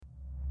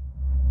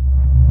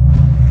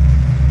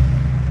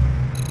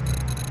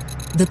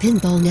The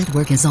Pinball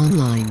Network is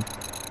online.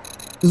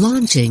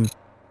 Launching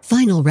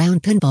Final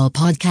Round Pinball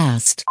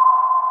Podcast.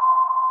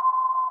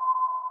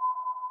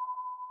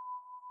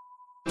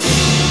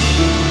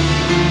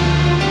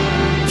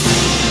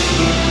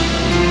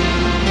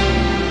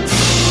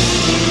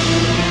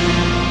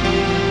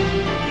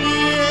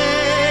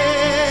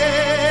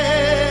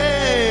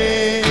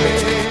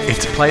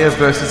 It's player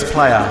versus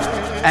player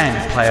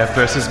and player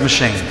versus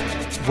machine.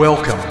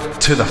 Welcome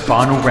to the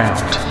final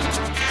round.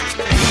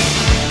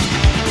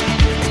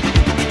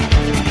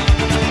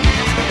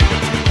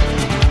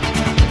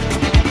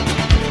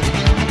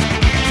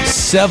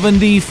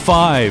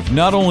 '75.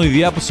 Not only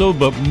the episode,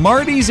 but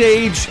Marty's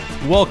age.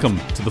 Welcome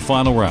to the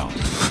final round.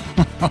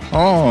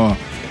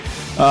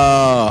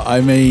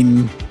 I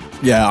mean,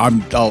 yeah,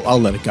 I'll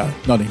let it go.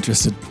 Not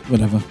interested.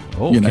 Whatever.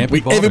 Oh, can't be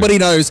bothered.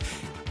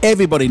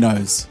 Everybody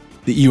knows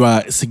that you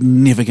are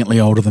significantly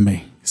older than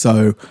me.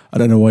 So I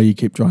don't know why you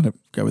keep trying to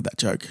go with that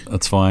joke.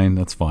 That's fine.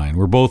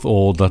 We're both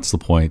old. That's the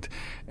point.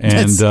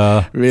 And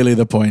that's really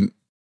the point.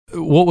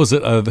 What was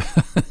it?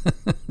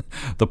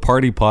 The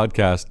Party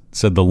Podcast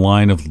said the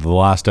line of the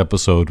last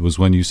episode was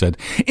when you said,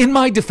 "In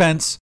my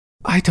defense,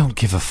 I don't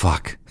give a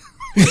fuck."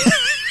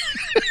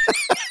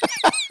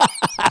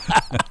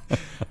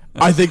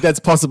 I think that's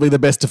possibly the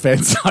best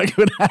defense I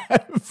could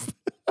have.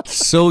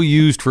 So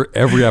used for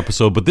every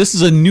episode, but this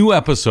is a new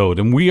episode,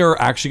 and we are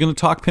actually going to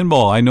talk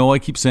pinball. I know I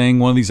keep saying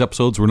one of these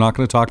episodes we're not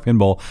going to talk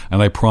pinball,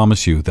 and I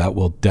promise you that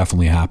will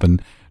definitely happen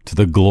to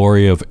the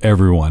glory of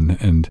everyone.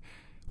 And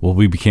will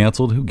we be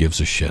canceled? Who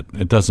gives a shit?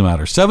 It doesn't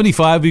matter.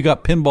 75, we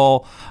got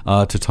pinball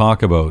to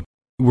talk about.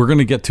 We're going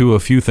to get to a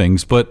few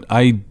things, but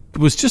I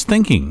was just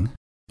thinking,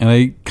 and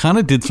I kind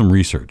of did some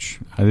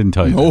research. I didn't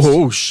tell you this.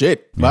 Oh,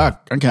 shit. Yeah.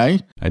 Fuck. Okay.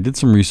 I did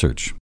some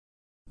research.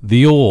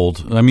 The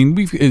old, I mean,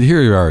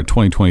 here you are,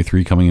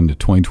 2023 coming into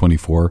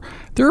 2024.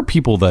 There are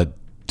people that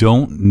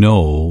don't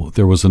know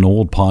there was an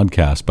old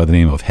podcast by the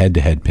name of Head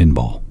to Head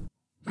Pinball.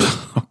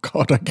 Oh,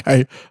 God.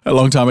 Okay. A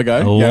long time ago.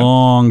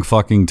 Long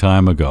fucking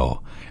time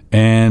ago.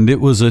 And it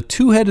was a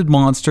two-headed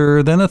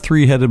monster, then a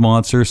three-headed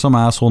monster. Some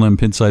asshole named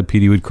Pinside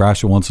Petey would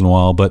crash it once in a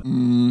while. But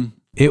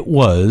it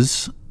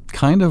was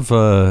kind of,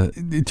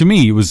 to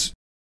me,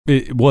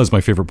 it was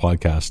my favorite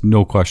podcast,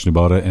 no question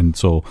about it. And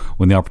so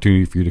when the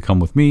opportunity for you to come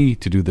with me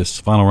to do this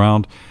final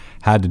round,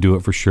 had to do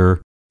it for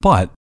sure.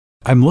 But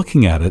I'm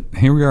looking at it.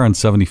 Here we are on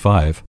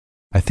 75.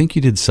 I think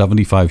you did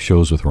 75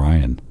 shows with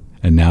Ryan,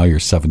 and now you're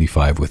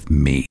 75 with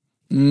me.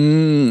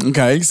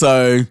 Okay,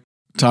 so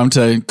time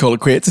to call it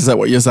quits. Is that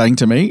what you're saying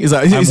to me? Is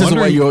this the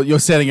way you're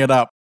setting it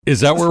up? Is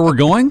that where we're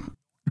going?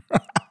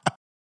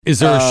 Is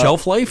there a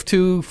shelf life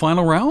to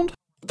final round?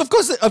 Of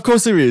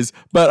course there is.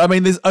 But I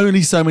mean, there's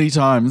only so many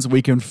times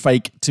we can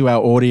fake to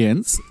our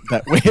audience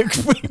that we're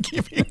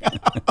giving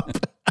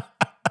up.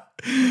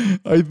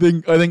 I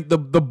think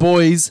the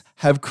boys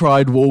have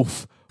cried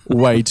wolf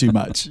way too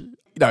much.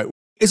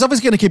 It's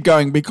obviously going to keep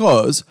going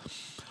because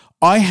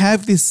I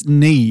have this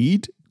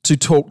need to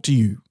talk to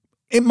you.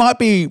 It might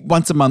be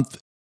once a month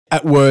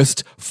at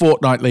worst,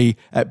 fortnightly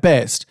at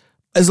best.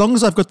 As long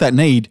as I've got that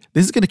need,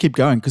 this is going to keep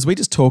going because we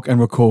just talk and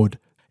record.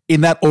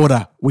 In that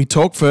order, we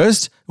talk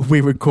first,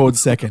 we record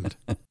second.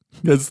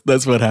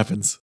 That's what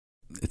happens.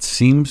 It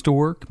seems to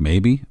work,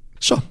 maybe.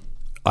 Sure.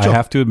 I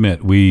have to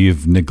admit,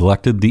 we've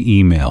neglected the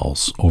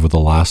emails over the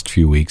last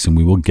few weeks, and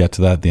we will get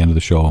to that at the end of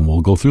the show, and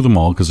we'll go through them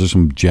all because there's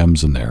some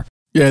gems in there.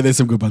 Yeah, there's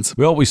some good ones.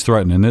 We always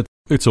threaten, and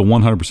it's a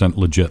 100%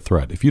 legit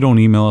threat. If you don't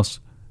email us,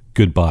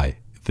 goodbye.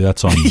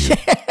 That's on you.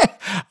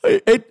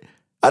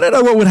 I don't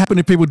know what would happen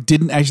if people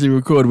didn't actually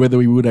record, whether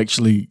we would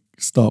actually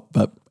stop,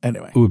 but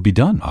anyway. It would be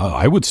done.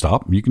 I would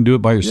stop. You can do it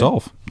by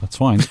yourself. Yeah. That's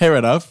fine. Fair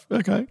enough.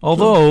 Okay.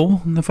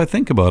 Although, if I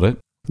think about it,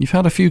 you've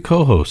had a few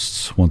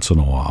co-hosts once in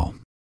a while.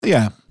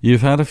 Yeah.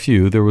 You've had a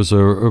few. There was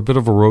a bit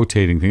of a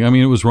rotating thing. I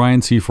mean, it was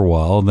Ryan C. for a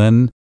while.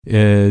 Then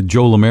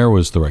Joe Lemaire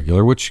was the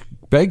regular, which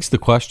begs the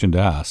question to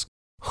ask,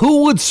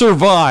 who would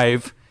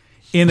survive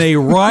in a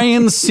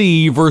Ryan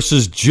C.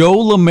 versus Joe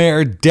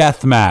Lemaire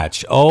death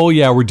match? Oh,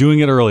 yeah, we're doing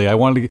it early. I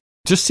wanted to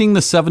just seeing the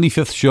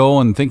 75th show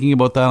and thinking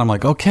about that, I'm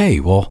like, okay,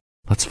 well,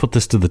 let's put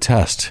this to the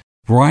test.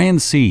 Ryan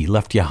C.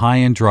 left you high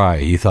and dry.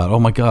 You thought, oh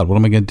my God, what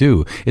am I going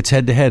to do? It's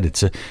head to head.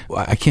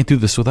 I can't do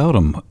this without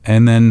him.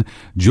 And then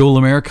Joe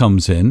Lemaire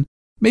comes in,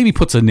 maybe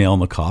puts a nail in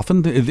the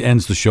coffin. It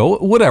ends the show.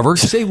 Whatever.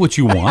 Say what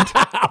you want.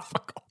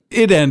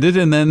 It ended,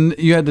 and then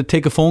you had to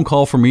take a phone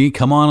call from me.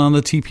 Come on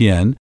the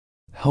TPN.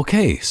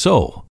 Okay,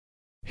 so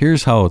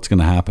here's how it's going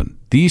to happen.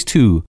 These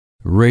two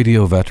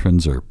radio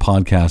veterans or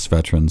podcast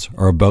veterans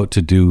are about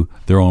to do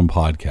their own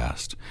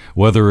podcast.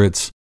 Whether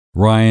it's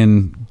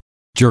Ryan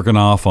jerking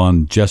off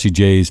on Jesse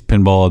J's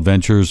Pinball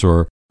Adventures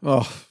or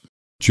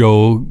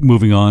Joe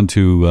moving on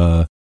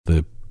to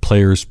the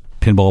Players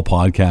Pinball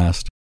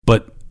Podcast.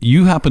 But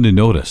you happen to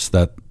notice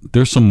that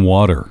there's some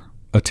water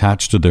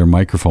attached to their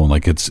microphone,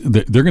 like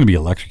they're going to be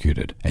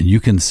electrocuted, and you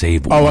can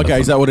save one. Oh,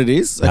 okay. Is that what it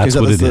is? That's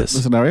what it is.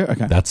 The scenario?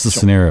 Okay. That's the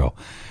scenario.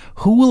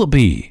 Who will it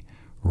be?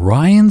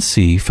 Ryan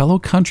C., fellow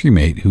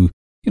countrymate who,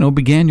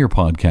 began your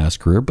podcast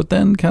career, but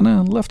then kind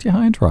of left you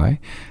high and dry,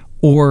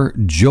 or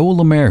Joe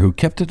Lemaire, who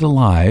kept it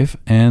alive,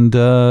 and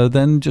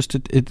then just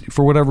it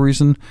for whatever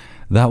reason,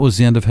 that was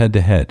the end of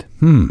head-to-head.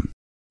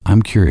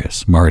 I'm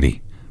curious,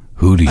 Marty,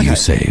 who do you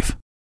save?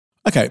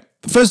 Okay,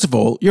 first of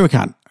all, you're a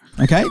cunt.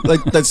 Okay,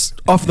 that's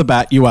off the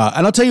bat, you are,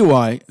 and I'll tell you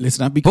why,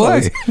 listener.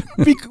 Because,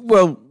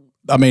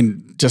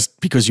 just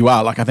because you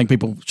are. Like, I think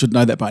people should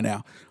know that by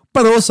now.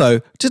 But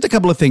also, just a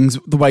couple of things.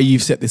 The way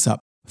you've set this up.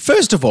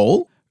 First of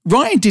all,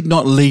 Ryan did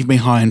not leave me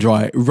high and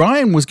dry.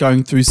 Ryan was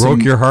going through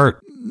Broke your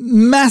heart.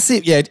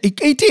 Massive, yeah,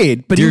 he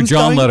did. But Dear he was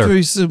John going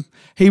letter. through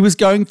he was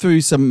going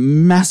through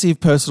some massive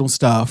personal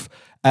stuff.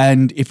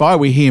 And if I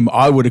were him,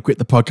 I would have quit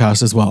the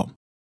podcast as well.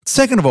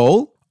 Second of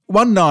all,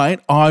 one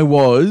night I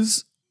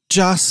was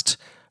just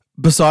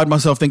beside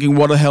myself thinking,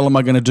 what the hell am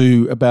I going to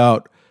do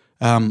about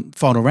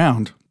final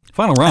round?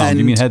 Final round?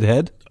 You mean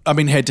head-to-head? I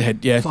mean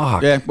head-to-head, yeah.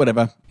 Fuck. Yeah,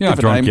 whatever. You're not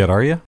drunk yet,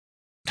 are you?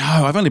 No,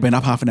 I've only been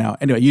up half an hour.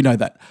 Anyway, you know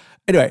that.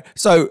 Anyway,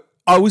 so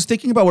I was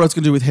thinking about what I was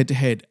going to do with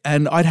head-to-head,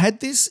 and I'd had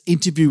this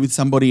interview with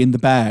somebody in the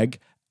bag,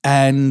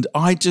 and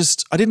I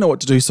didn't know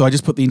what to do, so I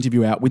just put the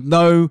interview out with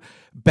no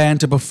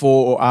banter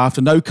before or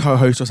after, no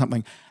co-host or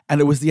something.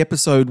 And it was the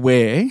episode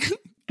where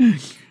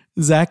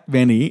Zach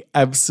Benny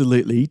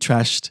absolutely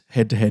trashed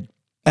head-to-head.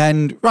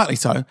 And rightly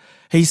so.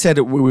 He said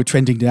we were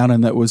trending down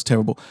and that was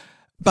terrible.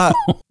 But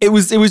it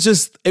was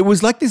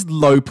like this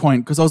low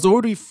point because I was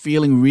already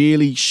feeling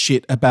really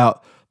shit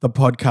about the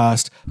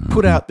podcast,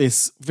 put out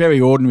this very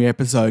ordinary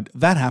episode.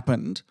 That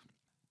happened.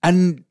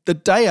 And the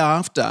day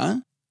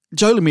after,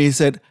 Joe Lemire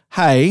said,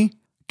 hey,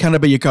 can I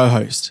be your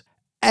co-host?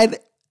 And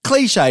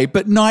cliche,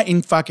 but knight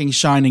in fucking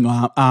shining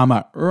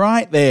armor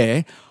right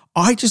there.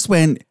 I just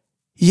went,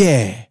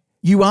 yeah,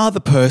 you are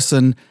the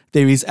person.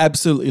 There is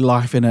absolutely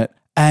life in it.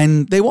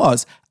 And there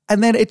was.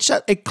 And then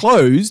it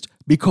closed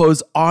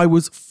because I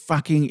was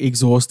fucking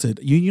exhausted.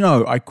 You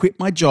know, I quit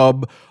my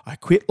job. I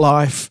quit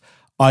life.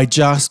 I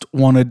just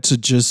wanted to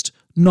just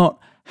not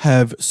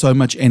have so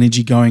much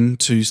energy going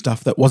to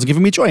stuff that wasn't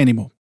giving me joy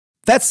anymore.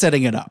 That's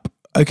setting it up,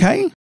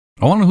 okay?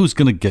 I want to know who's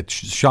going to get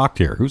shocked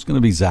here. Who's going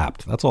to be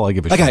zapped? That's all I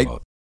give a shit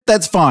about.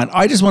 That's fine.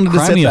 I just wanted to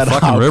set Cry me that a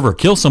fucking up. river.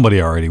 Kill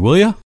somebody already, will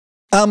you?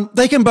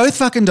 They can both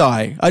fucking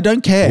die. I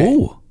don't care.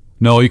 Ooh.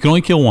 No, you can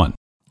only kill one.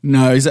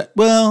 No, is that,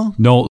 well...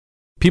 No,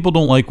 people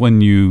don't like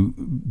when you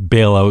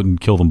bail out and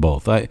kill them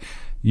both.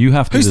 You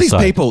have to Who's decide.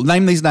 these people?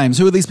 Name these names.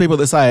 Who are these people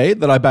that say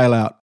that I bail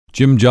out?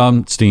 Jim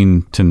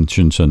Johnston and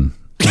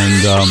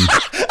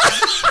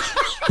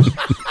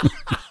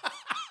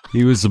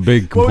he was a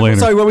big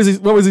complainer. What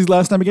was his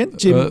last name again?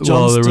 Jim Johnston.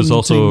 Well, there was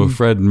also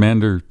Fred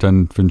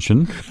Manderton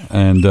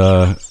and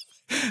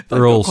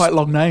Earl quite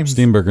long names.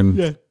 Steenbergen.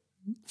 Yeah.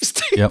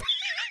 Yep.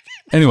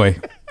 Anyway,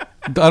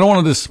 I don't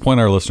want to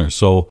disappoint our listeners.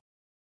 So,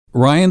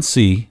 Ryan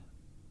C.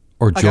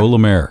 or Joe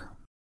Lemaire?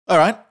 All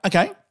right.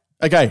 Okay.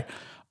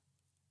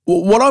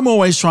 Well, what I'm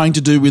always trying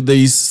to do with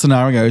these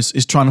scenarios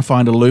is trying to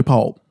find a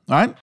loophole. All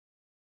right.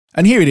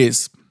 And here it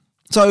is.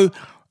 So,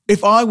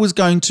 if I was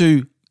going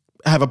to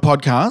have a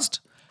podcast,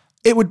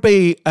 it would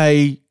be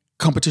a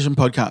competition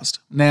podcast.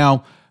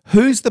 Now,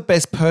 who's the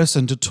best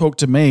person to talk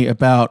to me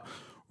about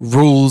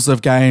rules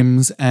of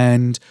games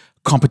and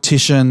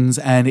competitions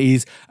and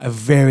is a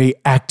very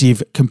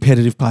active,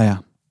 competitive player?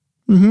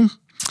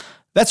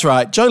 That's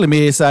right. Joe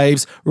Lemire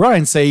saves.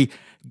 Ryan C.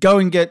 Go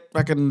and get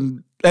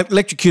fucking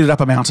electrocuted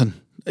up a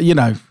mountain. You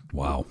know.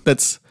 Wow.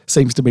 That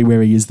seems to be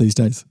where he is these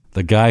days.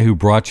 The guy who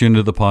brought you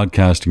into the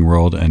podcasting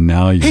world, and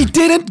now you... He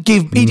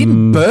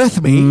didn't birth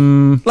me.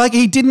 Like,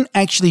 he didn't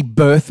actually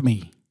birth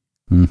me.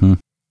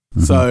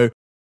 So...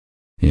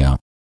 Yeah.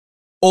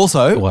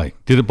 Also... Why?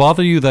 Did it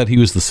bother you that he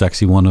was the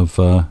sexy one of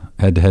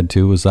head-to-head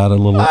too? Was that a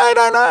little... I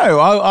don't know.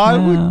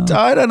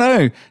 I don't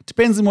know.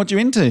 Depends on what you're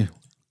into.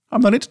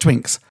 I'm not into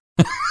twinks.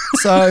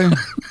 So...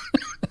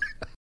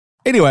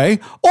 Anyway,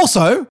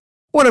 also,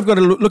 what I've got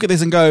to look at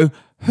this and go,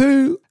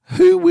 who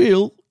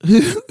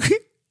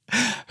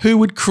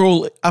would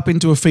crawl up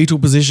into a fetal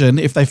position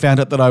if they found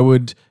out that I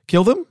would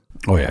kill them?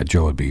 Oh yeah,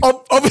 Joe would be...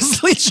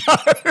 Obviously Joe.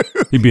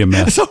 He'd be a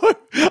mess. So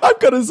I've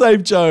got to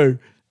save Joe.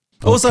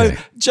 Also, Okay.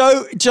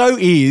 Joe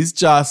is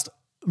just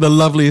the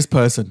loveliest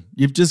person.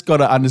 You've just got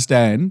to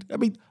understand. I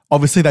mean,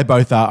 obviously they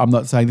both are. I'm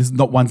not saying this is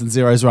not ones and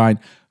zeros, Ryan,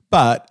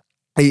 but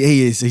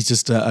he is. He's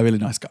just a really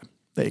nice guy.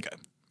 There you go.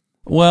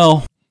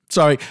 Well...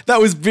 Sorry, that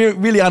was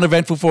really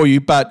uneventful for you,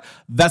 but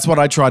that's what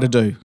I try to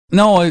do.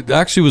 No, it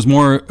actually was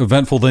more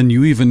eventful than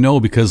you even know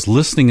because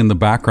listening in the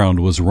background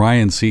was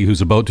Ryan C.,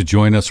 who's about to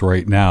join us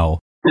right now.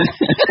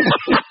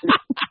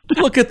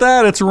 Look at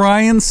that. It's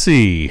Ryan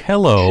C.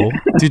 Hello.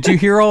 Did you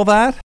hear all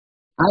that?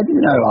 I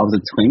didn't know I was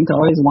a twink. I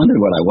always wondered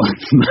what I was.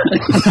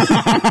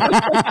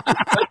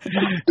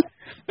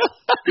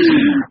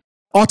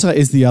 Otter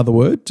is the other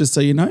word, just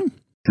so you know.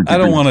 I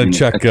don't want to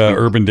check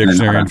Urban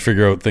Dictionary and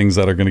figure out things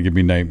that are going to give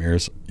me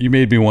nightmares. You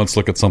made me once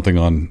look at something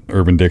on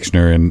Urban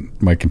Dictionary and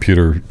my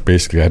computer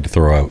basically had to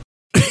throw out.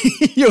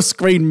 Your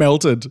screen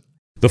melted.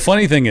 The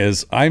funny thing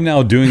is, I'm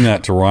now doing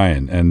that to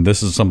Ryan, and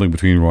this is something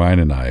between Ryan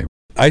and I.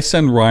 I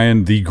send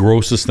Ryan the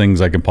grossest things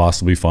I can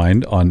possibly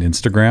find on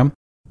Instagram,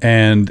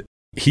 and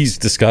he's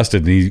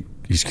disgusted. And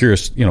he's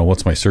curious,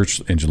 what's my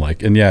search engine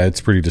like? And yeah,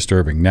 it's pretty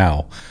disturbing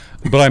now.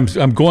 But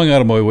I'm going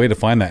out of my way to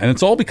find that. And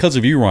it's all because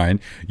of you, Ryan.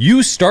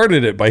 You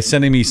started it by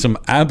sending me some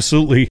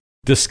absolutely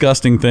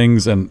disgusting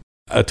things and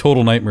a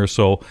total nightmare.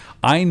 So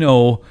I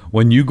know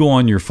when you go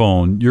on your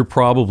phone, you're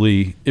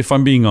probably, if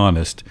I'm being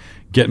honest,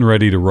 getting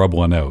ready to rub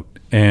one out.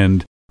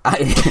 And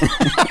and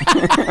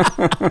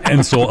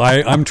so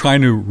I'm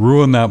trying to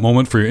ruin that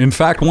moment for you. In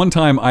fact, one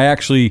time I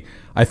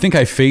think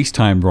I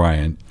FaceTimed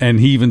Ryan, and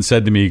he even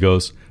said to me, he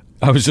goes,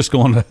 I was just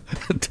going to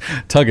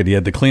tug it. He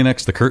had the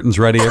Kleenex, the curtains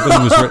ready,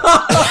 everything was ready.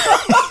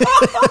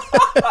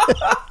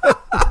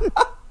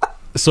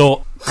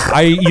 So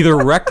I either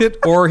wrecked it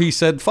or he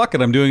said, fuck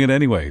it, I'm doing it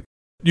anyway.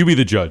 You be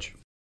the judge.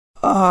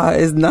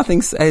 There's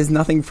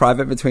nothing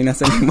private between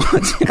us anymore.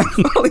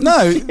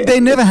 No,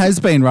 there never has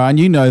been, Ryan.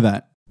 You know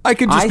that. I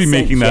could just be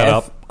making that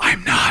up.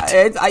 I'm not.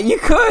 You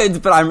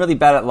could, but I'm really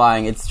bad at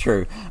lying. It's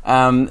true.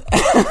 I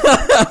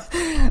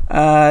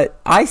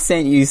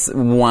sent you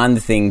one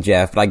thing,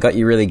 Jeff, but I got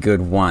you really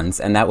good once,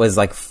 and that was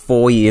like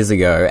 4 years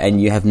ago,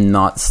 and you have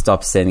not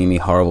stopped sending me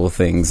horrible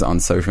things on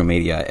social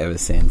media ever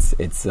since.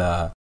 It's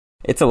a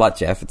lot,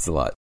 Jeff. It's a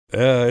lot.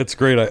 It's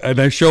great.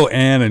 I show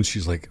Anne, and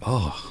she's like,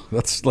 oh,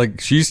 that's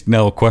like, she's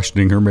now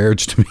questioning her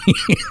marriage to me.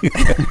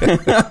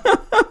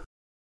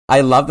 I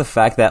love the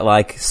fact that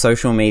like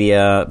social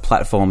media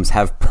platforms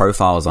have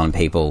profiles on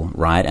people,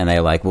 right? And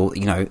they're like, well,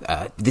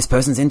 this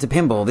person's into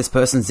pinball, this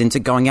person's into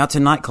going out to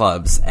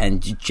nightclubs,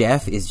 and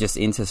Jeff is just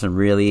into some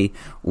really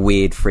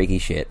weird, freaky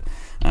shit.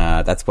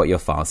 That's what your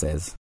file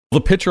says.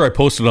 The picture I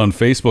posted on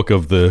Facebook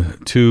of the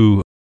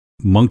two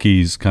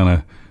monkeys kind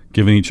of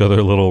giving each other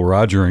a little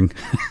rogering,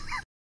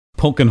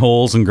 poking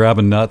holes and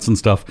grabbing nuts and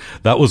stuff,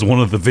 that was one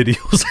of the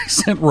videos I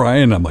sent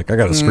Ryan. I'm like, I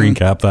got to screen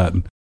cap that.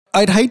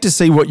 I'd hate to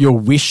see what your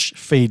Wish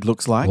feed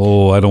looks like.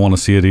 Oh, I don't want to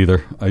see it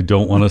either. I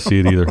don't want to see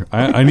it either.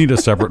 I need a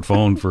separate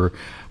phone for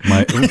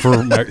my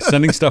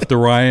sending stuff to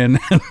Ryan.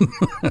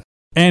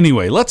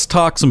 Anyway, let's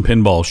talk some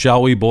pinball,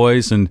 shall we,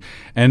 boys? And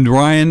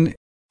Ryan,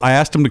 I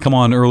asked him to come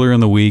on earlier in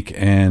the week,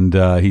 and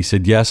he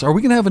said yes. Are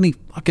we gonna have any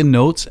fucking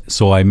notes?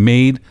 So I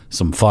made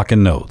some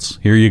fucking notes.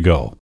 Here you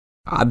go.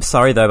 I'm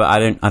sorry though, but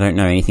I don't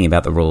know anything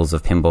about the rules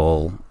of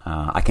pinball.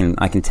 I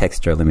can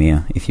text Joe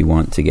Lemire if you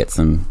want to get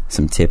some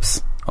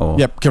tips. Or,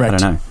 yep, correct. I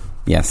don't know.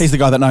 Yes. He's the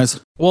guy that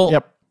knows. Well,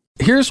 yep.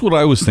 Here's what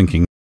I was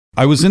thinking.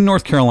 I was in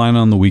North Carolina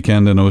on the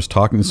weekend, and I was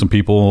talking to some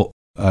people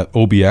at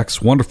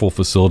OBX, wonderful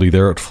facility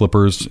there at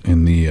Flippers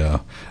in the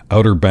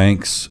Outer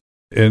Banks,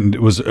 and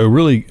it was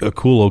a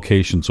cool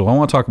location. So I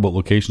want to talk about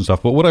location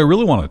stuff, but what I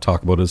really want to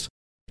talk about is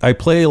I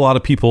play a lot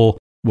of people,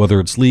 whether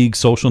it's league,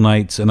 social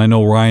nights, and I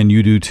know, Ryan,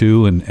 you do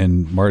too,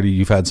 and Marty,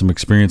 you've had some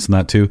experience in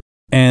that too.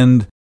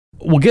 And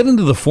we'll get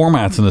into the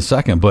formats in a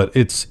second, but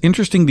it's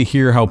interesting to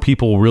hear how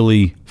people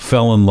really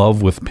fell in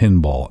love with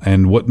pinball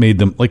and what made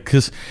them, like,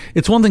 because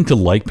it's one thing to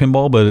like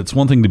pinball, but it's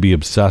one thing to be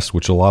obsessed,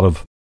 which a lot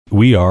of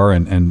we are,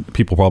 and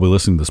people probably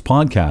listening to this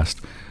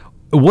podcast.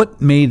 What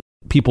made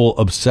people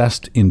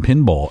obsessed in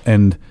pinball?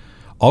 And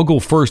I'll go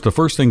first. The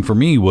first thing for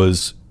me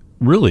was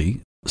really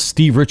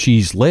Steve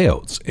Ritchie's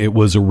layouts. It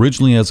was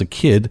originally, as a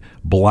kid,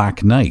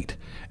 Black Knight,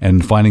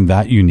 and finding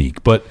that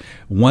unique. But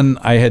when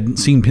I hadn't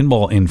seen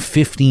pinball in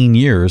 15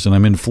 years, and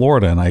I'm in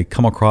Florida, and I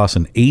come across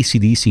an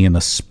AC/DC and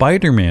a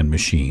Spider-Man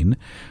machine,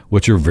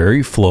 which are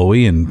very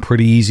flowy and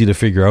pretty easy to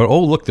figure out.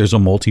 Oh, look, there's a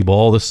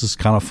multi-ball. This is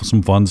kind of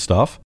some fun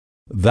stuff.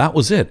 That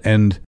was it.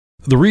 And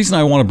the reason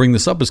I want to bring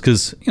this up is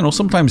because,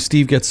 sometimes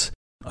Steve gets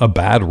a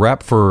bad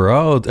rep for,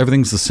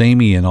 everything's the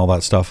samey and all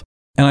that stuff.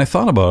 And I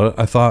thought about it.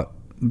 I thought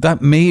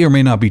that may or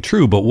may not be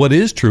true, but what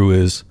is true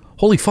is,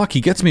 holy fuck, he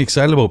gets me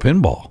excited about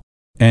pinball.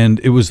 And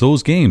it was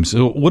those games.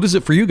 So what is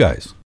it for you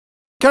guys?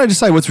 Can I just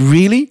say what's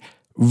really,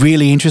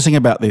 really interesting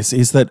about this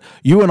is that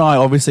you and I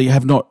obviously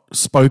have not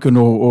spoken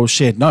or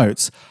shared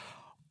notes.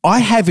 I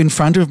have in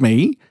front of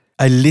me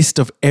a list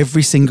of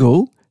every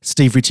single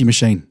Steve Ritchie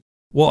machine.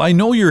 Well, I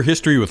know your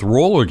history with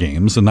roller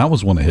games, and that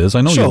was one of his.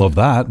 I know you love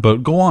that,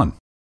 but go on.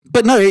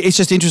 But no, it's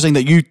just interesting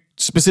that you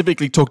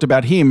specifically talked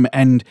about him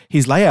and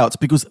his layouts,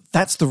 because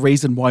that's the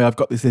reason why I've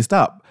got this list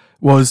up,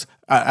 was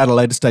at a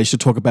later stage to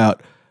talk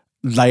about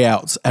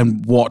layouts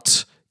and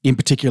what in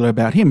particular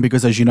about him,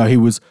 because as you know, he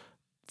was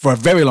for a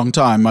very long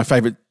time my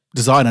favorite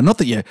designer. Not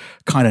that you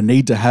kind of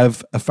need to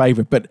have a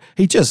favorite, but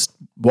he just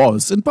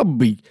was, and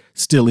probably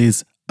still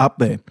is, up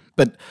there.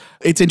 But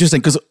it's interesting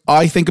because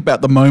I think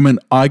about the moment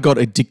I got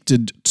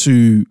addicted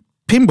to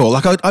pinball.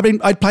 Like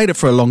I'd played it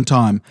for a long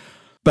time,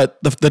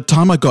 but the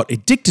time I got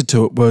addicted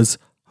to it was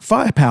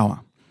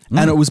Firepower,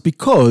 and it was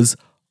because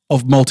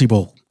of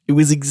multi-ball. It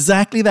was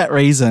exactly that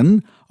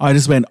reason. I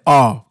just went,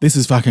 oh, this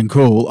is fucking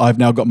cool. I've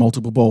now got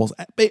multiple balls.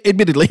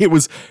 Admittedly, it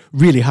was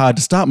really hard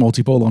to start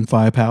multi-ball on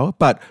Firepower,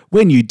 but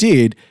when you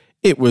did,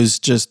 it was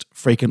just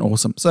freaking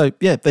awesome. So,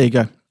 yeah, there you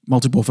go.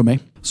 Multi-ball for me.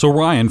 So,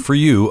 Ryan, for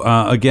you,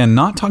 again,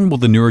 not talking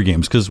about the newer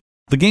games, because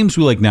the games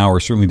we like now are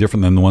certainly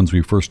different than the ones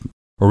we first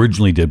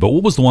originally did, but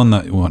what was the one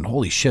that went,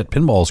 holy shit,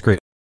 pinball is great?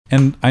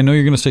 And I know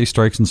you're going to say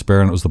Strikes and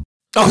Spare, and it was the...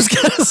 I was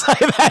going to say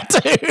that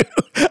too.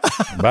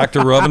 Back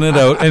to rubbing it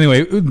out.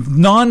 Anyway,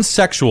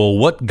 non-sexual,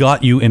 what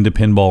got you into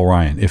pinball,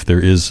 Ryan, if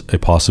there is a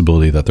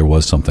possibility that there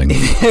was something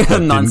that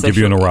didn't give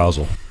you an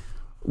arousal?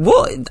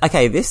 Well,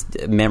 okay, this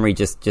memory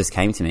just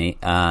came to me.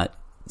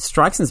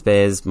 Strikes and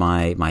Spares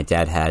my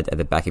dad had at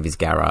the back of his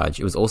garage.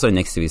 It was also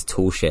next to his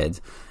tool shed.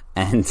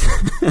 And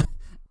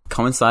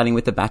coinciding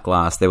with the back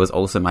glass, there was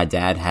also my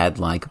dad had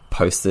like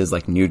posters,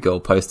 like nude girl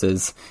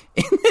posters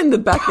in the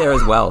back there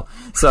as well.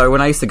 So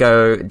when I used to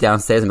go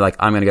downstairs and be like,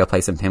 I'm going to go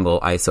play some pinball,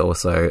 I used to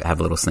also have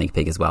a little sneak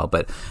peek as well.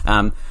 But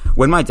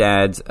when my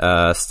dad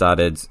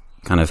started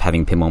kind of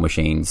having pinball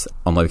machines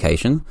on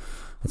location,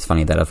 it's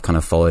funny that I've kind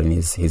of followed in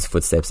his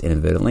footsteps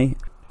inadvertently.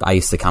 I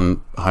used to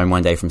come home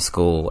one day from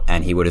school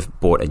and he would have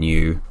bought a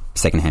new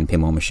secondhand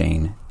pinball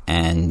machine.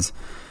 And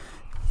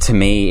to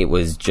me, it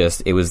was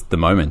the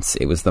moments.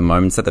 It was the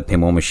moments that the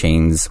pinball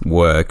machines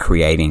were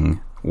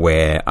creating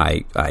where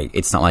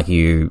it's not like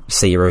you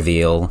see a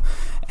reveal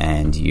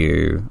and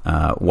you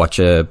watch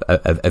a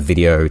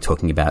video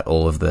talking about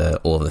all of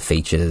the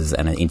features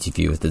and an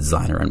interview with the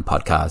designer and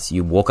podcast.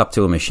 You walk up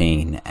to a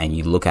machine and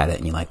you look at it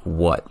and you're like,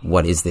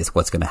 what is this?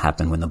 What's going to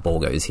happen when the ball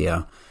goes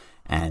here?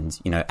 And,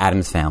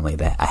 Adam's Family,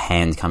 a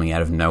hand coming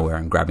out of nowhere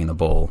and grabbing the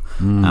ball.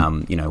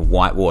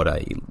 Whitewater,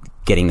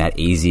 getting that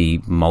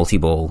easy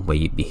multi-ball where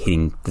you'd be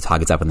hitting the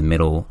targets up in the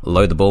middle,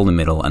 load the ball in the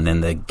middle, and then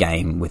the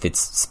game with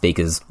its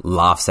speakers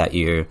laughs at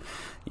you.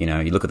 You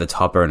look at the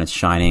topper and it's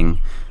shining.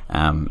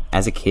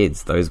 As a kid,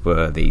 those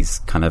were these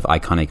kind of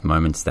iconic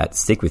moments that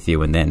stick with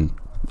you. And then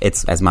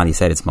it's, as Marty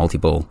said, it's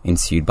multi-ball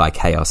ensued by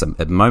chaos.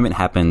 A moment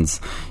happens,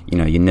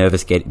 you're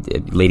nervous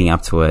leading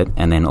up to it,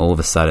 and then all of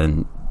a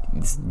sudden,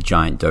 this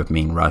giant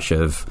dopamine rush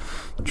of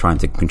trying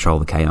to control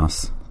the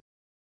chaos.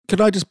 Could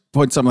I just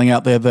point something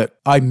out there that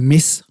I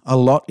miss a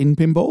lot in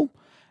pinball?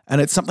 And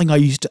it's something I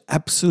used to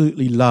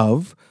absolutely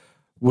love,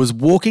 was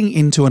walking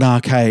into an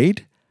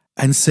arcade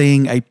and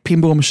seeing a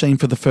pinball machine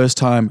for the first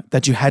time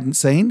that you hadn't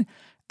seen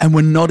and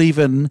were not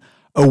even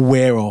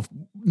aware of.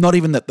 Not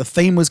even that the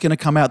theme was going to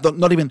come out,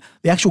 not even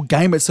the actual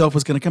game itself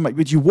was going to come out.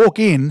 But you walk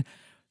in,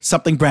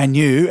 something brand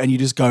new, and you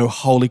just go,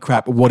 holy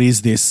crap, what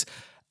is this?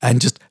 And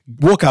just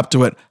walk up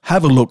to it,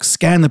 have a look,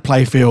 scan the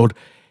playfield,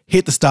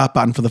 hit the start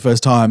button for the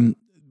first time.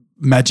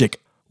 Magic.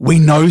 We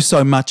know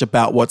so much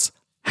about what's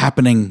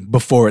happening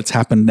before it's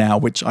happened now,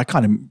 which I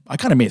kind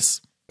of miss.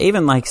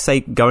 Even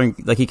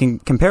you can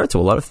compare it to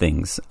a lot of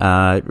things.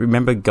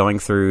 Remember going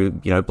through,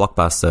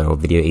 Blockbuster or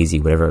Video Easy,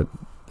 whatever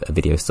a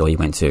video store you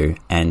went to,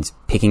 and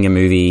picking a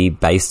movie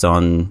based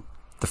on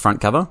the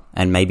front cover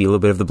and maybe a little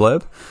bit of the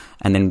blurb,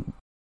 and then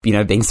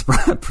being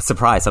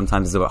surprised.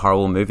 Sometimes it's a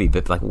horrible movie,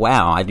 but like,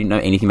 wow, I didn't know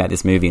anything about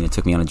this movie and it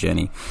took me on a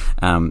journey.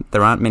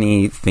 There aren't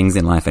many things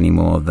in life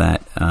anymore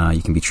that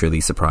you can be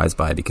truly surprised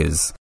by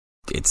because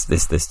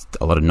there's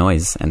a lot of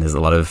noise and there's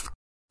a lot of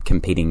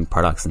competing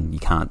products and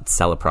you can't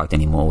sell a product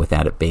anymore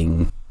without it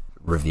being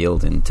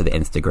revealed and to the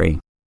nth degree.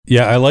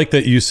 Yeah, I like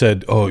that you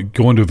said,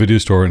 go into a video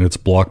store and it's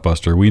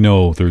Blockbuster. We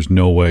know there's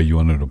no way you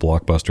went into a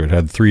Blockbuster. It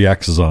had 3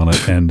 X's on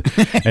it, and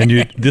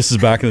this is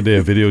back in the day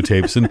of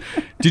videotapes. And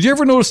did you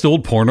ever notice the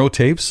old porno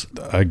tapes?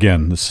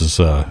 Again, this is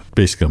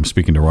basically I'm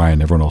speaking to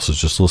Ryan. Everyone else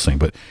is just listening.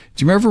 But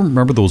do you ever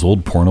remember those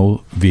old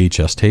porno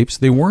VHS tapes?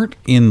 They weren't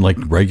in like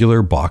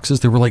regular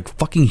boxes. They were like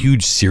fucking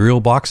huge cereal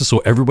boxes, so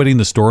everybody in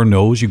the store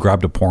knows you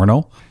grabbed a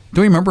porno. Do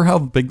you remember how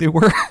big they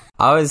were?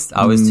 I was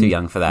too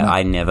young for that. No.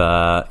 I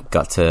never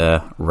got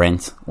to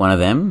rent one of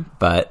them,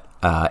 but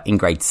in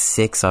grade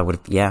 6, I would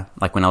have,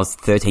 like when I was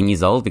 13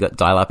 years old, we got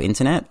dial-up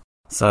internet.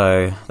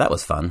 So that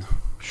was fun.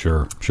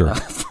 Sure.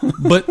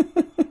 But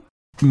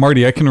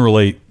Marty, I can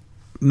relate,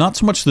 not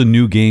so much the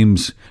new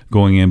games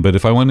going in, but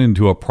if I went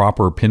into a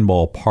proper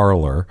pinball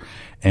parlor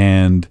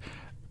and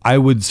I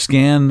would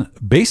scan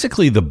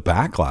basically the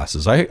back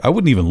glasses. I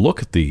wouldn't even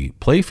look at the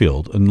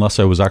playfield unless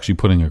I was actually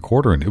putting a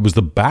quarter in. It was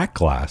the back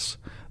glass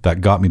that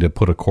got me to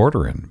put a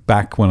quarter in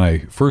back when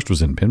I first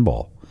was in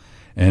pinball.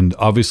 And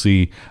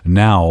obviously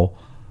now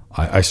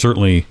I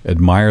certainly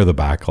admire the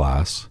back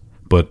glass,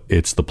 but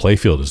it's the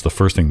playfield is the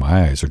first thing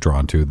my eyes are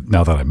drawn to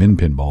now that I'm in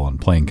pinball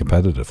and playing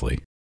competitively.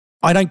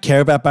 I don't care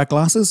about back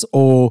glasses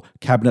or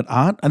cabinet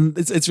art. And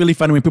it's really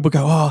funny when people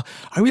go, I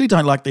really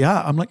don't like the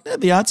art. I'm like, no,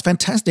 the art's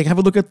fantastic. Have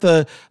a look at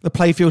the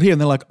playfield here. And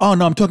they're like, oh,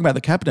 no, I'm talking about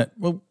the cabinet.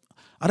 Well,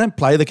 I don't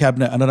play the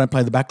cabinet and I don't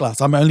play the back glass.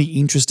 I'm only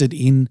interested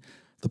in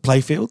the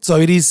playfield. So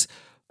it is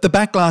the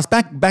back glass.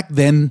 Back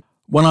then,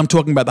 when I'm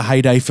talking about the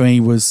heyday for me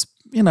was,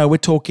 we're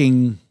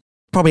talking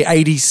probably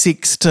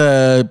 86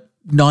 to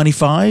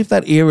 95.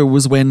 That era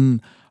was when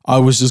I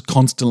was just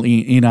constantly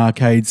in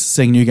arcades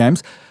seeing new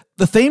games.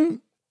 The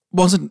theme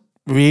wasn't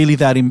really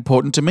that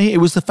important to me. It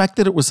was the fact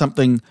that it was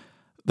something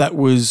that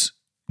was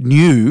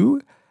new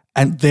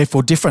and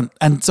therefore different.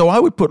 And so I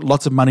would put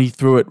lots of money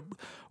through it,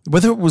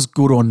 whether it was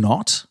good or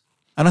not.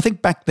 And I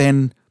think back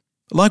then,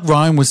 like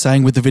Ryan was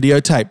saying with the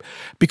videotape,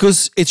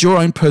 because it's your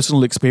own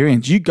personal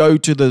experience, you go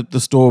to the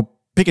store,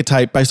 pick a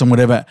tape based on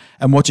whatever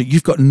and watch it.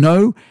 You've got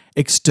no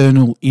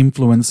external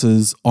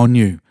influences on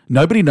you.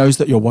 Nobody knows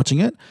that you're watching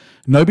it.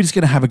 Nobody's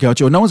going to have a go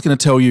at you, or no one's going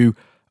to tell you,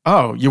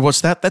 oh, you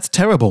watched that? That's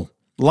terrible.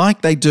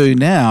 like they do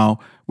now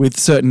with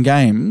certain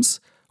games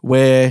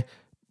where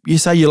you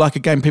say you like a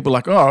game, people are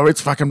like, oh,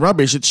 it's fucking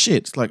rubbish, it's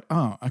shit. It's like,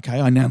 oh, okay,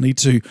 I now need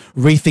to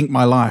rethink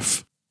my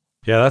life.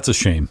 Yeah, that's a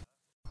shame.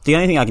 The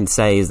only thing I can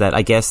say is that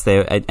I guess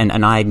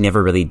and I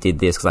never really did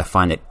this because I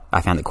found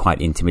it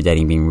quite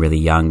intimidating being really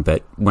young.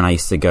 But when I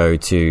used to go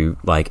to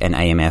like an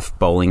AMF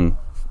bowling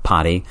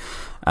party,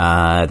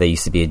 there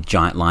used to be a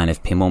giant line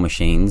of pinball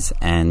machines,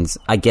 and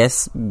I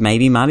guess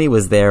maybe, Marty,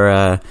 was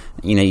there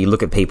you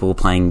look at people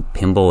playing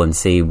pinball and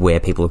see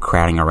where people are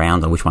crowding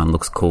around or which one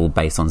looks cool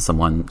based on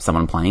someone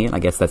playing it. I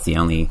guess that's the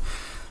only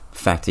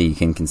factor you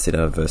can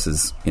consider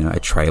versus a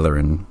trailer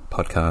and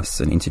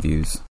podcasts and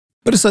interviews.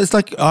 But it's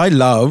like I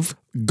love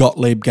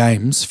Gottlieb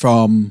games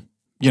from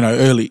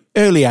early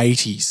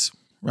 80s,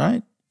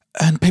 right?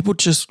 And people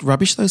just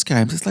rubbish those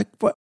games. It's like,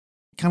 what?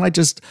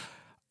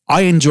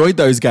 I enjoyed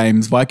those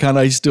games. Why can't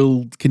I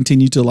still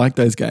continue to like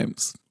those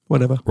games?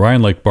 Whatever.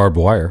 Ryan liked barbed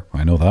wire.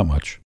 I know that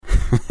much.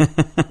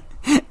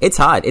 It's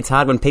hard. It's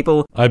hard when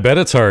people... I bet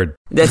it's hard.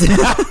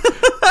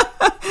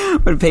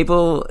 When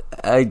people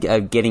are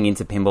getting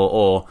into pinball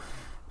or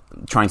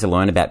trying to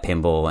learn about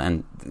pinball,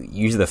 and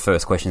usually the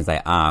first questions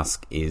they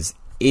ask is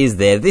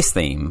there this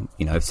theme?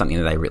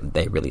 Something that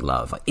they really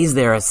love. Like, is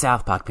there a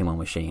South Park pinball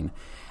machine?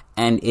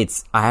 And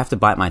I have to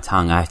bite my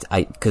tongue.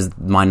 Because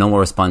my normal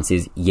response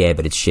is, yeah,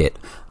 but it's shit.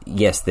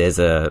 Yes, there's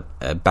a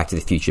Back to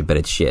the Future, but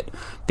it's shit.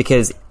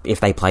 Because if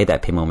they played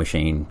that pinball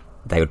machine,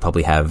 they would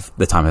probably have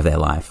the time of their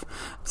life.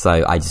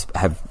 So I just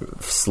have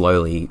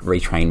slowly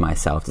retrained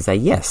myself to say,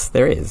 yes,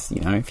 there is.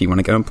 If you want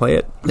to go and play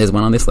it, there's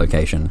one on this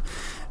location.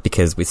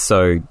 Because we're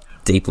so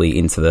deeply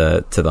into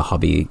the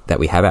hobby that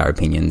we have our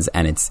opinions,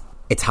 and it's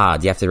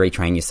hard. You have to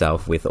retrain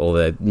yourself with all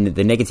the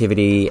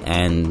negativity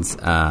and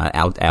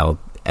our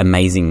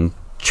amazing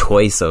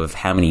choice of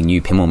how many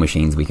new pinball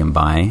machines we can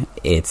buy.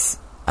 It's,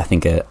 I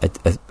think, a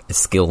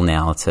skill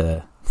now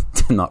to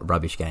not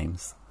rubbish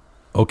games.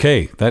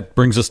 Okay, that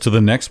brings us to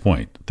the next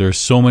point. There's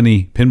so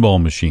many pinball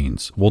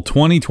machines. Well,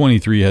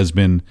 2023 has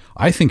been,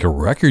 I think, a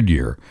record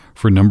year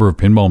for a number of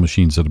pinball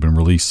machines that have been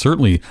released.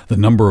 Certainly the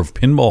number of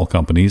pinball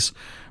companies.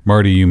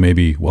 Marty, you may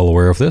be well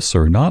aware of this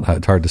or not.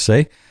 It's hard to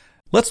say.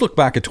 Let's look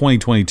back at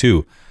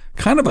 2022.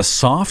 Kind of a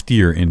soft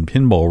year in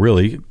pinball,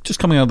 really, just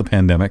coming out of the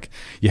pandemic.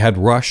 You had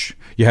Rush,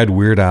 you had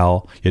Weird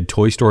Al, you had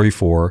Toy Story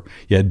 4,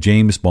 you had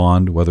James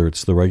Bond, whether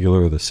it's the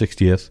regular or the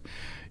 60th.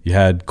 You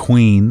had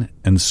Queen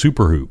and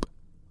Super Hoop.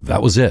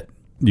 That was it.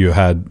 You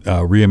had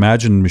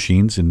reimagined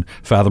machines in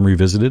Fathom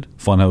Revisited,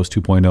 Funhouse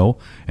 2.0,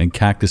 and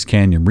Cactus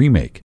Canyon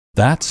Remake.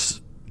 That's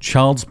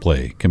child's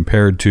play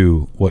compared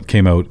to what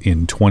came out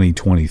in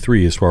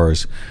 2023 as far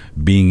as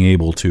being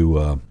able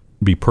to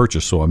be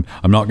purchased. So I'm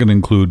not going to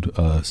include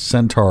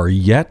Centaur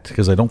yet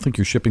because I don't think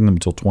you're shipping them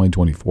until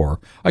 2024.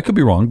 I could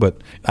be wrong,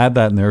 but add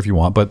that in there if you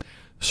want. But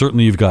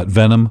certainly you've got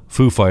Venom,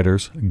 Foo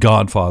Fighters,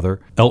 Godfather,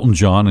 Elton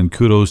John, and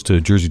kudos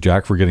to Jersey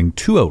Jack for getting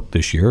 2 out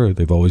this year.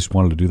 They've always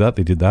wanted to do that.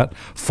 They did that.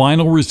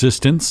 Final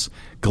Resistance,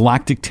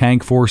 Galactic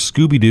Tank Force,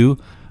 Scooby-Doo,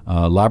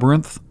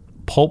 Labyrinth,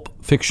 Pulp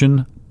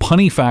Fiction,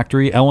 Punny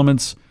Factory,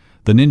 Elements,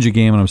 The Ninja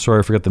Game, and I'm sorry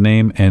I forgot the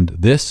name, and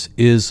this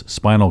is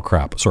Spinal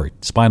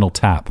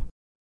Tap.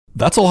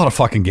 That's a lot of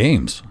fucking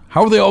games.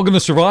 How are they all going to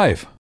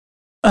survive?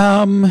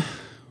 They're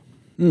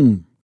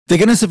going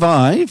to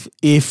survive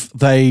if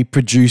they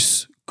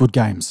produce good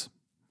games,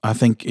 I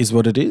think is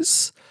what it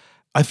is.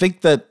 I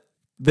think that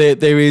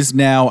there is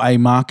now a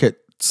market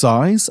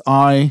size.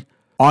 I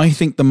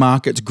think the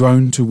market's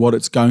grown to what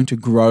it's going to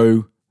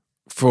grow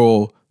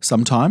for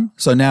some time.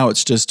 So now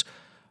it's just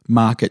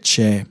market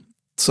share.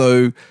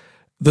 So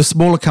the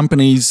smaller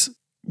companies,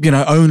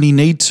 only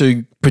need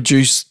to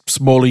produce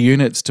smaller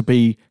units to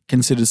be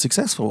considered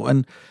successful.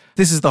 And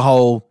this is the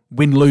whole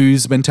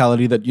win-lose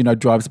mentality that,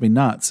 drives me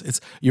nuts.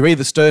 It's you're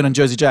either Stern and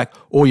Jersey Jack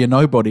or you're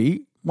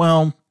nobody.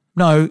 Well,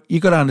 no, you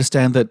got to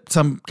understand that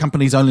some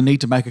companies only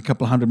need to make a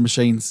couple of hundred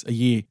machines a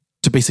year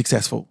to be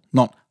successful,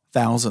 not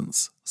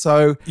thousands.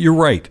 So you're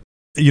right.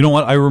 You know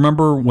what? I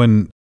remember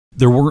when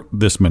there weren't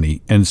this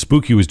many and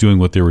Spooky was doing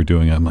what they were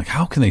doing. I'm like,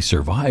 how can they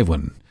survive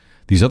when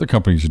these other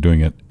companies are doing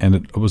it? And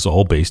it was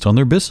all based on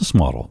their business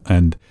model.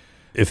 And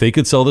if they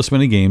could sell this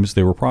many games,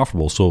 they were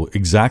profitable. So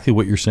exactly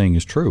what you're saying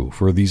is true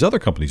for these other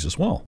companies as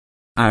well.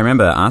 I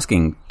remember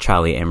asking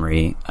Charlie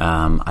Emery,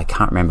 I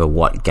can't remember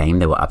what game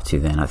they were up to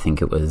then. I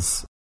think it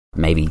was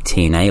maybe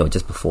TNA or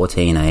just before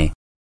TNA.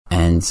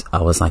 And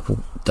I was like,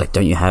 well,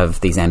 don't you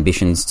have these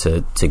ambitions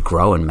to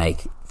grow and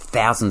make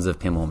thousands of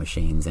pinball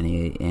machines? And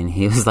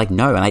he was like,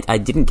 no. And I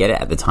didn't get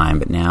it at the time,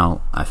 but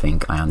now I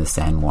think I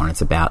understand more. And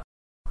it's about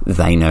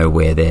they know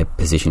where their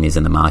position is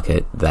in the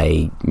market.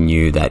 They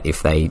knew that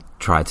if they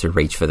tried to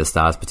reach for the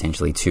stars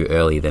potentially too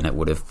early, then it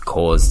would have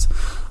caused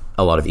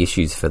a lot of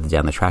issues further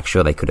down the track.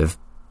 Sure, they could have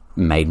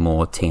made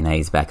more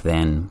TNAs back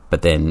then,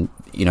 but then,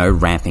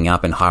 ramping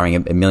up and hiring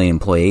a million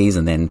employees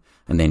and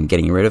then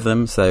getting rid of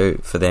them. So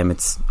for them,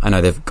 I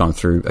know they've gone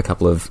through a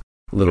couple of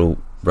little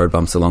road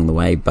bumps along the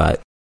way,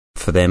 but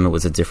for them, it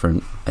was a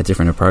different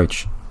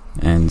approach.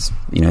 And,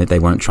 they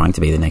weren't trying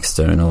to be the next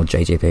Stern or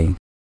JGP.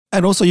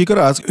 And also, you've got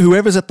to ask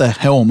whoever's at the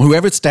helm,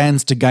 whoever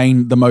stands to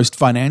gain the most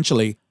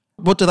financially,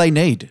 what do they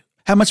need?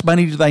 How much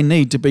money do they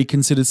need to be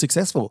considered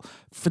successful?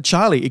 For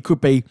Charlie, it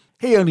could be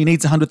he only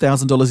needs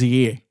 $100,000 a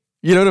year.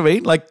 You know what I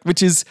mean? Like,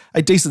 which is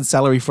a decent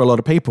salary for a lot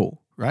of people,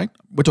 right?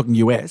 We're talking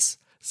US.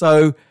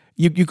 So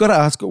you've got to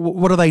ask,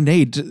 what do they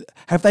need?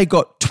 Have they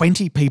got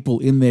 20 people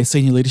in their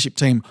senior leadership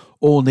team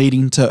all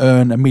needing to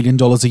earn $1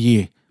 million a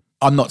year?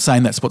 I'm not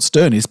saying that's what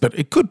Stern is, but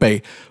it could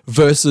be,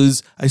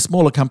 versus a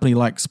smaller company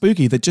like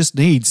Spooky that just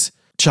needs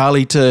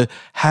Charlie to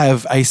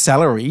have a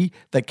salary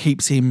that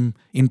keeps him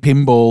in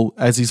pinball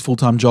as his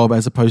full-time job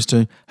as opposed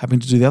to having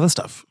to do the other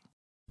stuff.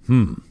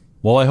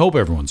 Well, I hope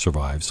everyone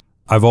survives.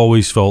 I've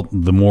always felt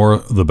the more,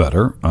 the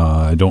better.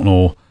 I don't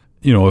know,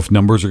 if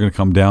numbers are going to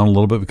come down a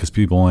little bit because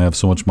people only have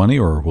so much money,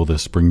 or will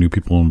this bring new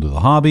people into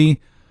the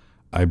hobby?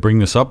 I bring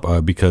this up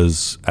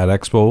because at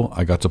Expo,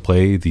 I got to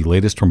play the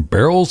latest from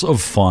Barrels of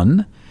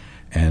Fun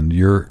and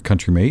your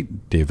country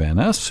mate, Dave Van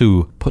Ness,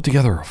 who put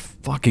together a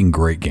fucking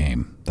great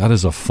game. That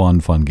is a fun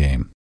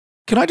game.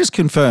 Can I just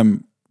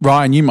confirm,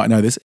 Ryan, you might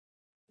know this,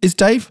 is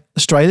Dave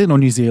Australian or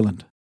New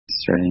Zealand?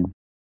 Australian.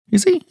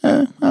 Is he?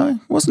 I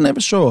wasn't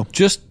ever sure.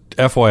 Just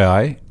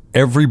FYI,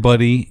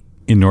 everybody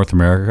in North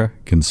America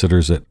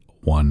considers it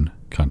one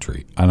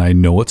country. And I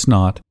know it's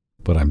not,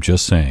 but I'm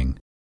just saying.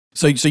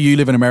 So you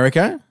live in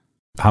America?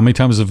 How many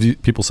times have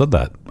people said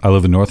that? I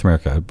live in North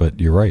America, but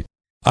you're right.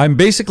 I'm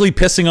basically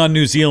pissing on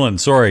New Zealand.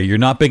 Sorry, you're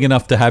not big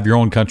enough to have your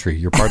own country.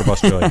 You're part of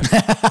Australia.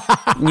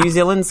 New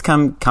Zealand's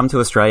come to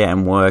Australia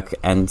and work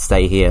and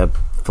stay here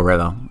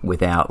forever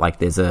without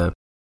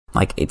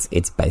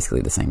it's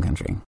basically the same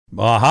country.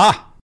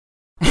 Aha!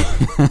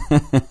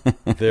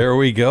 There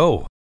we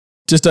go.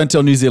 Just don't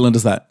tell New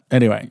Zealanders that.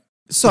 Anyway,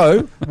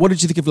 so what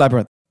did you think of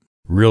Labyrinth?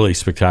 Really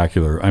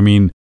spectacular. I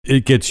mean,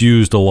 it gets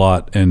used a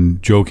lot,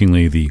 and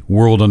jokingly, the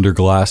world under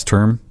glass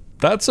term.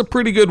 That's a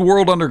pretty good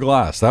world under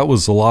glass. That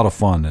was a lot of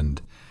fun, and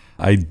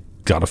I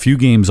got a few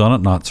games on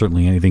it, not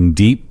certainly anything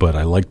deep, but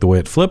I liked the way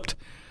it flipped.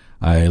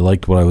 I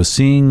liked what I was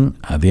seeing,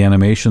 the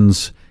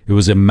animations. It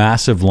was a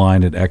massive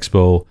line at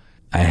Expo.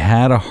 I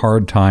had a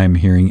hard time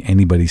hearing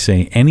anybody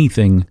say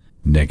anything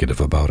negative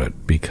about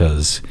it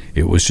because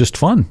it was just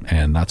fun,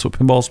 and that's what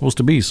pinball is supposed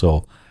to be.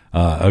 So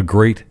a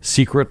great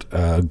secret,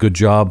 good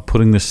job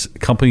putting this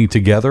company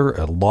together,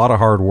 a lot of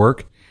hard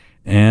work.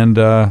 And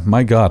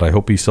my God, I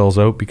hope he sells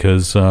out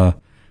because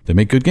they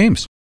make good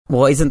games.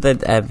 Well, isn't that,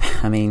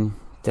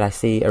 did I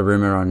see a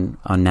rumor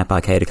on Nap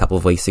Arcade a couple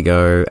of weeks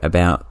ago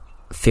about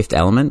Fifth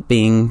Element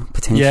being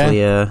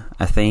potentially a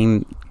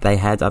theme they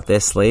had up their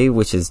sleeve,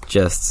 which is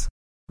just,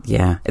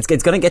 it's going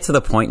to get to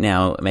the point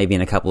now, maybe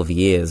in a couple of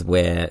years,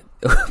 where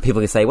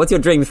people can say, what's your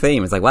dream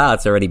theme? It's like, wow,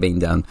 it's already been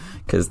done.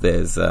 Because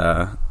there's,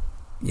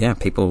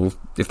 people,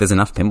 if there's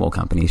enough pinball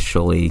companies,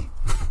 surely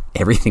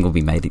everything will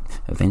be made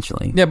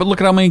eventually. Yeah, but look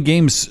at how many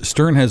games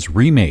Stern has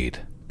remade.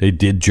 They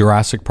did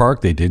Jurassic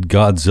Park. They did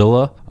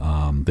Godzilla.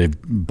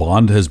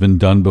 Bond has been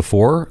done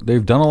before.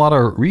 They've done a lot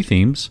of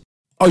rethemes.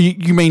 Oh,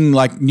 you mean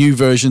like new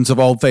versions of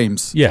old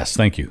themes? Yes,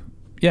 thank you.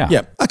 Yeah.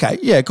 Yeah. Okay.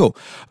 Yeah, cool.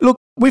 Look,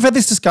 we've had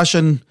this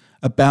discussion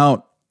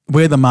about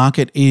where the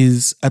market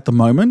is at the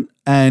moment,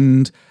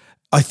 and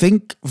I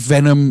think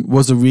Venom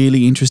was a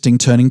really interesting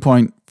turning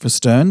point for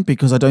Stern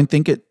because I don't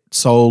think it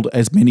sold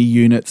as many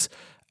units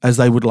as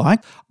they would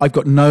like. I've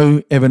got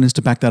no evidence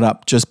to back that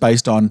up, just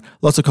based on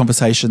lots of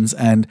conversations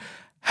and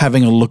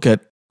having a look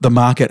at the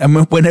market.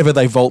 And whenever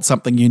they vault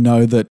something,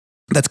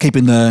 that's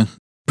keeping the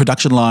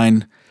production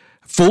line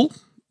full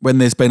when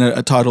there's been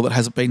a title that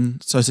hasn't been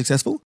so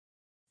successful.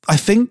 I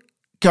think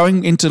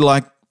going into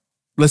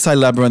let's say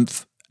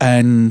Labyrinth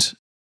and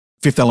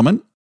Fifth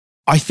Element,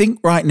 I think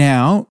right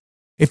now,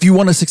 if you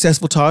want a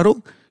successful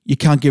title, you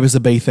can't give us a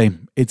B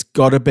theme. It's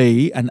got to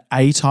be an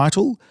A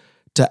title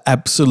to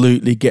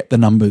absolutely get the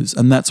numbers.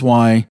 And that's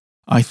why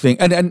I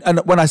think,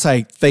 and when I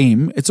say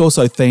theme, it's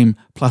also theme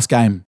plus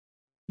game.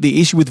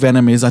 The issue with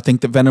Venom is I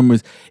think that Venom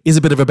is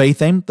a bit of a B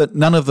theme, that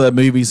none of the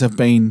movies have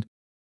been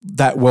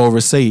that well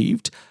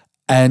received.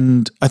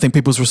 And I think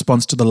people's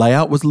response to the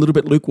layout was a little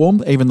bit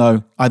lukewarm, even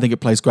though I think it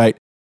plays great.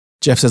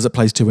 Jeff says it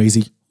plays too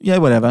easy. Yeah,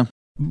 whatever.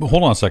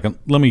 Hold on a second.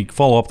 Let me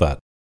follow up that.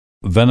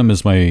 Venom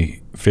is my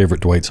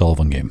favorite Dwight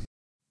Sullivan game.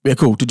 Yeah,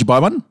 cool. Did you buy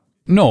one?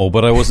 No,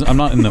 but I'm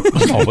not in the...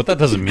 No, but that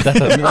doesn't mean...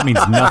 That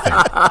means nothing.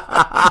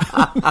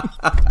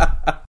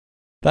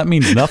 That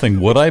means nothing.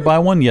 Would I buy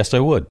one? Yes, I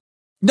would.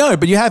 No,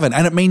 but you haven't.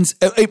 And it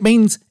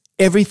means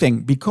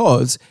everything,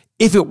 because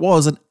if it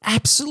was an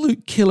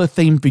absolute killer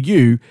theme for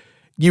you,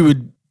 you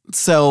would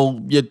sell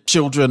your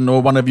children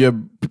or one of your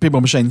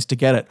pinball machines to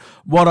get it.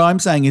 What I'm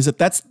saying is that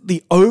that's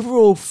the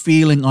overall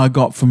feeling I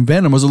got from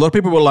Venom, was a lot of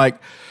people were like,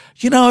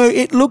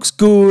 it looks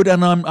good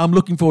and I'm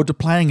looking forward to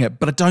playing it,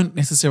 but I don't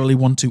necessarily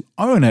want to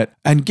own it.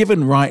 And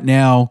given right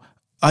now,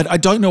 I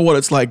don't know what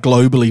it's like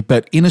globally,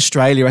 but in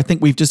Australia, I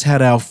think we've just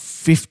had our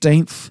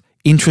 15th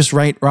interest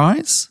rate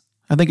rise.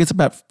 I think it's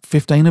about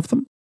 15 of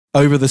them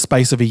over the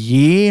space of a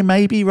year,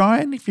 maybe,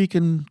 Ryan, if you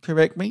can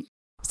correct me.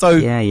 So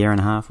a year and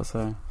a half or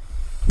so.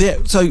 Yeah,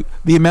 so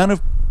the amount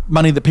of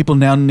money that people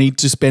now need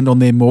to spend on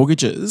their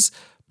mortgages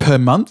per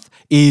month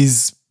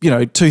is,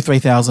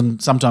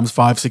 $2,000-3,000, sometimes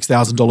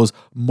 $5,000-6,000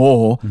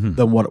 more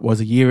than what it was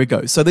a year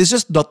ago. So there's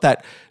just not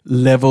that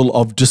level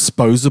of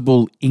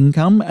disposable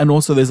income, and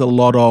also there's a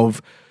lot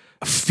of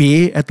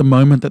fear at the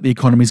moment that the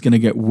economy is going to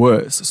get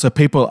worse. So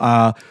people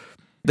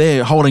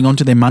they're holding on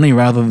to their money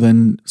rather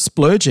than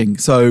splurging.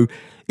 So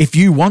if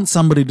you want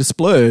somebody to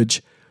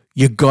splurge,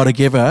 you got to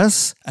give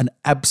us an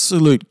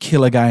absolute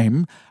killer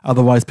game.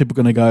 Otherwise, people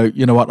are going to go,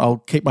 you know what, I'll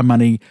keep my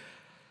money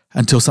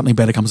until something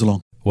better comes along.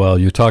 Well,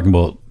 you're talking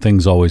about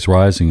things always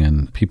rising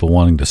and people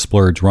wanting to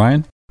splurge,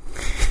 Ryan.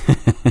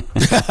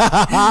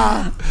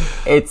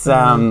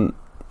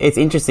 It's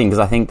interesting because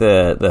I think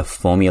the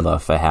formula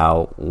for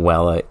how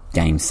well a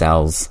game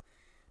sells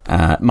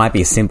might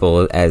be as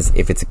simple as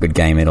if it's a good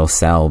game, it'll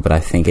sell. But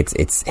I think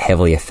it's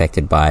heavily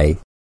affected by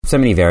so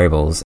many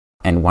variables.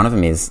 And one of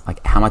them is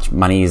like how much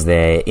money is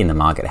there in the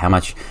market? How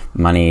much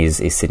money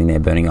is sitting there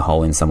burning a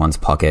hole in someone's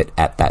pocket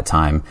at that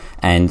time?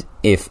 And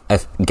if a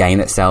game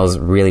that sells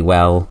really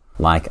well,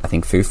 like I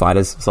think Foo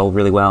Fighters sold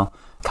really well,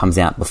 comes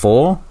out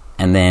before,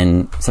 and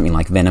then something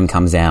like Venom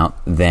comes out,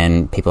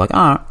 then people are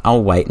like,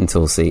 I'll wait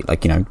until see,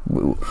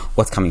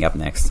 what's coming up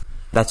next.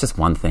 That's just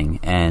one thing.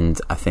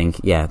 And I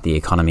think, the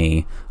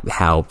economy,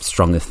 how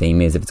strong the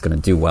theme is, if it's going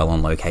to do well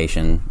on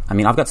location. I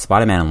mean, I've got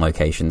Spider-Man on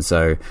location,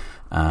 so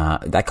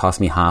that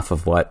cost me half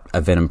of what a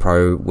Venom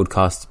Pro would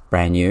cost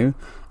brand new.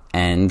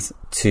 And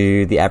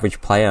to the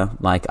average player,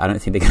 I don't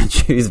think they're going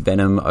to choose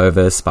Venom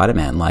over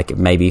Spider-Man.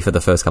 Maybe for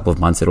the first couple of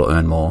months it'll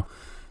earn more.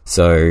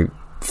 So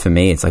for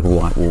me, it's like,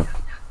 why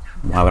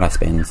would I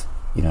spend,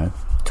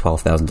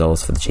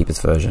 $12,000 for the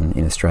cheapest version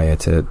in Australia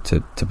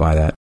to buy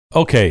that?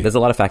 Okay. There's a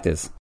lot of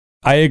factors.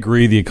 I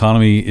agree the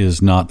economy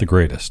is not the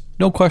greatest.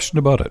 No question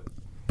about it.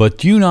 But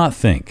do you not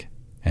think,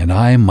 and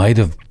I might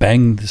have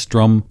banged this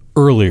drum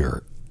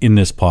earlier in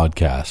this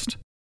podcast,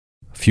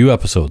 a few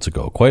episodes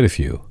ago, quite a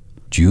few,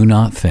 do you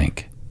not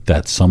think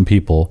that some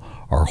people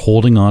are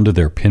holding on to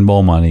their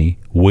pinball money,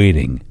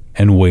 waiting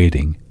and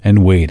waiting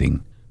and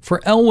waiting for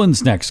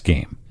Elwyn's next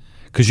game?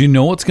 Because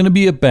it's going to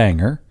be a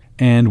banger,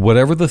 and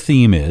whatever the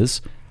theme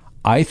is,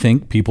 I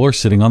think people are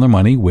sitting on their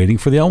money waiting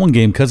for the Elwyn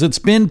game because it's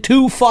been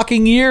 2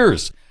 fucking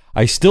years.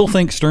 I still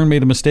think Stern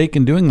made a mistake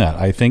in doing that.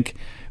 I think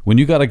when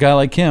you got a guy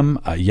like him,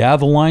 the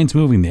line's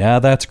moving. Yeah,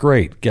 that's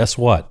great. Guess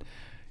what?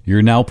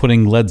 You're now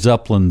putting Led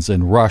Zeppelins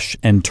and Rush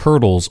and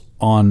Turtles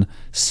on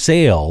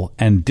sale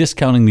and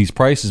discounting these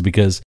prices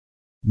because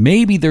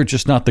maybe they're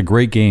just not the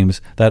great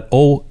games that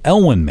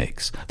Elwyn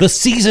makes. The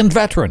seasoned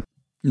veteran.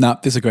 No,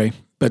 disagree.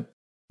 But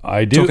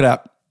I do. Talk it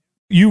out.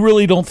 You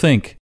really don't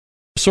think?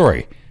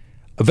 Sorry.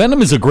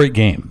 Venom is a great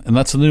game, and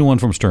that's the new one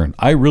from Stern.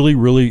 I really,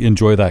 really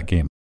enjoy that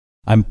game.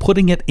 I'm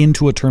putting it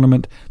into a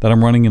tournament that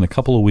I'm running in a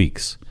couple of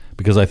weeks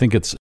because I think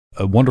it's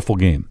a wonderful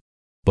game.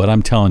 But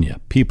I'm telling you,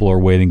 people are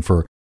waiting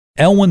for...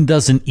 Elwyn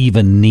doesn't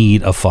even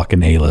need a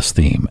fucking A-list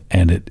theme,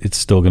 and it's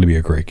still going to be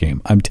a great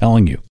game. I'm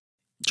telling you.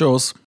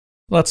 Jaws.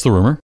 That's the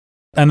rumor.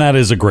 And that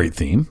is a great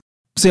theme.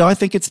 See, I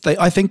think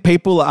I think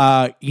people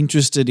are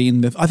interested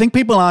in I think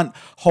people aren't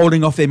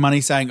holding off their money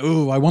saying,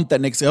 "Oh, I want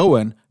that next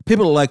Elwyn."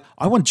 People are like,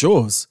 "I want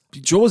Jaws."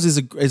 Jaws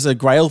is a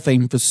grail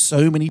theme for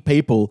so many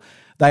people.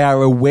 They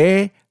are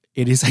aware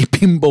it is a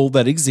pinball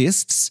that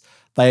exists.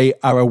 They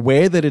are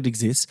aware that it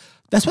exists.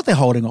 That's what they're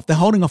holding off. They're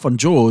holding off on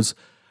Jaws.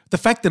 The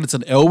fact that it's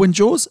an Elwyn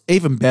Jaws,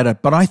 even better.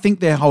 But I think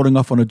they're holding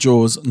off on a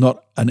Jaws,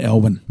 not an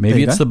Elwyn.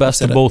 Maybe it's the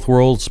best of both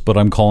worlds, but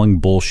I'm calling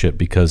bullshit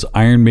because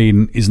Iron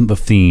Maiden isn't the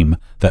theme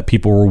that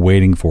people were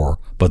waiting for.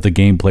 But the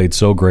game played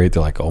so great,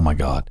 they're like, oh my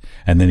God.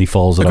 And then he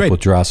follows it up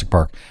with Jurassic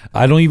Park.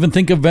 I don't even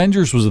think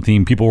Avengers was a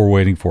theme people were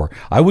waiting for.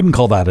 I wouldn't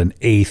call that an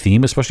A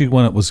theme, especially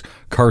when it was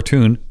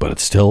cartoon, but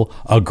it's still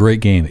a great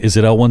game. Is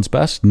it Elwyn's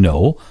best?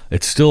 No.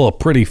 It's still a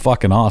pretty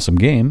fucking awesome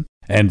game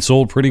and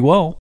sold pretty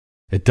well.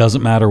 It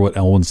doesn't matter what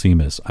Elwyn's theme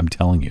is. I'm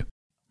telling you.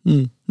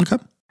 Okay.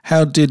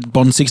 How did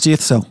Bond 60th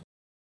sell?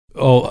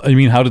 Oh, I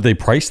mean, how did they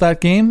price that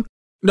game?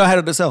 No, how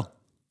did it sell?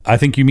 I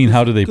think you mean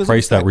how did they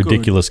price that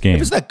ridiculous game?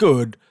 If it's that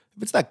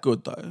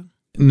good though.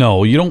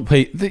 No, you don't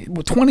pay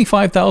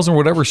 $25,000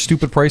 whatever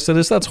stupid price that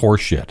is. That's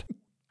horseshit.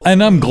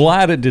 And I'm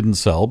glad it didn't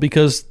sell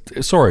because,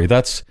 sorry,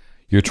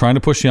 you're trying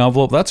to push the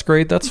envelope. That's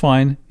great. That's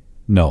fine.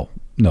 No,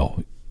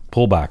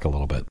 pull back a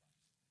little bit.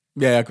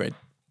 Yeah, agreed.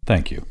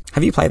 Thank you.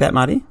 Have you played that,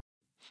 Marty?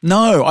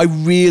 No, I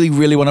really,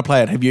 really want to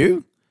play it. Have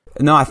you?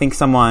 No, I think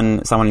someone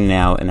in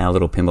our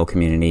little pinball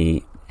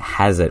community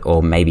has it,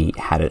 or maybe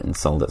had it and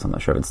sold it. So I'm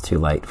not sure if it's too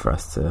late for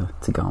us to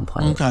go and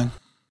play it. Okay.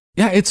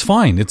 Yeah, it's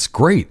fine. It's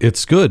great.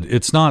 It's good.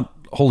 It's not,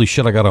 holy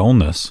shit, I got to own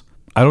this.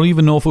 I don't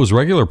even know if it was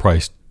regular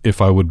priced,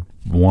 if I would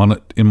want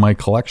it in my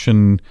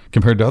collection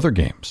compared to other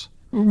games.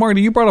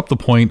 Marty, you brought up the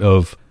point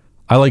of,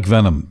 I like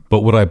Venom, but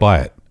would I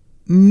buy it?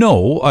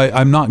 No,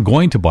 I'm not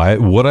going to buy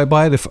it. Would I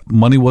buy it if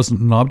money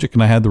wasn't an object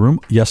and I had the room?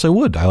 Yes, I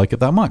would. I like it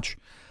that much.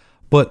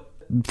 But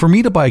for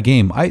me to buy a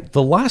game,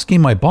 the last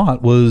game I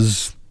bought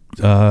was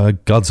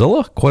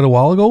Godzilla quite a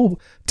while ago.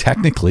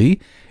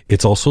 Technically,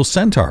 it's also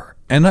Centaur.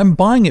 And I'm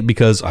buying it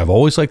because I've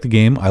always liked the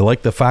game. I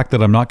like the fact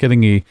that I'm not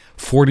getting a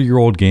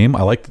 40-year-old game.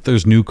 I like that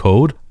there's new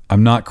code.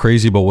 I'm not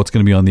crazy about what's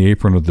going to be on the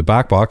apron of the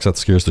back box. That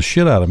scares the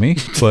shit out of me.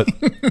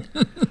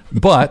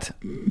 But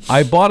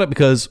I bought it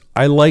because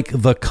I like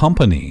the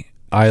company.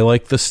 I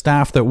like the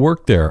staff that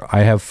work there.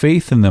 I have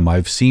faith in them.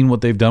 I've seen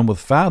what they've done with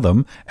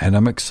Fathom, and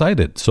I'm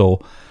excited.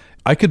 So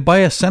I could buy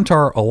a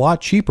Centaur a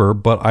lot cheaper,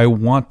 but I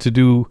want to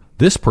do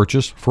this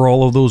purchase for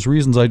all of those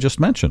reasons I just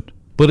mentioned.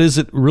 But is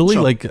it really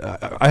like,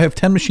 I have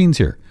 10 machines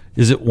here.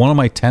 Is it one of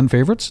my 10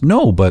 favorites?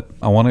 No, but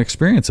I want to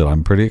experience it.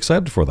 I'm pretty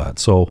excited for that.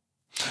 So,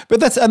 but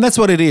that's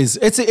what it is.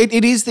 It's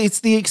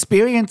the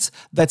experience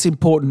that's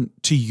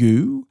important to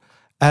you,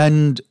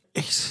 and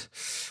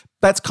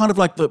that's kind of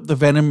like the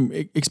Venom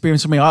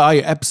experience for me. I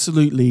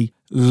absolutely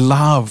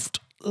loved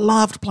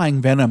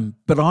playing Venom,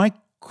 but I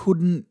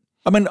couldn't.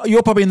 I mean,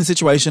 you're probably in the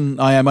situation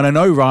I am, and I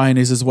know Ryan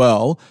is as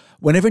well.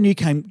 Whenever a new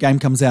game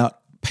comes out,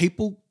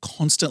 people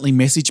constantly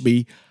message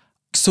me,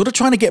 sort of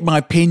trying to get my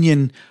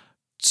opinion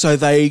so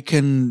they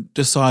can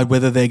decide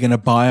whether they're going to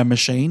buy a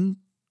machine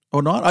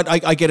or not.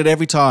 I get it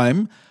every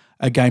time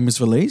a game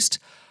is released.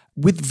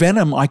 With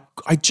Venom, I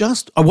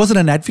wasn't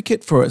an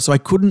advocate for it, so I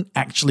couldn't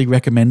actually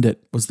recommend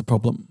it, was the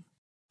problem.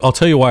 I'll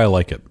tell you why I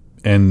like it.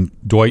 And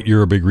Dwight,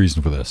 you're a big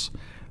reason for this.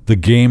 The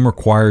game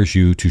requires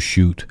you to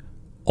shoot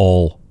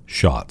all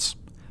shots.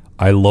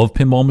 I love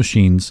pinball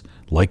machines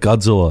like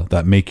Godzilla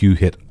that make you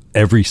hit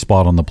every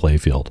spot on the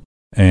playfield.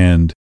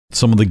 And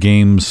some of the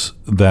games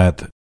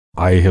that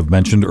I have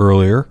mentioned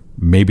earlier,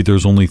 maybe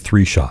there's only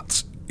 3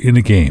 shots in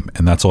a game,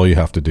 and that's all you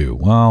have to do.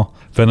 Well,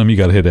 Venom, you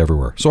got to hit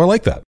everywhere. So I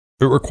like that.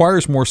 It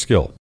requires more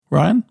skill.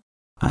 Ryan?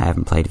 I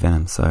haven't played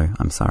Venom, so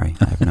I'm sorry.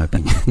 I have no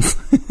opinions.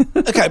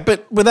 Okay,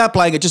 but without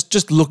playing it,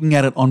 just looking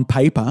at it on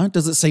paper,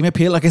 does it seem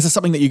appealing? Like, is there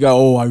something that you go,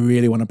 oh, I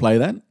really want to play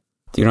that?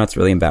 Do you know what's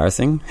really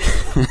embarrassing?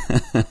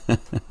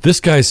 This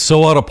guy's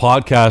so out of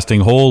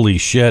podcasting. Holy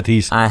shit.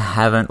 I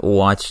haven't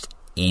watched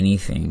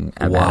anything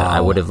about it.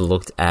 I would have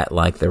looked at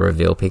like the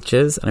reveal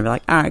pictures and I'd be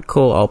like, all right,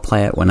 cool, I'll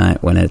play it when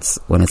it's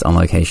on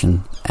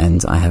location.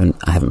 And I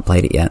haven't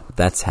played it yet.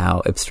 That's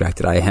how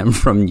abstracted I am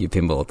from new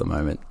pinball at the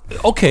moment.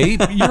 Okay,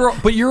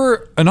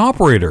 you're an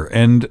operator,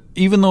 and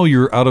even though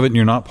you're out of it and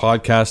you're not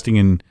podcasting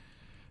and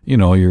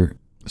you're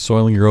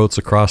soiling your oats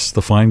across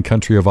the fine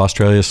country of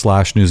Australia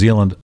 / New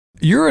Zealand,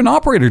 you're an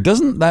operator.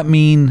 Doesn't that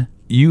mean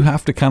you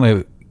have to kind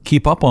of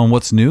keep up on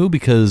what's new?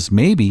 Because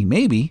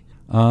maybe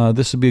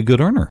this would be a good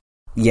earner.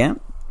 Yeah,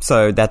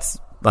 so that's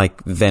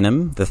like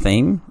Venom, the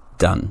theme,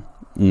 done.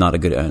 Not a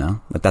good earner,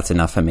 but that's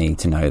enough for me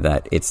to know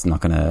that it's not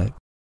gonna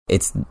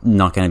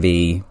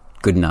be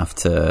good enough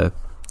to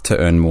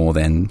earn more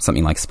than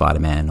something like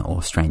Spider-Man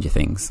or Stranger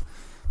Things.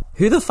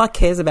 Who the fuck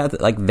cares about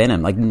like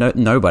Venom? Like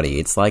nobody.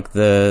 It's like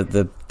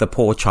the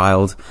poor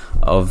child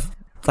of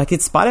like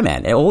it's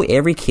Spider-Man.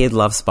 Every kid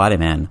loves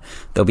Spider-Man.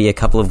 There'll be a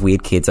couple of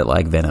weird kids that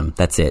like Venom.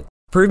 That's it.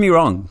 Prove me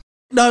wrong.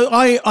 No,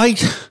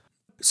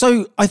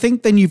 So I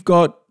think then you've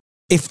got,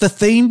 if the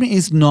theme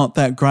is not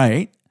that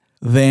great,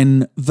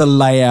 then the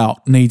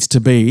layout needs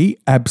to be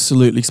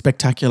absolutely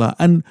spectacular.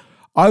 And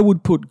I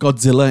would put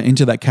Godzilla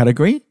into that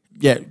category.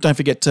 Yeah, don't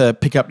forget to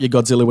pick up your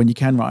Godzilla when you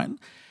can, Ryan.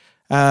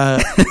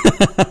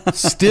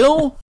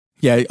 Still?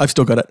 Yeah, I've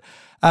still got it.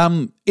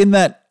 In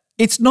that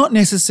it's not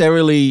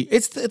necessarily,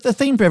 it's the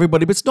theme for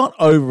everybody, but it's not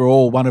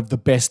overall one of the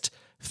best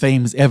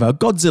themes ever.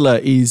 Godzilla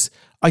is,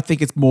 I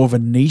think it's more of a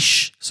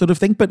niche sort of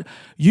thing, but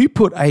you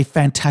put a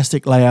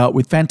fantastic layout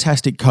with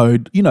fantastic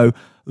code,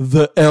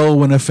 the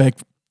Elwyn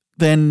effect,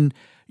 then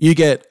you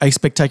get a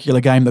spectacular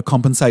game that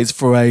compensates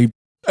for a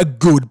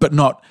good but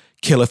not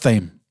killer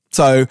theme.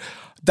 So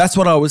that's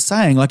what I was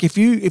saying. Like if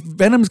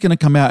Venom's going to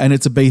come out and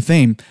it's a B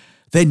theme,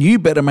 then you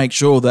better make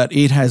sure that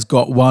it has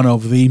got one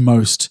of the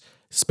most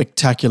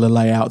spectacular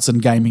layouts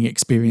and gaming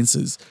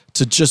experiences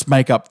to just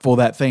make up for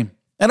that theme.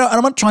 And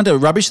I'm not trying to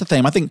rubbish the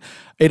theme. I think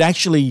it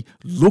actually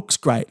looks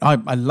great. I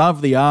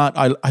love the art.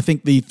 I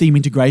think the theme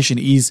integration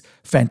is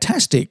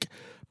fantastic.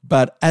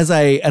 But as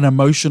an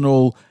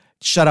emotional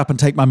shut up and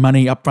take my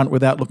money up front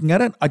without looking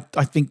at it,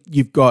 I think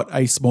you've got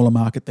a smaller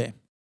market there.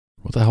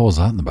 What the hell was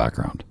that in the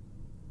background?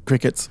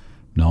 Crickets.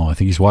 No, I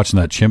think he's watching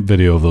that chimp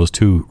video of those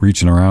two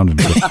reaching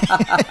around.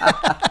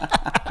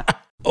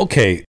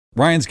 Okay,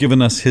 Ryan's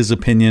given us his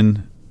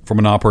opinion from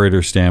an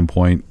operator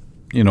standpoint.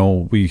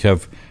 We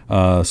have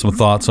some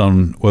thoughts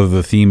on whether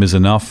the theme is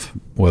enough,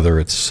 whether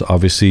it's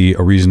obviously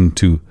a reason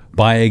to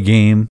buy a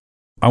game.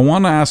 I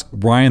want to ask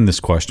Ryan this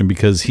question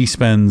because he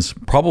spends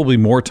probably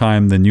more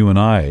time than you and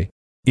I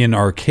in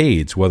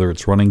arcades, whether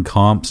it's running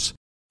comps,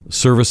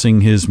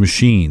 servicing his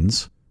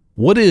machines.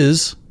 What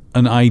is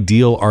an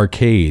ideal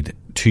arcade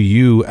to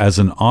you as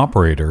an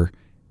operator?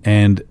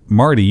 And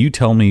Marty, you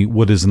tell me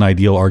what is an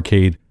ideal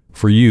arcade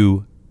for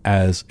you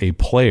as a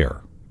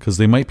player, because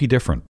they might be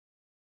different.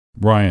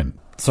 Ryan.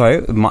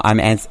 Sorry, I'm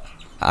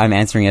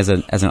answering as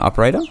an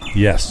operator?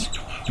 Yes.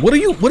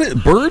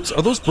 Birds?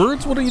 Are those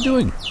birds? What are you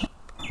doing?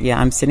 Yeah,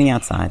 I'm sitting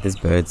outside. There's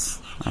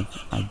birds.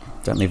 I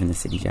don't live in the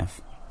city,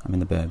 Jeff. I'm in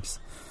the burbs.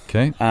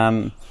 Okay.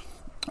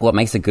 What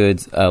makes a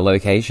good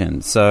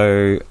location?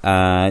 So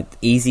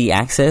easy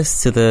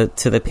access to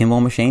the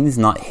pinball machines,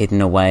 not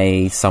hidden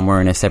away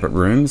somewhere in a separate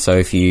room. So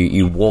if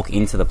you walk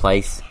into the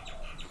place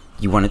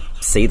you want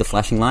to see the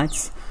flashing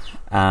lights.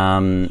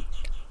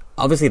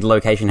 Obviously, the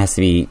location has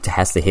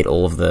to hit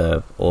all of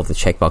the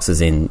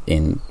checkboxes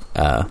in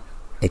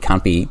it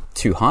can't be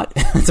too hot.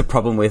 That's a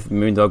problem with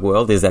Moondog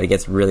World, is that it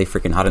gets really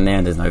freaking hot in there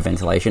and there's no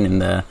ventilation in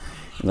the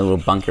little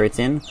bunker it's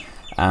in.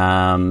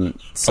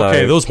 So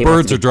okay, those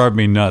birds are driving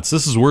me nuts.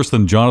 This is worse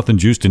than Jonathan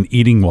Jewston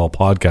eating while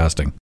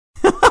podcasting.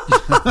 Do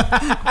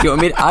you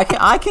want me to,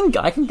 I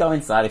can go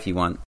inside if you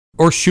want.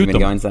 Or shoot them.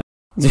 Go inside?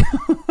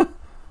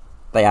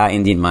 They are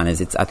Indian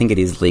miners. I think it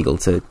is legal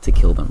to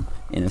kill them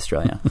in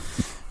Australia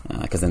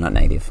because they're not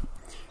native.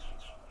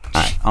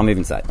 All right, I'll move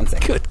inside. One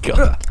second. Good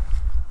God.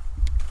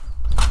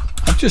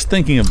 I'm just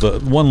thinking of the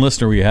one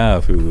listener we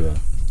have who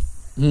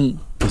is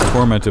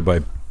tormented by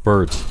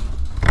birds.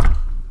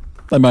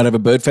 They might have a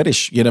bird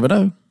fetish. You never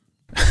know.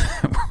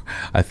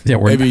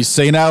 Have you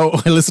seen our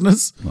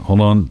listeners?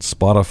 Hold on.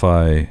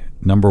 Spotify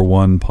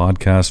 #1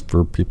 podcast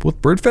for people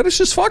with bird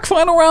fetishes. Fuck,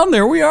 final round.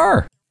 There we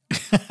are.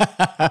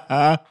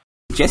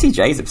 Jessie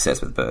J's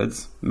obsessed with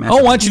birds. Massive.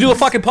 Oh, why don't you do a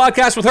fucking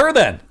podcast with her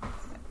then?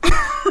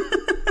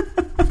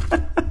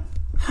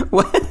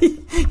 What?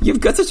 You've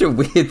got such a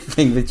weird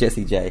thing with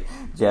Jessie J,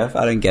 Jeff.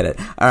 I don't get it.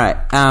 All right.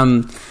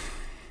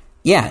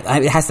 Yeah,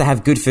 it has to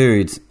have good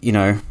food,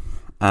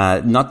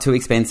 not too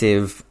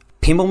expensive.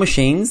 Pinball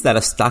machines that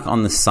are stuck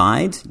on the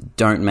side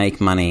don't make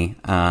money.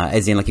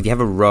 As in, like, if you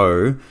have a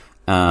row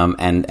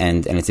and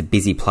it's a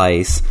busy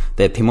place,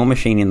 the pinball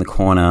machine in the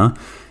corner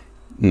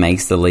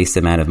makes the least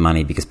amount of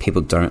money because people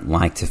don't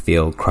like to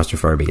feel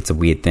claustrophobic. It's a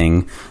weird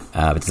thing.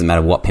 It doesn't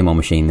matter what pinball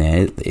machine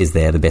is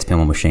there, the best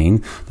pinball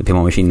machine. The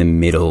pinball machine in the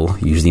middle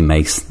usually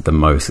makes the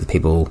most.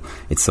 People,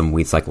 it's some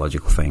weird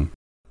psychological thing.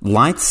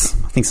 Lights,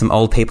 I think some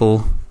old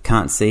people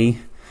can't see.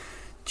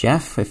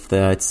 Jeff, if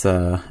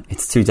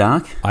it's too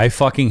dark. I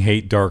fucking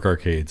hate dark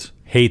arcades.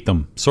 Hate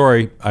them.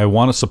 Sorry, I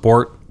want to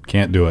support,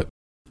 can't do it.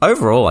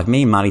 Overall, like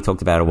me and Marty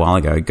talked about a while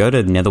ago, go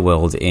to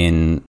Netherworld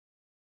in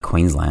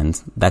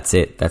Queensland. That's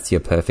it. That's your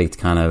perfect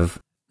kind of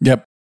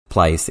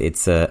place.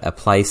 It's a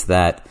place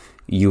that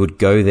you would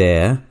go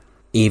there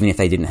even if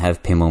they didn't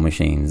have pinball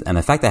machines. And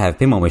the fact they have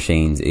pinball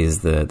machines is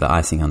the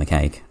icing on the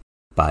cake.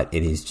 But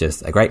it is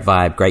just a great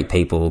vibe, great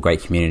people,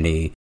 great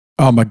community.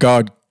 Oh my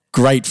God,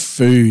 great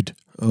food.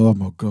 Oh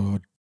my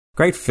God.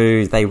 Great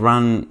food. They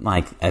run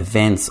like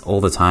events all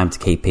the time to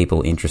keep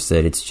people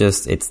interested.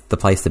 It's the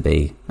place to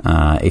be.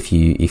 If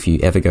you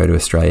ever go to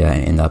Australia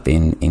and end up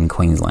in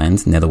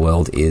Queensland,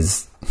 Netherworld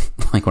is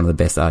like one of the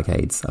best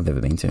arcades I've ever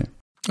been to.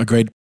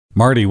 Agreed.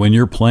 Marty, when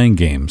you're playing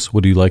games,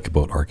 what do you like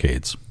about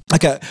arcades?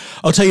 Okay,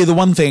 I'll tell you the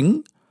one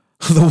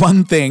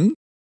thing,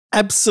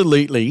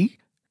 absolutely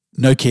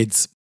no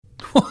kids.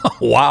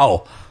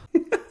 Wow.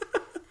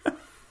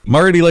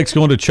 Marty likes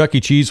going to Chuck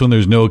E. Cheese when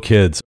there's no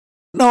kids.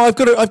 No, I've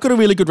got a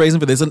really good reason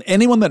for this. And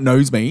anyone that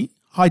knows me,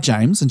 hi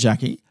James and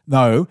Jackie,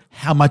 know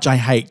how much I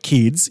hate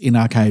kids in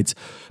arcades.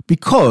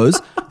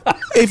 Because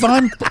if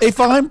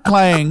I'm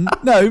playing,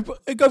 no,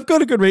 I've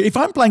got a good reason. If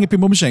I'm playing a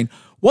pinball machine,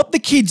 what the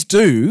kids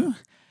do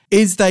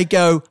is they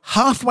go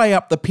halfway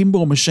up the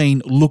pinball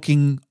machine,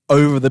 looking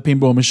over the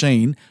pinball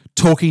machine,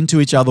 talking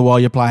to each other while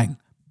you're playing.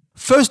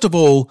 First of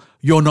all,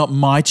 you're not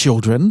my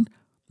children,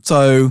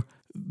 so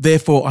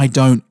therefore I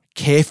don't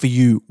care for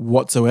you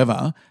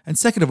whatsoever. And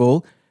second of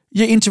all,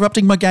 you're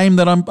interrupting my game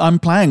that I'm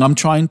playing. I'm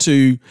trying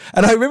to,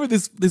 and I remember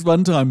this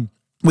one time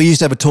we used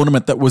to have a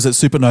tournament that was at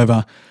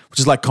Supernova, which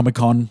is like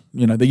Comic-Con.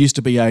 There used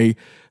to be a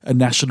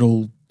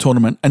national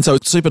tournament, and so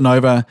at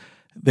Supernova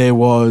there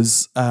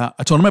was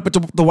a tournament.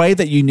 But the way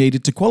that you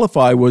needed to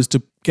qualify was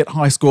to get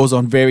high scores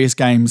on various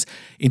games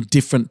in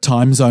different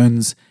time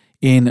zones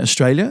in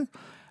Australia.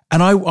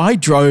 And I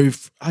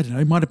drove, I don't know,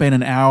 it might have been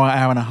an hour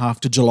and a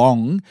half to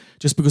Geelong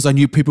just because I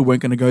knew people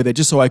weren't going to go there,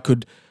 just so I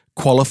could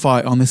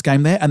qualify on this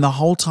game there. And the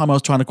whole time I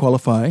was trying to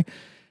qualify,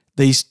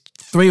 these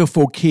 3 or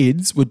 4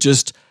 kids were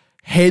just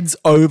heads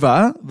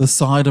over the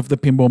side of the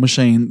pinball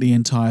machine the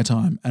entire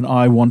time. And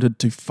I wanted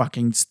to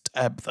fucking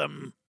stab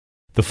them.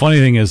 The funny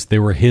thing is they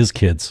were his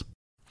kids.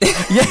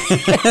 Yeah.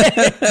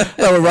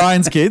 They were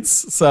Ryan's kids.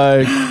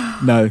 So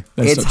no,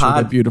 that's it's not true.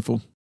 hard. They're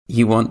beautiful.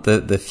 You want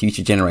the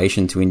future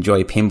generation to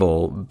enjoy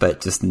pinball,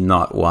 but just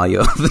not while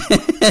you're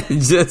there,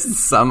 just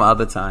some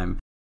other time.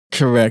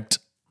 Correct.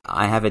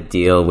 I have a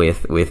deal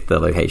with the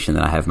location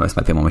that I have most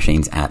of my pinball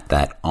machines at,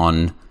 that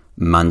on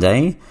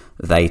Monday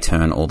they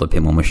turn all the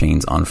pinball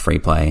machines on free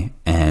play.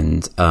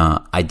 And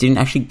I didn't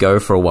actually go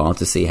for a while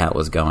to see how it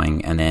was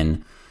going. And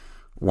then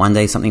one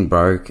day something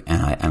broke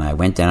and I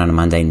went down on a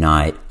Monday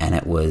night and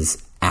it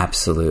was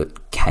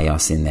absolute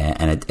chaos in there.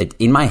 And it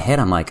in my head,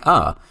 I'm like,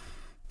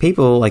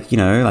 people like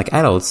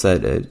adults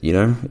that,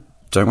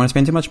 don't want to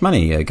spend too much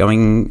money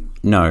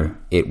no,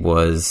 it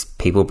was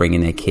people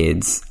bringing their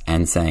kids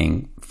and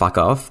saying, fuck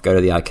off, go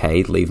to the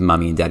arcade, leave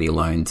mummy and daddy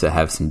alone to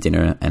have some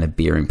dinner and a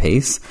beer in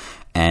peace.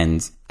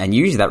 And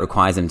usually that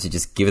requires them to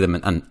just give them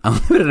an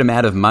unlimited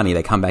amount of money.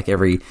 They come back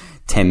every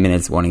 10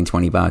 minutes wanting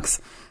 $20.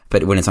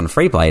 But when it's on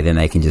free play, then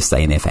they can just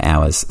stay in there for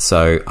hours.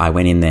 So I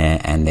went in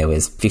there and there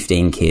was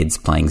 15 kids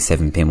playing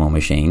 7 pinball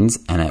machines,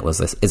 and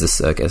it's a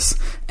circus.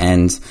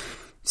 And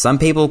some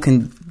people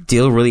can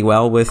deal really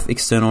well with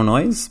external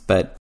noise,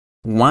 but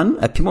one,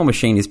 a pinball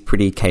machine is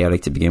pretty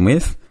chaotic to begin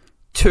with.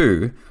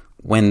 Two,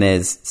 when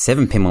there's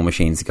 7 pinball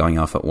machines going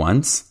off at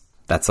once,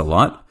 that's a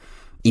lot.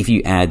 If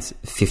you add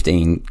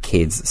 15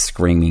 kids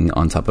screaming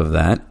on top of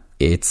that,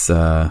 it's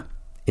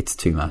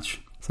too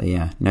much. So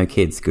yeah, no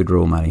kids. Good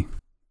rule, Marty.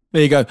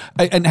 There you go.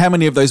 And how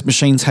many of those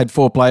machines had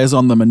 4 players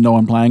on them and no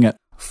one playing it?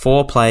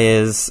 4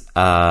 players,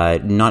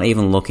 not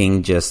even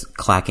looking, just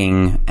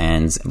clacking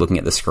and looking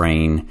at the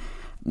screen.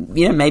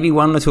 You know, maybe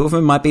 1 or 2 of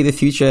them might be the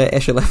future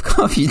Escher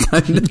Lefkoff. You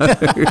don't know.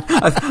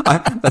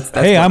 That's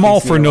hey, I'm all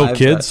for no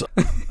kids.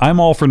 I'm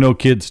all for no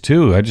kids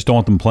too. I just don't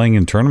want them playing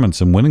in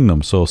tournaments and winning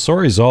them. So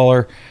sorry,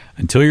 Zoller.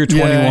 Until you're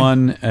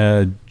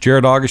 21,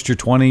 Jared August, you're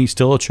 20,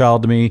 still a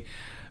child to me.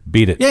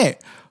 Beat it. Yeah.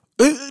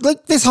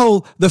 Like this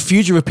whole, the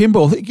future of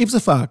pinball, who gives a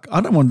fuck?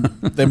 I don't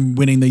want them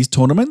winning these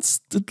tournaments.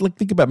 Like,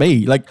 think about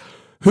me. Like,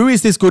 who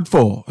is this good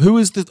for?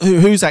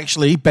 Who's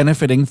actually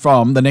benefiting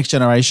from the next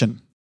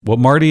generation? What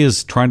Marty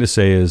is trying to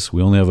say is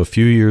we only have a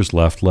few years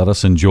left. Let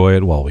us enjoy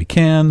it while we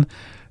can.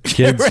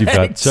 Kids, Right. You've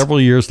got several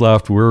years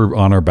left. We're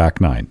on our back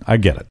 9. I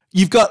get it.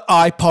 You've got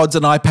iPods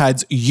and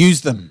iPads.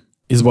 Use them,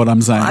 is what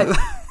I'm saying.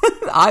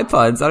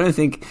 iPods. I don't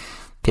think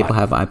people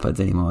have iPods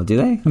anymore, do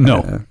they?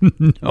 No.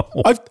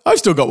 No. I've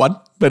still got one,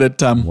 but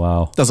it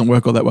Wow. doesn't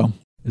work all that well.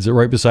 Is it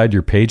right beside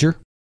your pager?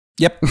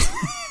 Yep.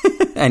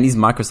 And his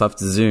Microsoft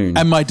Zune.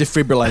 And my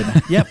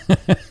defibrillator. Yep.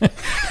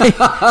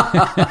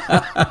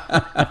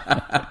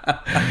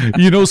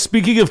 You know,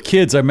 speaking of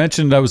kids, I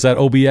mentioned I was at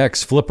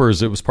OBX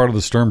Flippers. It was part of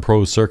the Stern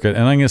Pro circuit.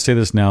 And I'm going to say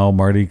this now,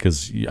 Marty,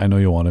 because I know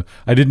you want to.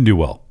 I didn't do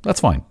well. That's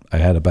fine. I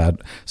had a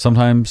bad.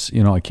 Sometimes,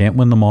 I can't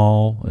win them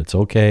all. It's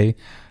okay.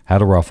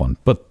 Had a rough one.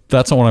 But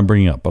that's not what I'm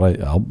bringing up.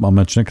 But I'll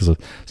mention it because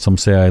some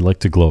say I like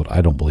to gloat.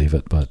 I don't believe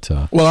it. But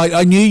Well,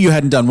 I knew you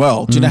hadn't done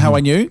well. Do you know how I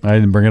knew? I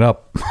didn't bring it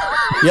up.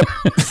 Yep.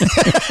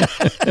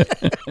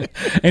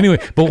 Anyway,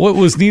 but what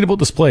was neat about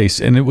this place,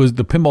 and it was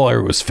the pinball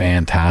area was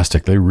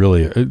fantastic.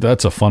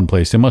 That's a fun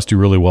place. They must do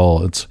really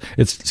well.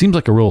 It seems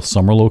like a real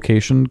summer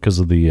location because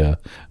of the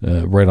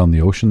right on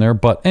the ocean there.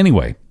 But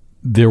anyway,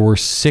 there were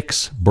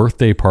 6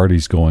 birthday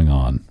parties going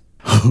on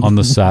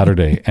the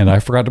Saturday, and I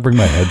forgot to bring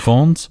my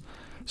headphones.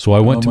 So I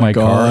went to my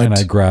car and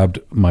I grabbed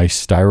my not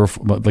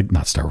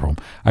styrofoam.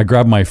 I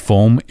grabbed my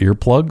foam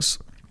earplugs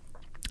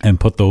and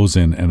put those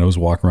in, and I was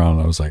walking around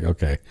and I was like,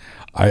 okay,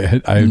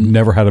 I've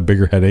never had a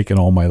bigger headache in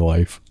all my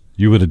life.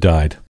 You would have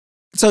died.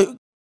 So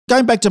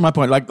going back to my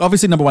point, like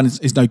obviously number one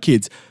is no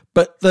kids,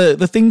 but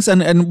the things,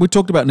 and we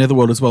talked about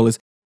Netherworld as well, is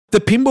the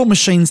pinball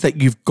machines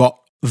that you've got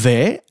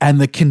there and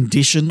the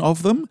condition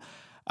of them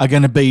are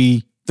going to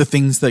be the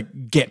things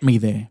that get me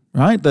there,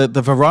 right?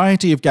 The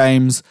variety of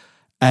games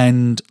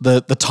and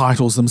the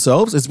titles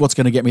themselves is what's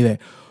going to get me there.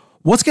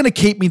 What's going to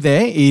keep me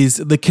there is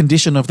the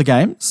condition of the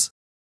games.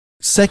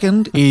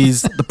 Second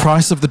is the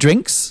price of the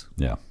drinks.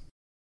 Yeah.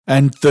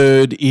 And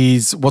third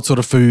is what sort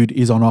of food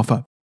is on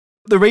offer.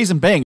 The reason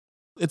being,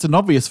 it's an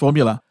obvious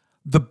formula.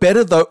 The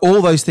better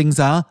all those things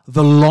are,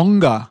 the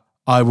longer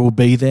I will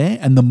be there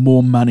and the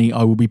more money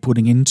I will be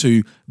putting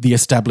into the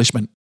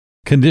establishment.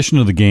 Condition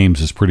of the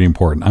games is pretty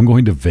important. I'm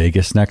going to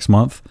Vegas next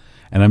month,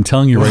 and I'm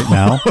telling you right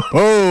now,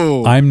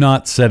 I'm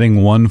not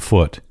setting one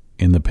foot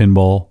in the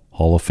Pinball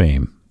Hall of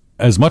Fame.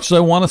 As much as I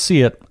want to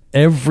see it,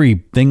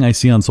 everything I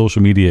see on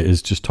social media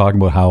is just talking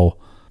about how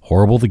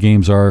horrible the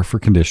games are for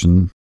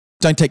condition.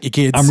 Don't take your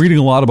kids. I'm reading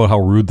a lot about how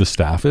rude the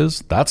staff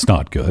is. That's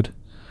not good.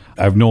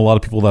 I know a lot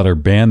of people that are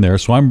banned there,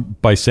 so I'm,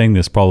 by saying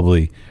this,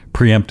 probably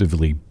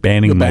preemptively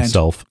banning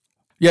myself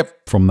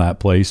from that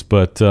place.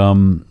 But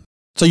so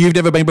you've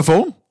never been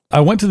before?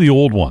 I went to the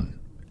old one,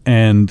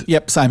 and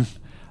same.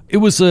 It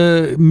was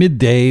a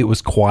midday. It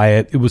was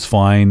quiet. It was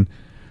fine.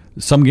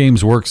 Some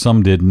games worked,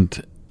 some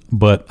didn't.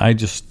 But I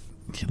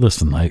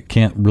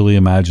can't really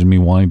imagine me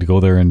wanting to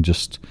go there and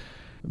just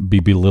be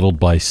belittled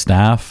by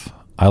staff.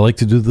 I like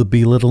to do the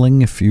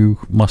belittling, if you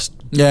must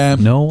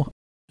know.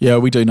 Yeah,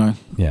 we do know.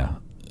 Yeah.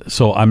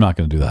 So I'm not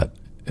going to do that.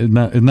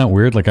 Isn't that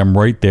weird? Like, I'm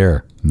right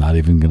there, not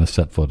even going to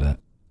set foot in it.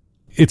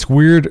 It's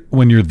weird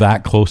when you're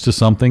that close to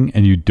something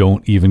and you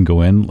don't even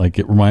go in. Like,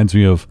 it reminds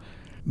me of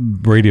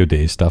Radio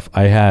Days stuff.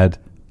 I had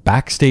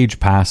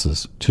backstage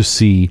passes to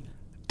see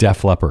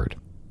Def Leppard.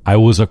 I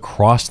was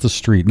across the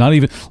street, not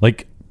even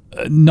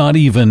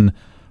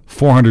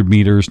 400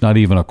 meters, not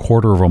even a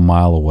quarter of a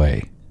mile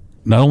away.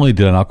 Not only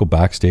did I not go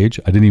backstage,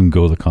 I didn't even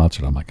go to the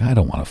concert. I'm like, I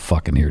don't want to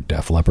fucking hear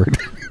Def Leppard.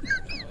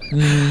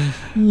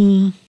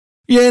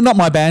 Yeah, not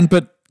my band,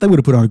 but they would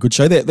have put on a good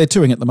show. They're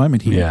touring at the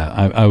moment here.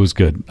 Yeah, I was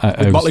good.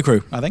 With Motley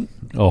Crue, I think.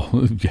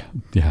 Oh,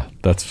 yeah.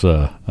 That's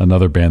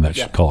another band that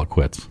should call it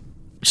quits.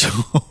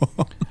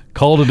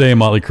 Call it a day,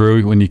 Motley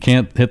Crue. When you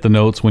can't hit the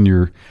notes,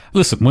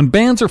 when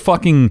bands are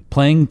fucking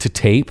playing to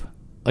tape,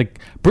 like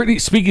Britney,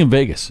 speaking of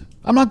Vegas,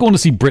 I'm not going to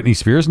see Britney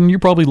Spears, and you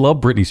probably love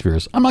Britney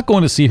Spears. I'm not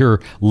going to see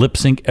her lip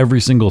sync every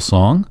single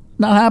song.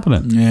 Not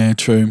happening. Yeah,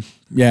 true.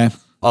 Yeah.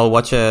 I'll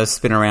watch her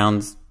spin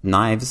around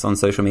knives on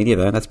social media,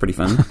 though. That's pretty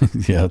fun.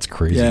 Yeah, that's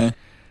crazy. Yeah.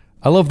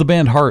 I love the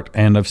band Heart,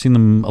 and I've seen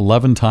them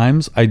 11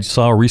 times. I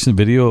saw a recent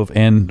video of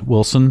Ann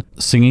Wilson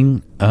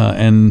singing,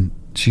 and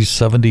she's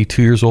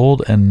 72 years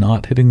old and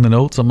not hitting the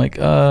notes. I'm like,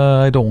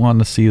 I don't want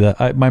to see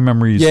that. My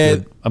memory is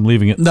good. I'm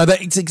leaving it. No,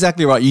 that's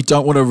exactly right. You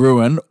don't want to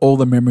ruin all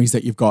the memories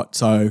that you've got.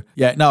 So,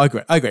 yeah, no, I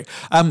agree.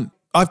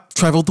 I've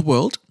traveled the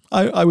world.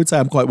 I would say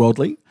I'm quite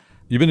worldly.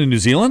 You've been in New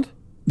Zealand?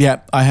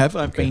 Yeah, I have.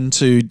 I've been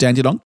to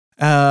Dandenong.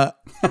 I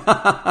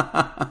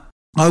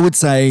would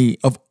say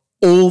of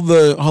all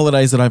the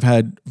holidays that I've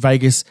had,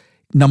 Vegas,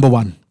 number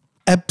one.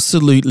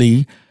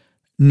 Absolutely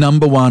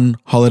number one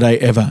holiday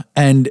ever.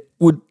 And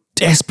would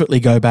desperately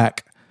go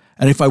back.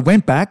 And if I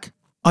went back,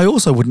 I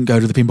also wouldn't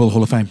go to the Pinball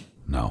Hall of Fame.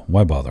 No,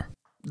 why bother?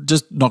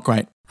 Just not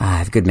great. I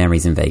have good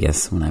memories in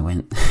Vegas when I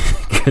went.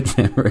 Good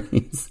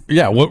memories.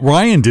 Yeah, what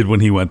Ryan did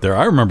when he went there,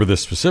 I remember this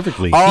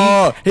specifically.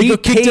 Oh, he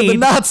got kicked in the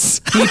nuts.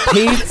 He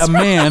paid a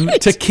man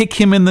to kick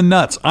him in the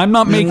nuts. I'm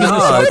not making this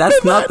up.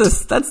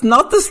 That's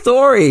not the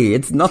story.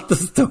 It's not the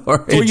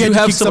story. Did you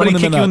have somebody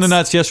kick you in the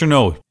nuts, yes or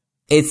no?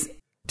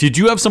 Did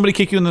you have somebody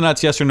kick you in the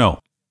nuts, yes or no?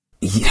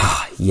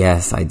 Yeah,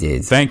 yes, I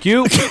did. Thank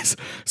you.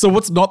 So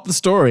what's not the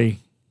story?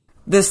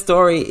 The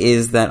story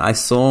is that I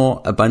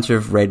saw a bunch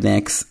of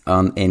rednecks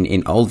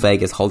in old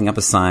Vegas holding up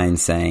a sign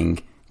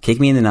saying, "Kick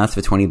me in the nuts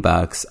for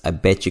 $20. I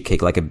bet you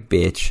kick like a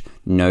bitch.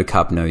 No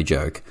cup, no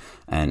joke."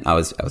 And I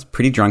was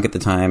pretty drunk at the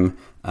time.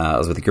 I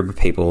was with a group of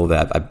people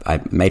that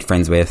I made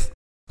friends with.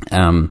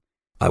 I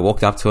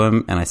walked up to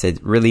him and I said,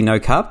 "Really, no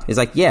cup?" He's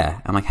like,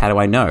 "Yeah." I'm like, "How do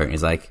I know?"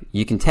 He's like,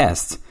 "You can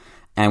test."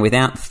 And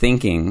without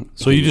thinking...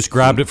 So you just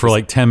grabbed it for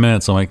like 10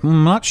 minutes. I'm like,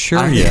 I'm not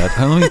sure yet.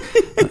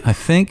 I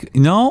think...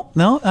 No,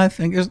 I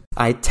think...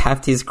 I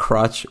tapped his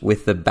crotch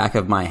with the back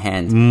of my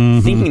hand,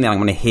 thinking that I'm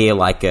going to hear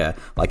like a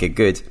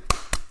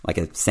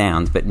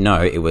sound. But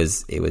no, it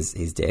was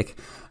his dick.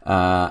 And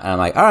I'm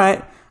like, all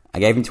right. I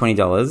gave him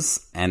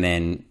 $20. And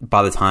then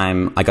by the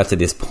time I got to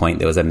this point,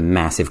 there was a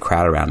massive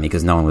crowd around me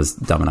because no one was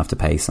dumb enough to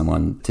pay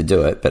someone to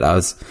do it. But I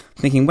was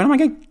thinking, when am I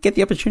going to get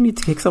the opportunity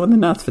to kick someone in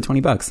the nuts for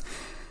 $20?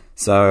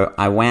 So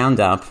I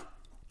wound up,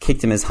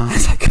 kicked him as hard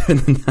as I could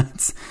in the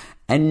nuts,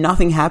 and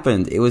nothing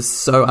happened. It was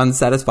so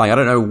unsatisfying. I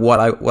don't know what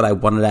I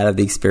wanted out of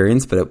the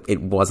experience, but it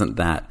wasn't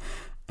that.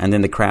 And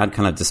then the crowd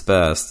kind of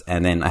dispersed,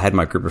 and then I had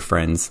my group of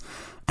friends,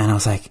 and I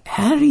was like,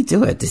 how did he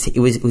do it?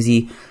 Was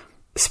he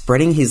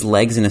spreading his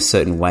legs in a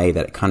certain way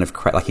that it kind of,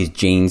 like his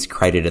jeans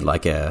created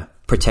like a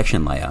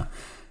protection layer?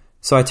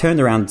 So I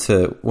turned around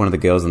to one of the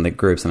girls in the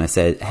groups, and I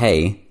said,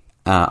 hey...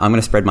 I'm going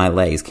to spread my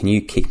legs. Can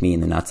you kick me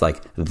in the nuts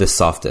like the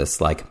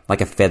softest, like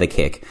a feather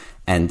kick,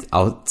 and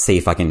I'll see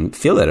if I can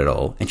feel it at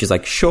all? And she's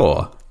like,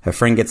 sure. Her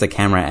friend gets a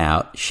camera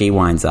out. She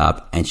winds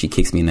up and she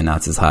kicks me in the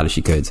nuts as hard as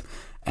she could.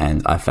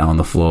 And I fell on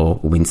the floor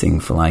wincing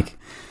for like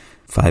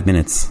 5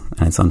 minutes,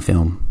 and it's on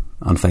film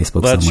on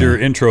Facebook. That's somewhere.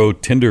 your intro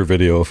Tinder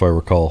video, if I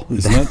recall,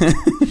 isn't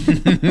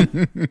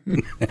it?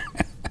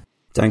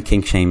 Don't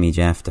kink shame me,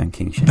 Jeff. Don't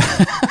kink shame me.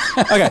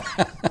 Okay.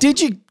 Did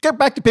you get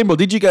back to pinball?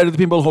 Did you go to the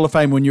Pinball Hall of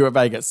Fame when you were at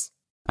Vegas?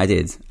 I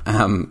did.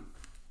 Half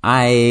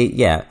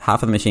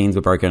of the machines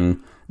were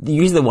broken.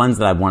 Usually the ones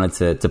that I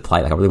wanted to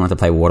play, like I really wanted to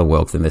play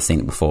Waterworld because I've never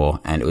seen it before,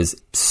 and it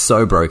was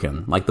so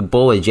broken. Like the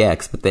ball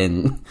ejects, but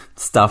then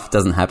stuff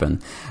doesn't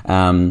happen.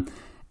 And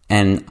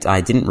I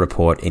didn't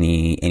report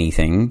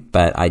anything,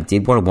 but I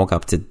did want to walk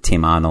up to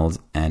Tim Arnold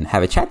and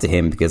have a chat to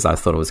him because I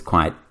thought it was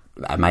quite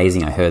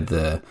amazing. I heard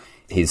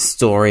his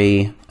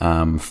story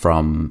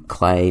from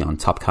Clay on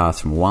Topcast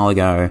from a while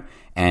ago,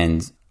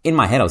 and in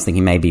my head I was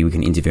thinking maybe we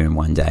can interview him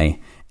one day.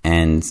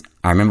 And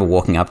I remember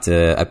walking up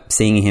to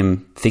seeing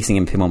him fixing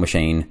a pinball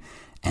machine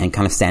and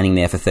kind of standing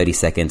there for 30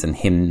 seconds and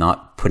him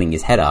not putting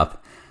his head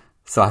up.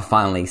 So I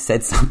finally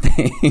said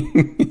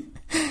something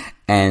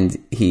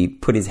and he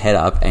put his head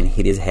up and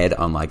hit his head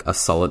on like a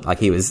solid, like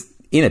he was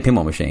in a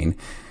pinball machine,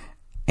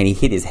 and he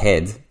hit his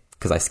head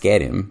because I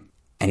scared him,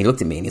 and he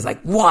looked at me and he's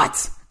like,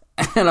 "What?"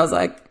 And I was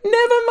like,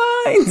 "Never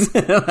mind."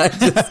 And I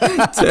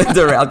just turned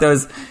around. There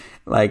was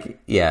like,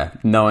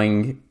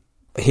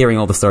 hearing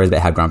all the stories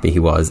about how grumpy he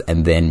was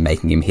and then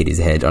making him hit his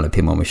head on a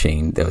pinball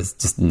machine, there was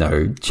just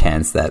no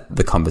chance that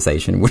the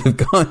conversation would have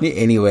gone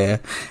anywhere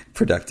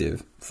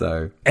productive.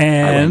 So,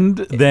 and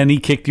then he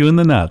kicked you in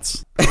the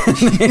nuts.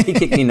 Then he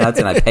kicked me nuts,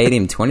 and I paid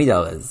him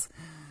 $20.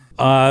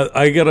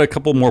 I got a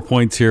couple more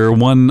points here.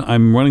 One,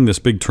 I'm running this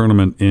big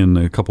tournament in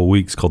a couple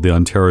weeks called the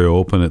Ontario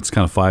Open. It's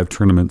kind of 5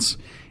 tournaments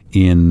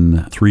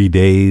in 3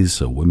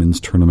 days, a women's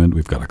tournament.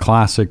 We've got a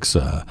classics,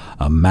 a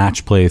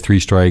match play, 3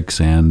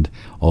 strikes, and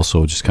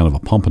also just kind of a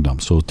pump and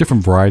dump. So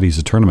different varieties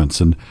of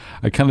tournaments. And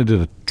I kind of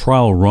did a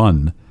trial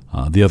run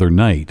the other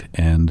night.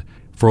 And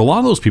for a lot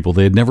of those people,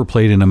 they had never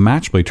played in a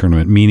match play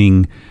tournament,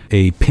 meaning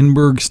a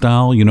Pinburg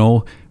style,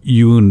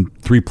 you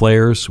and 3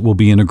 players will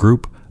be in a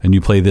group and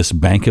you play this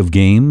bank of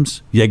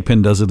games.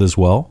 Yegpin does it as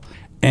well.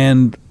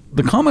 And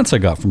the comments I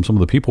got from some of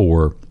the people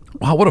were,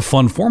 wow, what a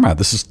fun format.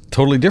 This is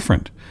totally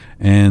different.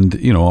 And,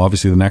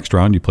 obviously the next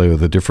round you play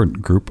with a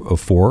different group of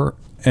 4.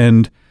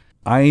 And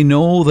I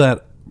know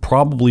that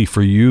probably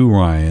for you,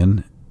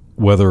 Ryan,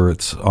 whether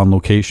it's on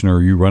location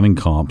or you running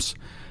comps,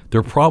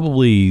 they're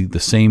probably the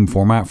same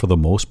format for the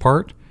most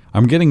part.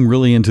 I'm getting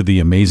really into the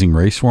Amazing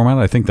Race format.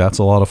 I think that's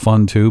a lot of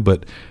fun too.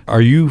 But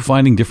are you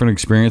finding different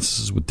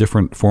experiences with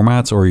different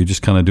formats, or are you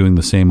just kind of doing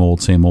the same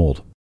old, same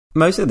old?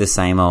 Mostly the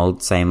same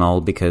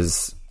old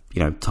because,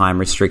 time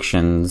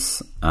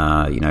restrictions,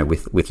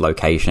 with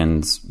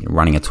locations,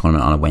 running a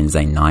tournament on a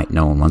Wednesday night,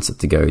 no one wants it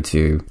to go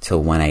to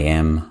till 1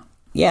 a.m.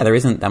 Yeah, there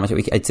isn't that much.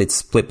 It's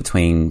split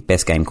between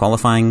best game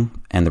qualifying,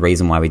 and the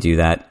reason why we do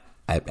that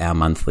at our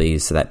monthly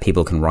is so that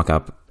people can rock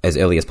up as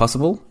early as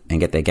possible and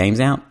get their games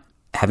out.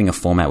 Having a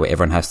format where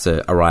everyone has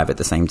to arrive at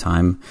the same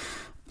time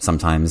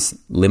sometimes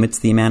limits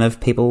the amount of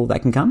people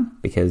that can come,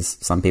 because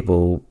some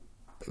people,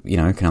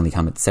 can only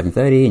come at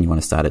 7:30 and you want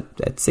to start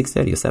at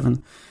 6:30 or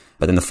 7.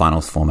 But then the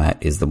finals format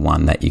is the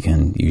one that you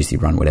can usually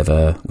run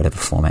whatever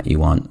format you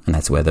want. And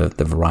that's where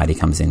the variety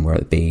comes in, where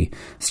it be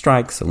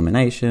strikes,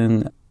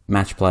 elimination,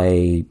 match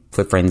play,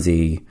 flip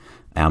frenzy,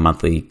 our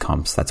monthly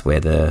comps. That's where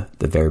the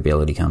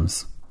variability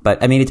comes.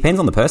 But I mean, it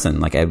depends on the person.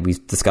 Like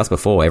we've discussed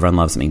before, everyone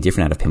loves something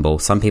different out of pinball.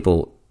 Some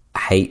people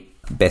hate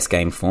best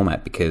game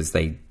format because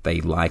they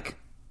like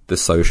the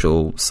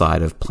social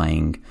side of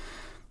playing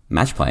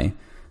match play.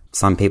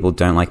 Some people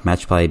don't like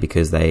match play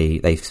because they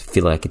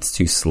feel like it's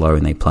too slow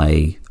and they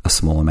play a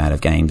small amount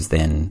of games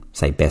than,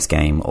 say, best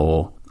game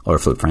or a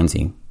flip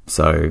frenzy.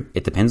 So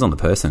it depends on the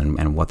person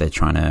and what they're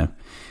trying to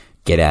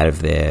get out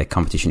of their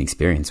competition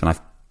experience. When I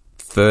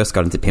first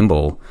got into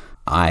pinball,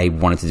 I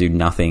wanted to do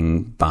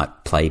nothing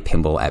but play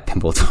pinball at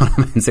pinball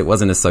tournaments. It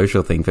wasn't a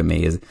social thing for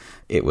me.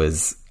 It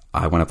was,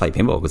 I want to play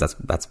pinball because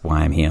that's why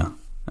I'm here.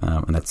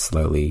 And that's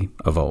slowly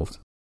evolved.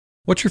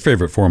 What's your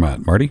favorite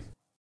format, Marty?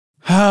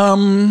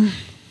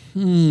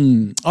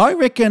 I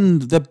reckon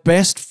the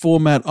best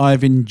format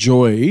I've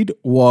enjoyed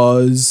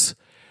was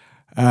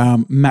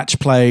match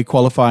play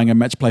qualifying and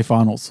match play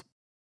finals.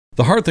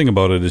 The hard thing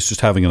about it is just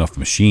having enough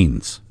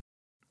machines.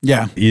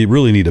 Yeah. You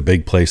really need a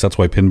big place. That's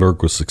why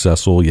Pinburg was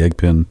successful,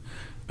 Yegpin.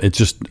 It's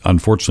just,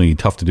 unfortunately,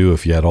 tough to do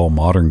if you had all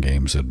modern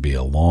games. It'd be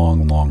a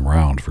long, long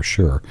round for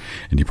sure.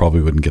 And you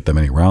probably wouldn't get that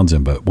many rounds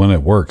in. But when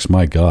it works,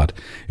 my God,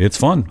 it's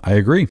fun. I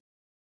agree.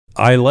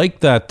 I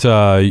like that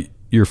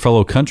your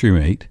fellow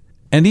countrymate,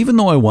 and even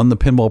though I won the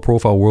Pinball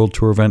Profile World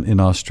Tour event in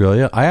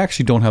Australia, I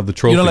actually don't have the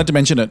trophy. You're not allowed to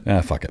mention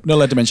it. Fuck it. Not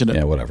allowed to mention it.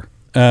 Yeah, whatever.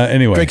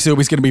 Anyway. Greg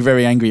Silby's going to be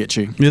very angry at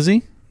you. Is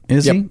he?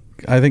 Is Yep. he?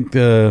 I think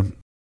the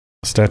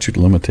statute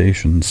of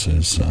limitations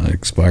has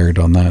expired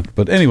on that.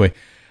 But anyway,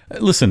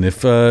 listen,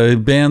 if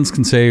bands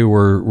can say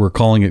we're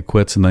calling it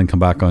quits and then come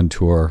back on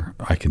tour,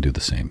 I can do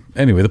the same.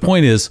 Anyway, the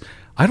point is,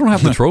 I don't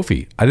have the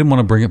trophy. I didn't want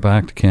to bring it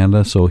back to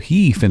Canada, so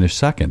he finished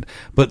second.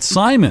 But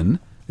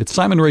it's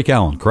Simon Rake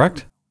Allen,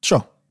 correct?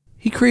 Sure.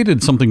 He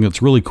created something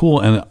that's really cool,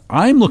 and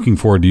I'm looking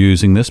forward to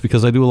using this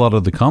because I do a lot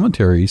of the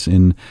commentaries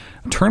in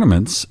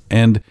tournaments,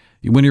 and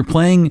when you're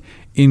playing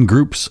in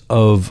groups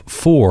of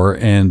 4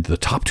 and the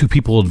top 2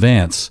 people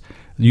advance,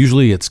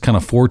 usually it's kind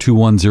of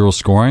 4-2-1-0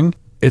 scoring.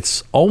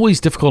 It's always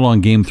difficult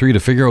on game 3 to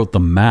figure out the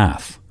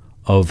math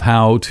of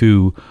how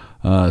to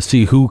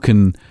see who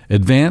can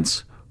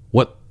advance,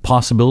 what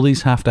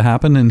possibilities have to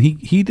happen, and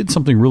he did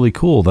something really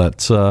cool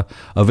that's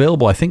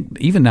available, I think,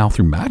 even now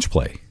through Match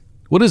Play.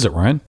 What is it,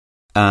 Ryan?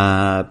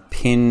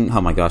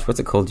 Oh my gosh, what's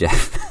it called,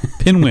 Jeff?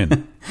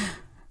 Pinwin.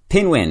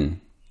 Pinwin.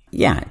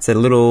 Yeah, it's a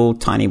little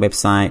tiny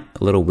website,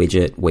 a little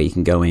widget where you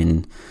can go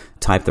in,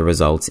 type the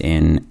results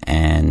in,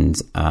 and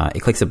it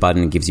clicks a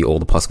button and gives you all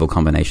the possible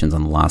combinations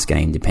on the last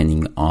game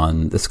depending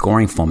on the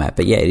scoring format.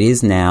 But yeah, it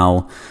is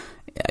now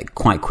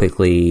quite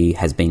quickly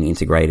has been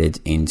integrated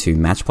into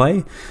Match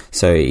Play.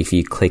 So if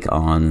you click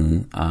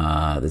on,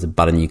 there's a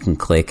button you can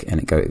click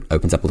and it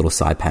opens up a little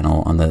side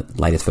panel on the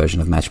latest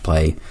version of Match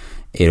Play.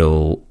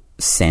 It'll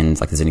send,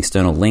 there's an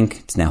external link.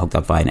 It's now hooked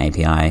up via an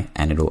API,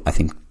 and it'll, I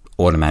think,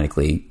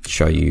 automatically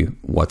show you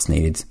what's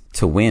needed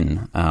to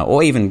win,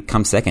 or even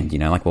come second.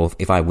 Well,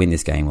 if I win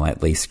this game, will I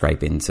at least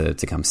scrape in to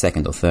come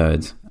second or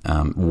third?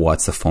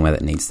 What's the format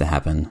that needs to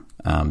happen?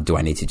 Do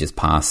I need to just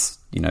pass,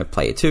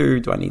 player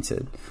 2?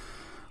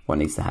 What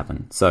needs to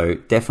happen? So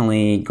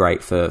definitely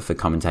great for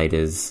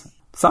commentators.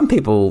 Some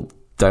people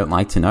don't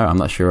like to know. I'm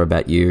not sure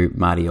about you,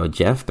 Marty or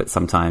Jeff, but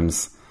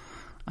sometimes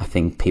I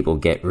think people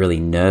get really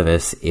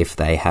nervous if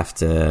they have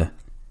to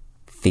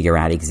figure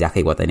out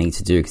exactly what they need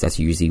to do, because that's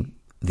usually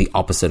the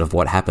opposite of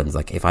what happens.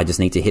 Like, if I just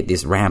need to hit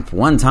this ramp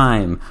one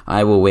time,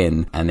 I will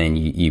win, and then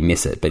you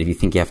miss it. But if you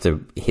think you have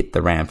to hit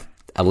the ramp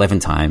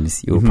 11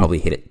 times, you'll probably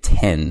hit it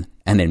 10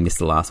 and then miss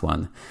the last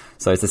one.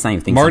 So it's the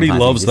same thing. Marty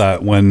loves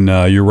that when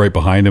you're right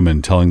behind him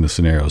and telling the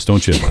scenarios,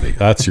 don't you, buddy?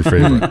 That's your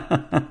favorite.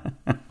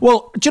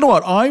 Well, do you know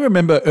what? I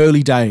remember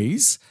early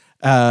days.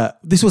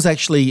 This was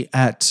actually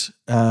at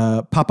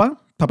Papa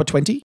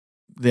 20.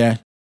 Yeah.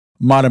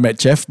 Might have met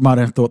Jeff. Might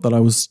have thought that I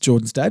was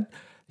Jordan's dad.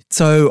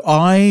 So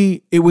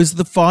it was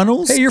the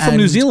finals. Hey, you're from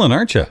New Zealand,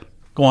 aren't you?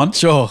 Go on.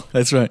 Sure,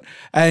 that's right.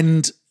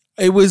 And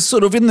it was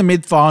sort of in the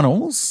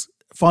mid-finals,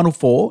 Final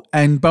 4,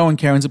 and Bowen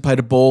Cairns had played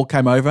a ball,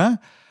 came over,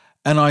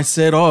 and I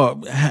said,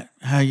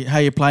 how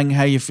you playing?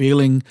 How you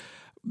feeling?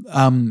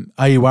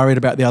 Are you worried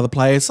about the other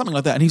players? Something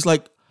like that. And he's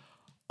like,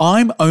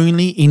 I'm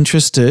only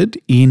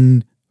interested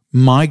in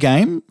my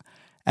game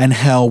and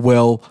how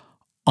well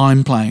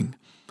I'm playing.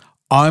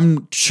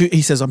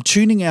 He says, I'm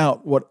tuning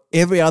out what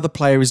every other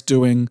player is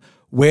doing,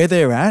 where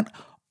they're at.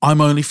 I'm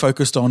only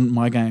focused on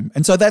my game.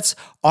 And so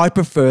I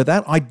prefer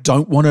that. I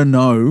don't want to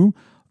know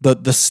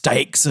the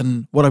stakes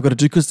and what I've got to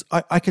do because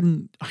I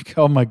can,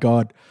 oh my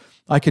God,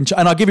 I can.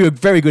 And I'll give you a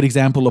very good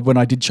example of when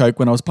I did choke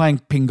when I was playing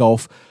ping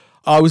golf.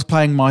 I was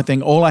playing my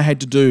thing. All I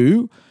had to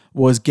do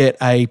was get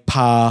a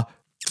par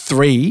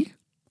 3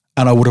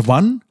 and I would have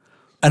won.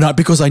 And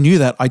because I knew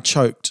that, I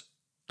choked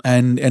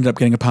and ended up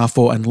getting a par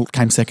 4 and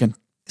came second.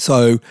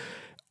 So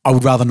I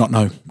would rather not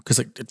know because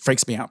it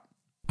freaks me out.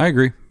 I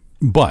agree.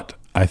 But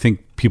I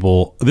think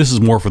this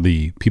is more for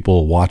the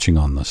people watching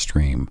on the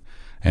stream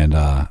and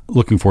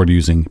looking forward to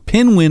using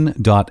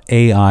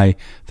pinwin.ai.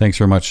 Thanks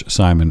very much,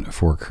 Simon,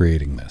 for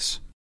creating this.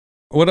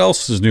 What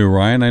else is new,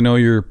 Ryan? I know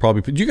you're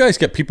probably... Do you guys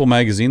get People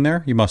Magazine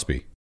there? You must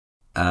be.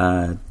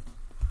 I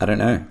don't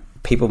know.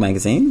 People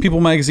Magazine? People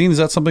Magazine, is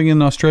that something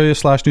in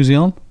Australia/New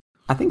Zealand?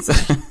 I think so.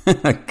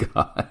 Oh,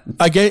 God.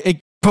 I get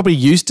it. Probably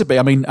used to be.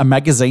 I mean, a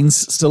magazine's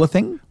still a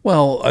thing?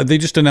 Well, they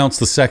just announced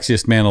the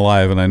sexiest man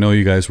alive, and I know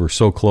you guys were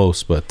so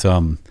close, but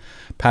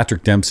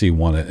Patrick Dempsey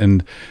won it.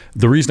 And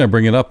the reason I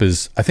bring it up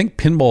is I think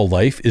Pinball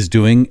Life is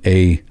doing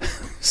a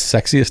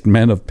sexiest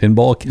men of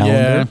pinball calendar.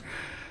 Yeah.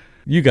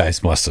 You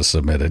guys must have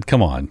submitted.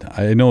 Come on.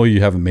 I know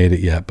you haven't made it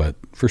yet, but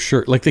for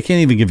sure. Like, they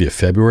can't even give you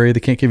February. They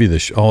can't give you the,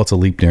 it's a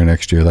leap year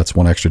next year. That's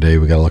one extra day.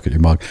 We got to look at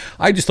your mug.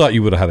 I just thought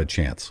you would have had a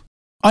chance.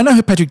 I know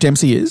who Patrick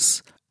Dempsey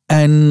is,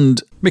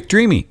 and...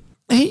 McDreamy.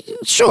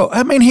 Sure.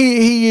 I mean,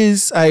 he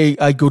is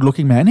a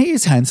good-looking man. He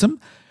is handsome.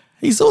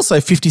 He's also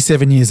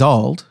 57 years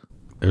old.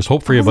 There's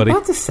hope for you, buddy. I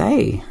was about to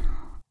say.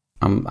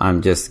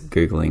 I'm just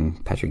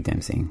Googling Patrick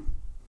Dempsey.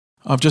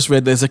 I've just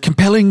read there's a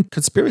compelling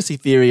conspiracy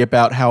theory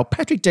about how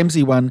Patrick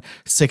Dempsey won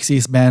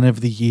Sexiest Man of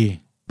the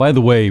Year. By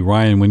the way,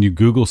 Ryan, when you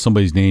Google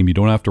somebody's name, you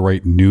don't have to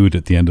write nude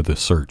at the end of the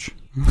search.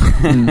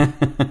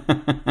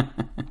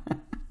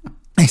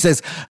 He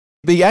says...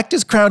 The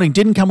actor's crowning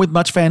didn't come with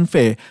much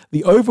fanfare.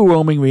 The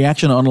overwhelming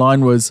reaction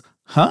online was,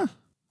 huh?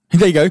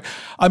 There you go.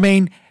 I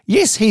mean,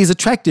 yes, he is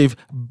attractive,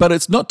 but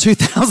it's not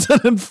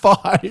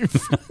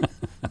 2005.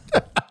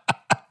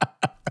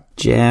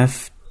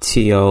 Jeff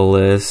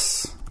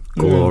Teolis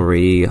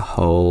glory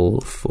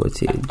hole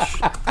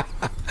footage.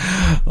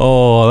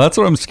 Oh, that's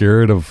what I'm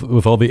scared of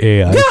with all the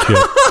AI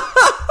shit.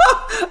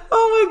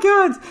 Oh my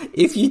God.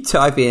 If you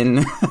type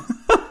in...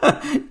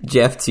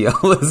 Jeff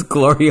Teola's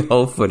glory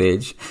hole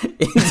footage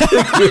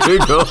into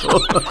Google.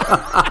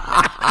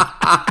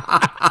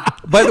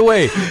 By the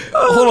way,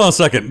 hold on a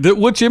second.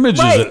 Which image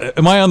is it?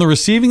 Am I on the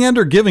receiving end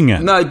or giving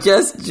end? No,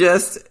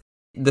 just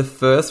the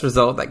first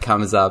result that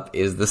comes up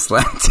is the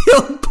Slam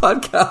Tilt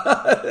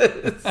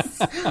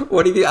podcast.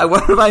 What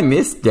have I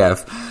missed,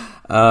 Jeff?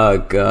 Oh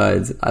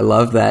God, I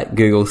love that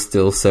Google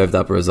still served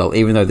up a result,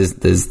 even though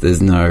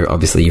there's no.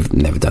 Obviously, you've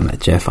never done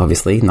that, Jeff.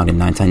 Obviously, not in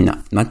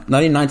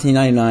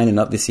 1999 and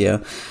not this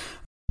year,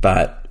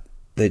 but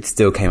it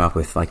still came up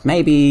with like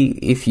maybe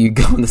if you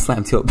go on the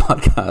Slam Tilt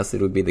podcast, it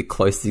would be the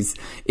closest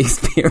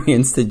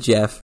experience to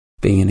Jeff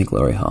being in a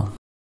glory hole.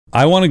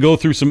 I want to go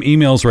through some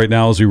emails right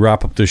now as we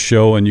wrap up this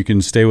show, and you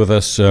can stay with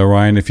us,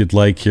 Ryan, if you'd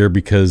like here,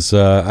 because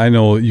I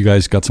know you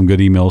guys got some good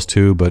emails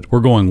too, but we're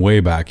going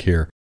way back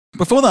here.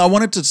 Before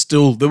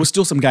that, there were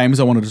still some games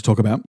I wanted to talk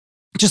about.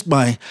 Just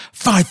my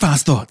 5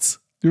 fast thoughts.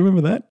 Do you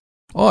remember that?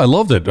 Oh, I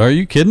loved it. Are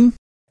you kidding?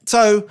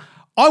 So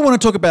I want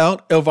to talk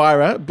about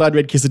Elvira Blood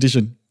Red Kiss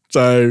Edition.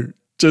 So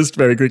just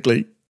very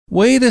quickly.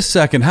 Wait a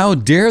second. How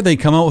dare they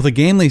come out with a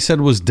game they said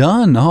was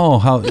done? Oh,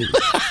 how...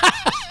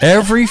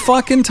 Every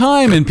fucking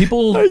time. And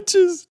people... Good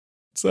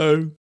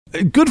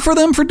for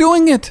them for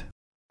doing it.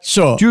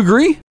 Sure. Do you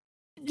agree?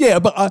 Yeah,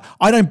 but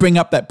I don't bring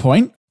up that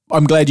point.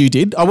 I'm glad you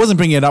did. I wasn't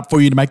bringing it up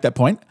for you to make that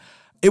point.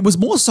 It was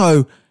more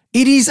so,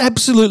 it is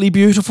absolutely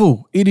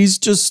beautiful. It is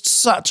just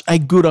such a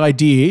good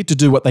idea to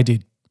do what they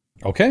did.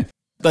 Okay.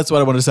 That's what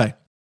I wanted to say.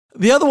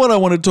 The other one I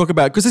wanted to talk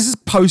about, because this is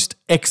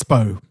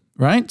post-Expo,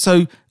 right?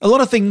 So a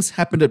lot of things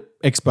happened at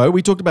Expo.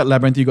 We talked about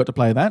Labyrinth. You got to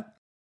play that.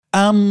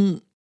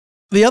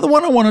 The other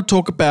one I want to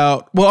talk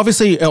about, well,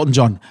 obviously Elton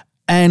John,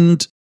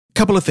 and a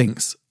couple of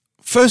things.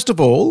 First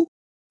of all,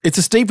 it's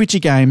a Steve Ritchie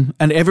game,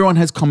 and everyone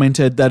has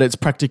commented that it's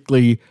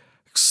practically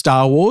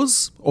Star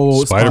Wars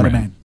or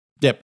Spider-Man.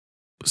 Yep.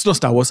 It's not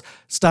Star Wars,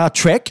 Star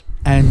Trek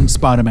and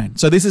Spider-Man.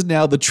 So this is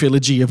now the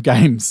trilogy of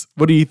games.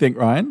 What do you think,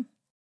 Ryan?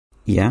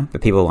 Yeah,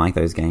 but people like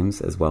those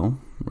games as well,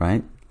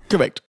 right?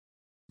 Correct.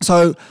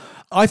 So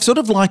I've sort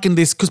of likened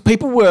this because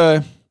people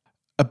were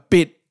a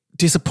bit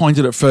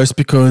disappointed at first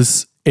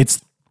because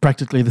it's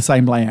practically the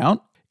same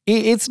layout.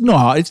 It's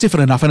not. It's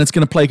different enough and it's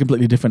going to play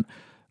completely different.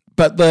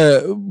 But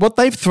what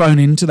they've thrown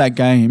into that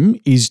game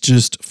is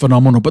just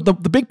phenomenal. But the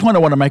big point I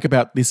want to make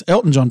about this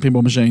Elton John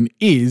pinball machine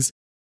is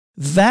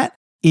that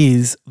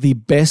is the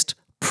best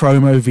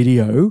promo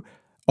video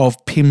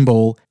of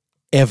pinball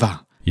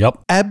ever.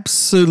 Yep.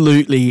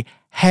 Absolutely,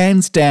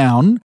 hands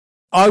down.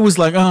 I was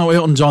like, oh,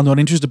 Elton John, not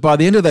interested. By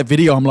the end of that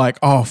video, I'm like,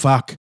 oh,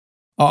 fuck.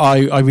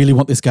 I really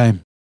want this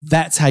game.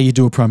 That's how you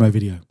do a promo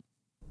video.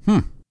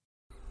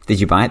 Did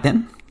you buy it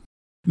then?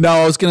 No,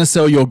 I was going to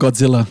sell your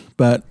Godzilla,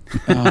 but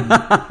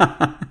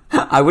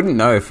I wouldn't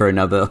know for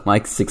another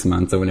 6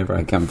 months or whenever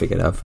I come pick it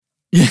up.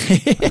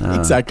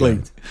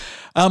 exactly.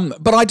 God.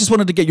 But I just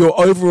wanted to get your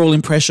overall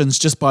impressions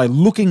just by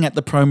looking at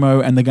the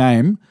promo and the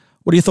game.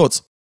 What are your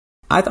thoughts?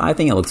 I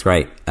think it looks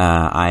great.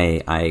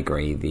 I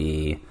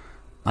agree.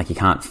 You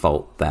can't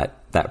fault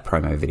that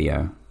promo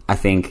video. I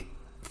think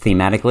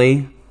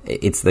thematically,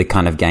 it's the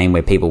kind of game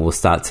where people will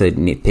start to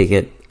nitpick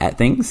it at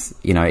things.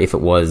 If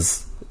it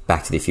was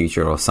Back to the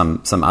Future or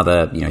some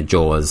other,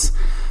 Jaws,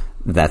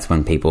 that's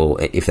when people,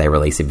 if they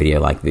release a video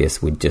like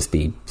this, would just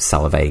be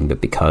salivating.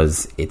 But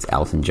because it's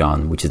Elton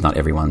John, which is not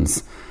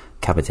everyone's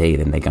cup of tea,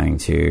 then they're going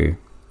to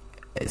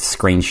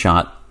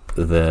screenshot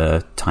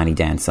the Tiny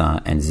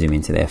Dancer and zoom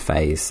into their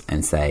face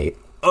and say,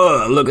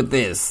 "Oh, look at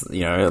this!"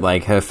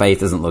 Her face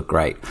doesn't look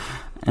great.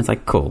 And it's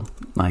like, cool.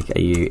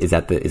 Is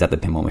that the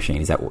pinball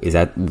machine? Is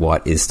that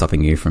what is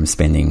stopping you from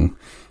spending,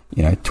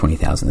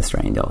 20,000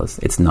 Australian dollars?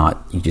 It's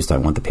not. You just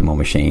don't want the pinball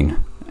machine,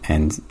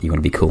 and you want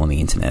to be cool on the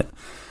internet.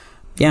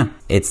 Yeah,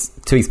 it's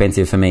too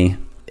expensive for me,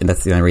 and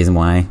that's the only reason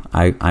why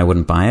I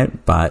wouldn't buy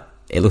it. But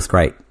it looks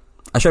great.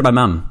 I showed my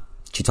mum.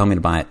 She told me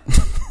to buy it.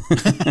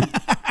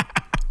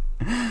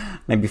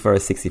 Maybe for her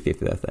 65th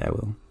birthday, I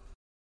will.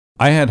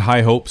 I had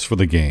high hopes for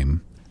the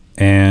game,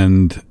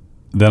 and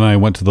then I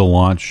went to the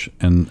launch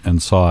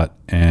and saw it,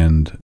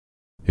 and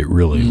it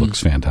really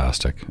looks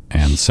fantastic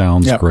and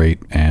sounds great.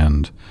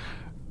 And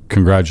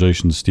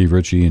congratulations, Steve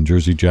Ritchie and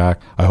Jersey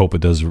Jack. I hope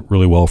it does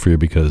really well for you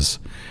because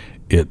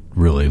it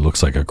really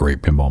looks like a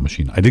great pinball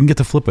machine. I didn't get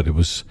to flip it. It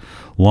was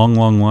long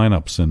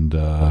lineups, and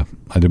I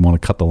didn't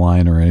want to cut the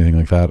line or anything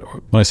like that.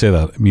 When I say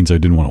that, it means I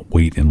didn't want to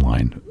wait in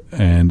line.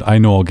 And I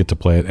know I'll get to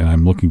play it, and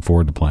I'm looking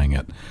forward to playing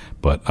it.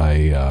 But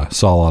I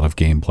saw a lot of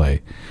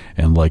gameplay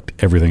and liked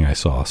everything I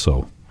saw.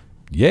 So,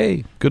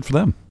 yay, good for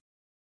them.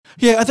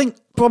 Yeah, I think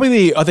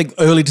probably the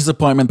early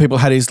disappointment people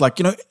had is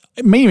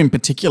me in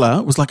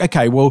particular was like,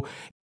 okay, well,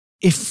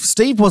 if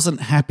Steve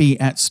wasn't happy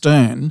at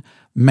Stern,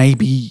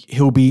 maybe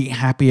he'll be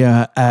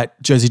happier at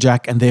Jersey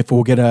Jack and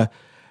therefore get a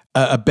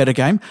better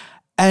game.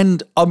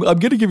 And I'm going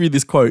to give you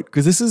this quote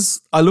because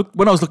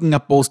when I was looking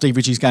up all Steve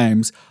Ritchie's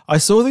games, I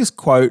saw this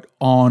quote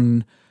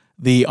on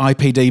the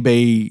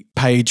IPDB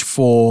page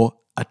for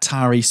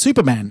Atari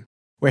Superman,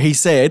 where he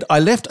said, "I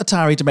left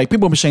Atari to make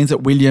pinball machines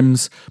at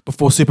Williams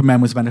before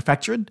Superman was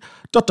manufactured. ...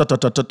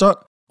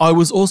 I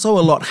was also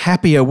a lot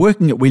happier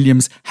working at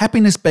Williams,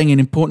 happiness being an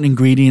important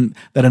ingredient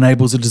that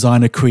enables a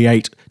designer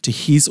create to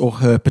his or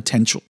her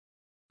potential."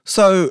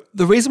 So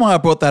the reason why I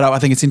brought that up, I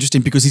think it's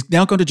interesting because he's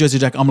now gone to Jersey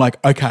Jack. I'm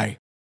like, okay,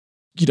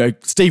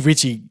 Steve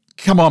Ritchie,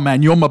 come on,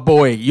 man, you're my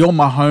boy. You're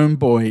my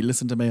homeboy.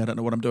 Listen to me, I don't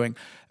know what I'm doing.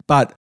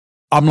 But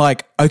I'm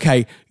like,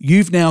 okay,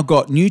 you've now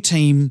got new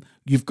team.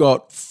 You've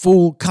got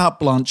full carte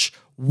blanche.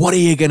 What are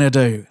you going to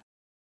do?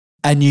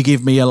 And you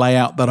give me a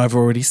layout that I've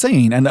already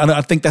seen. And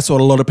I think that's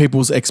what a lot of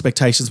people's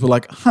expectations were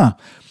like, huh.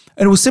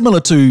 And it was similar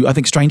to, I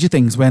think, Stranger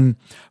Things when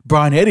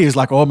Brian Eddy is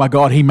like, oh my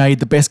God, he made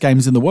the best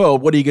games in the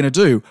world. What are you going to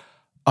do?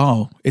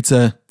 Oh, it's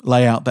a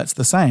layout that's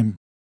the same.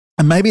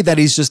 And maybe that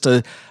is just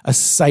a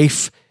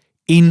safe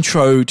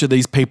intro to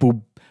these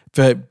people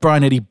for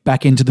Brian Eddy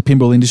back into the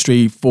pinball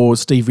industry, for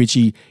Steve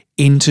Ritchie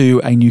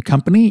into a new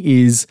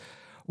company is,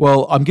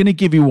 well, I'm going to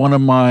give you one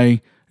of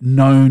my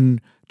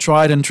known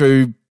tried and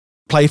true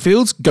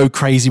playfields, go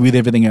crazy with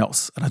everything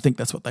else. And I think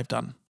that's what they've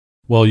done.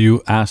 Well,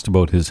 you asked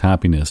about his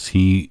happiness.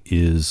 He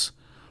is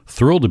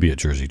thrilled to be at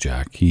Jersey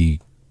Jack. He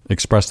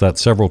expressed that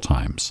several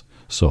times.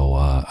 So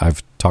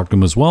I've talked to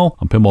him as well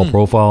on Pinball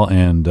Profile,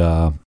 and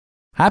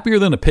happier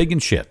than a pig in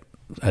shit,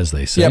 as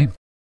they say. Yep.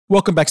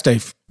 Welcome back,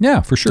 Steve.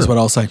 Yeah, for sure. That's what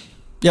I'll say.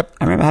 Yep.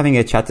 I remember having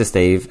a chat to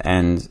Steve,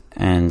 and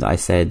I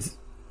said,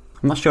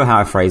 I'm not sure how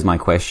I phrased my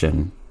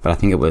question, but I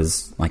think it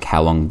was like,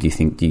 how long do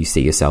you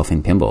see yourself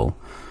in pinball?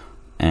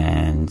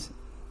 And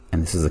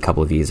this was a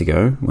couple of years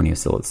ago when he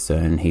was still at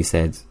Stern. He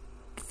said,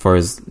 for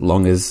as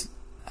long as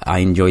I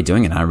enjoy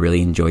doing it, I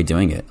really enjoy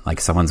doing it. Like,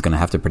 someone's going to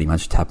have to pretty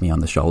much tap me on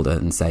the shoulder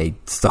and say,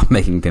 stop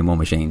making pinball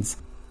machines.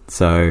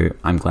 So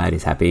I'm glad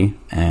he's happy,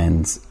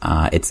 and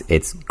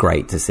it's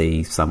great to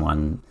see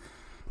someone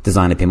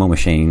design a pinball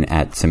machine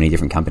at so many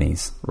different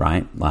companies,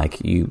 right?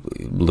 Like, you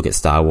look at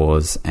Star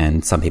Wars,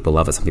 and some people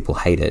love it, some people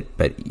hate it.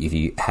 But if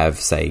you have,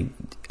 say,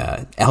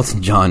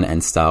 Elton John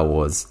and Star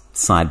Wars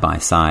side by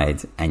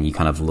side, and you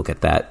kind of look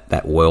at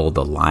that world,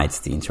 the lights,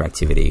 the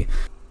interactivity,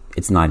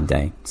 it's night and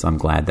day. So I'm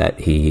glad that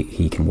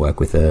he can work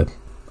with a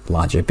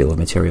larger bill of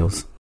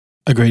materials.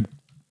 Agreed.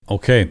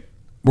 Okay.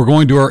 We're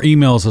going to our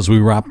emails as we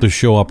wrap the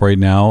show up right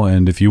now.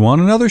 And if you want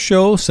another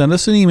show, send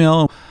us an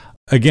email.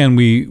 Again,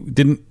 we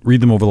didn't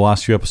read them over the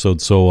last few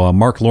episodes. So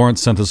Mark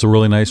Lawrence sent us a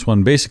really nice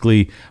one.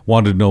 Basically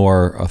wanted to know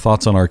our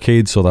thoughts on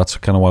arcade. So that's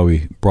kind of why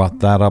we brought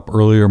that up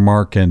earlier,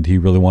 Mark. And he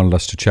really wanted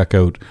us to check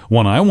out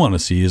one I want to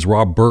see is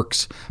Rob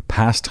Burke's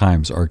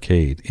Pastimes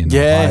Arcade in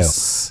Ohio.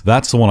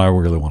 That's the one I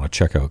really want to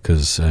check out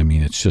because, I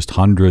mean, it's just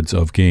hundreds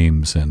of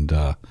games. And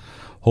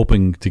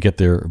hoping to get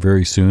there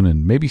very soon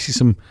and maybe see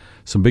some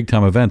big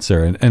time events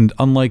there. And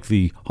unlike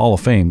the Hall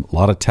of Fame, a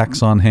lot of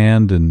techs on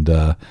hand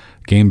and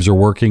games are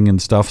working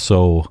and stuff.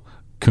 So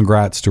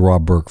congrats to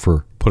Rob Burke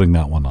for putting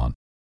that one on.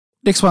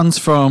 Next one's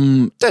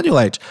from Daniel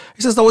H.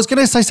 He says, I was going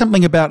to say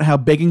something about how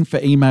begging for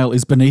email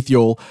is beneath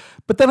y'all,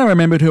 but then I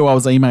remembered who I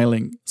was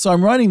emailing. So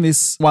I'm writing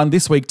this one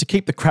this week to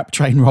keep the crap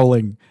train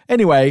rolling.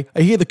 Anyway,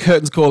 I hear the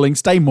curtains calling.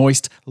 Stay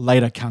moist.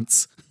 Later,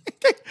 cunts.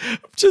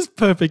 Just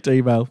perfect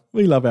email.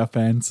 We love our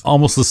fans.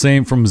 Almost the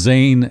same from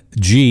Zane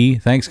G.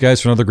 Thanks,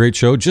 guys, for another great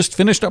show. Just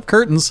finished up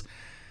curtains.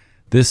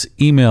 This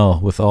email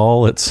with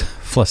all its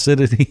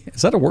flaccidity.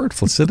 Is that a word?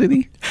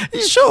 Flaccidity?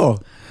 Sure.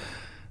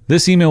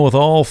 This email with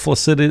all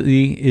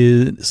flaccidity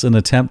is an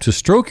attempt to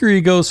stroke your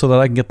ego so that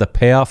I can get the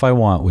payoff I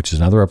want, which is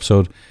another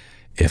episode.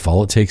 If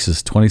all it takes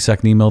is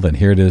 20-second email, then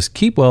here it is.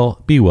 Keep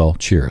well, be well.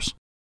 Cheers.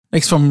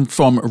 Next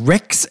from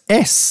Rex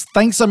S.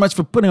 Thanks so much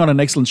for putting on an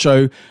excellent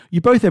show.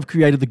 You both have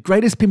created the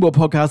greatest pinball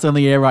podcast on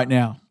the air right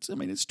now. I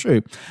mean, it's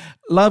true.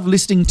 Love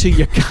listening to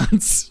your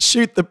cunts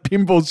shoot the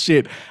pinball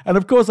shit. And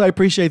of course, I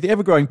appreciate the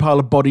ever-growing pile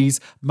of bodies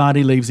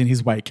Marty leaves in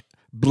his wake.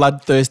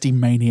 Bloodthirsty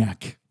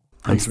maniac.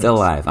 I'm still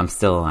alive. I'm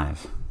still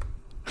alive.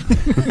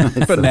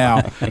 For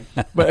now.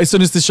 But as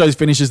soon as the show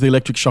finishes, the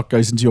electric shock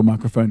goes into your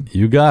microphone.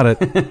 You got it.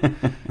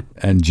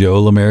 And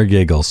Joe Lemaire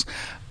giggles.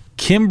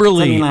 Kimberly.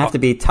 Does that mean I have to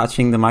be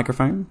touching the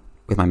microphone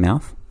with my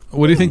mouth?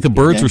 What do you think the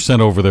birds were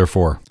sent over there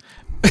for?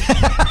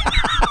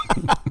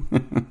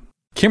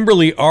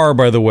 Kimberly R,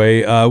 by the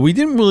way,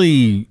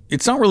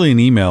 it's not really an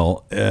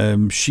email.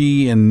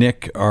 She and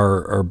Nick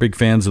are big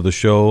fans of the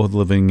show,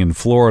 living in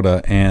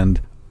Florida.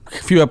 And a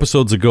few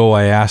episodes ago,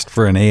 I asked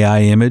for an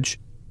AI image.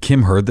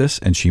 Kim heard this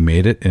and she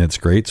made it, and it's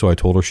great. So I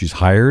told her she's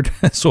hired.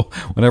 So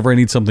whenever I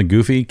need something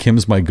goofy,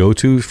 Kim's my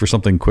go-to for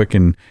something quick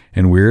and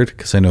weird,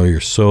 because I know you're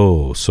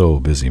so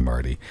busy,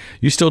 Marty.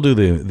 You still do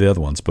the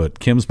other ones, but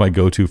Kim's my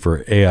go-to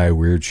for AI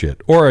weird shit.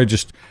 Or I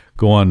just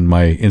go on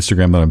my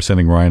Instagram that I'm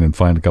sending Ryan and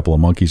find a couple of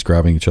monkeys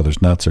grabbing each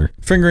other's nuts or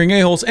fingering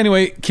a-holes.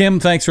 Anyway, Kim,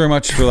 thanks very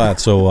much for that.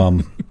 So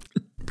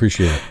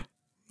appreciate it.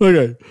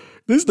 Okay,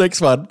 this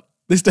next one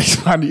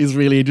is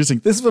really interesting.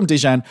 This is from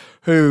Dijan,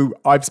 who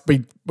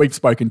we've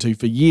spoken to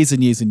for years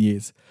and years and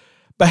years.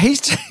 But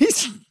he's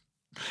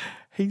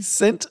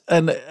sent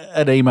an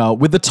email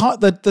with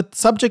the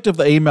subject of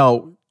the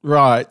email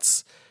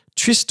writes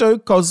Tristo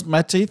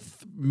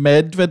Kosmatith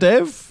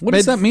Medvedev. What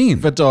does that mean?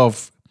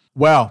 Medvedev.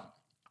 Well,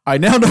 I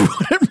now know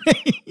what it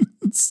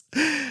means.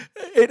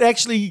 It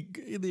actually,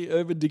 in the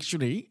Urban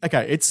Dictionary,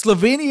 okay, it's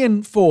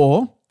Slovenian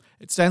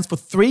it stands for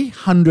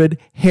 300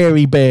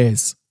 hairy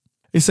bears.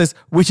 It says,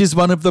 which is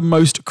one of the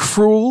most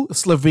cruel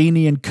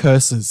Slovenian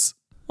curses.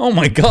 Oh,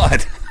 my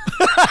God.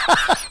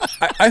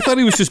 I thought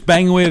he was just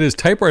banging away at his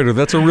typewriter.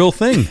 That's a real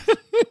thing.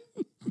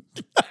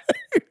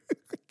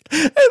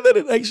 And then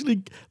it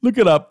actually, look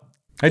it up.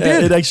 I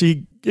did. It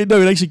actually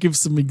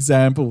gives some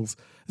examples.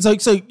 So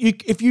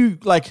if you,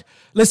 like,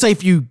 let's say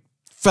if you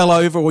fell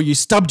over or you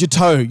stubbed your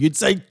toe, you'd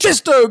say,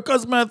 Chisto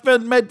Kosmath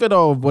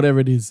Medvedov, whatever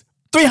it is.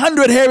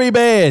 300 hairy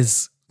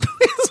bears.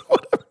 Is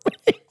what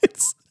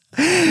it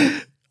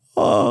means.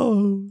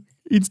 Oh,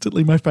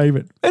 instantly my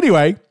favorite.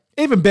 Anyway,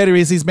 even better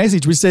is his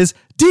message, which says,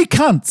 Dear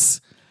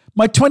cunts,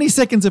 my 20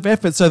 seconds of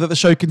effort so that the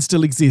show can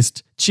still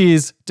exist.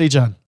 Cheers,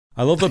 Dijan.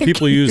 I love that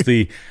people use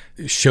the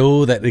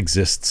show that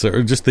exists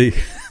or just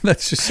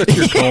that's just such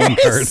your calling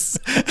card.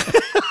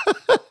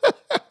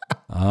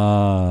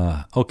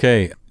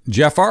 Okay.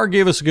 Jeff R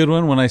gave us a good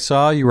one when I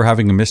saw you were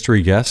having a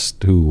mystery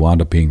guest who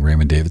wound up being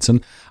Raymond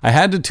Davidson. I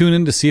had to tune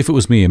in to see if it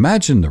was me.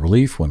 Imagine the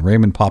relief when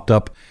Raymond popped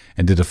up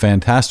and did a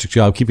fantastic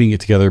job keeping it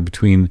together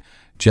between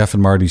Jeff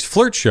and Marty's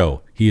flirt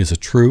show. He is a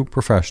true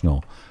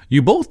professional.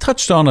 You both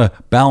touched on a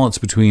balance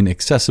between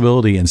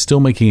accessibility and still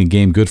making a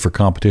game good for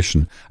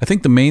competition. I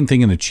think the main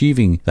thing in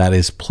achieving that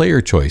is player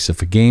choice.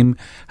 If a game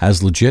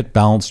has legit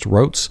balanced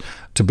routes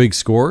to big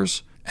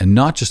scores and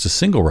not just a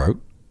single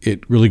route,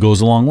 it really goes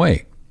a long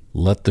way.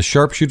 Let the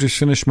sharpshooters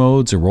finish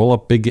modes and roll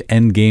up big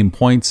end game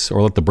points,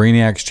 or let the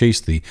brainiacs chase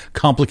the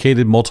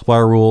complicated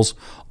multiplier rules,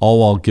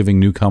 all while giving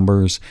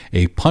newcomers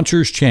a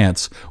puncher's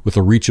chance with a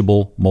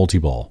reachable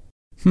multi-ball.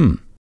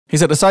 He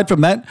said, aside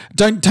from that,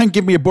 don't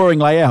give me a boring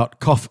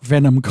layout. Cough,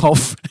 venom,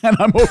 cough, and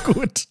I'm all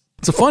good.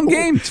 It's a fun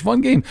game. It's a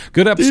fun game.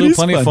 Good episode,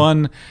 plenty of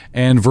fun,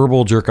 and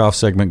verbal jerk-off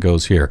segment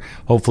goes here.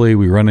 Hopefully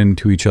we run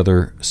into each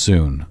other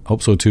soon.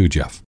 Hope so too,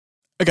 Jeff.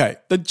 Okay,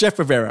 the Jeff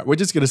Rivera. We're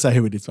just going to say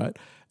who it is, right?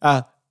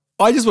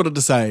 I just wanted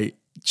to say,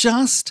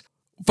 just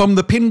from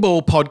the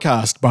Pinball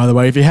podcast, by the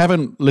way, if you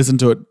haven't listened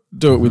to it,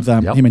 do it with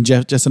him and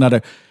Jeff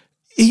Jessinato.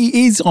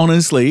 He is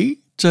honestly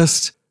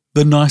just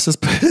the nicest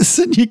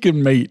person you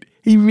can meet.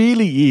 He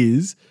really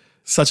is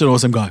such an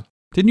awesome guy.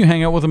 Didn't you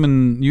hang out with him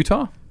in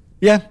Utah?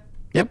 Yeah.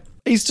 Yep.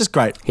 He's just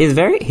great. He's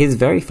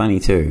very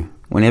funny too.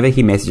 Whenever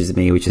he messages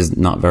me, which is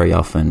not very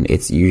often,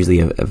 it's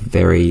usually a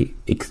very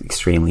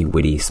extremely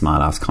witty,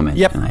 smart-ass comment,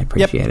 and I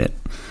appreciate it.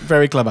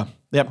 Very clever.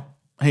 Yep.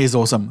 He is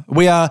awesome.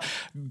 We are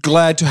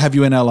glad to have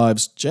you in our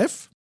lives,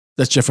 Jeff.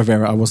 That's Jeff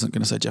Rivera. I wasn't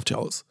going to say Jeff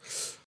Charles.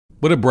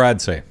 What did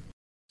Brad say?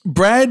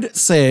 Brad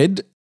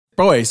said,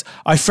 Boys,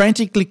 I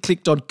frantically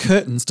clicked on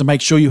curtains to make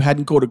sure you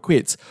hadn't called it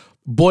quits.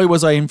 Boy,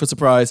 was I in for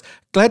surprise.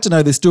 Glad to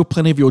know there's still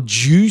plenty of your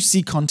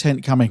juicy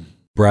content coming.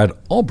 Brad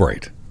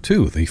Albright,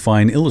 too, the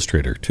fine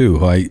illustrator,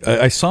 too.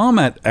 I saw him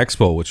at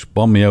Expo, which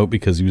bummed me out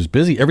because he was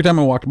busy. Every time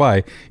I walked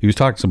by, he was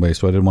talking to somebody,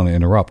 so I didn't want to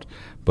interrupt.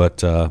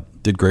 But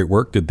did great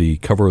work, did the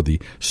cover of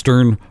the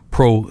Stern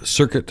Pro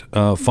Circuit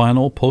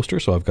final poster,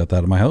 so I've got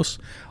that in my house.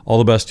 All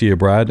the best to you,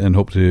 Brad, and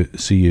hope to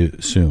see you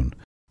soon.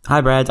 Hi,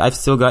 Brad. I've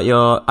still got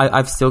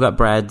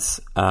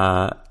Brad's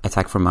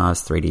Attack from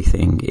Mars 3D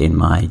thing in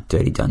my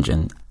dirty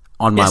dungeon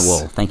on my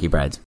wall. Thank you,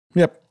 Brad.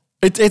 Yep.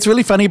 It's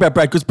really funny about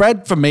Brad because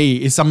Brad, for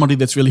me, is somebody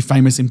that's really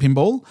famous in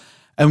pinball.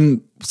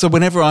 And so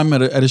whenever I'm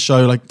at a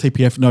show like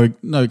TPF,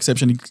 no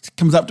exception, he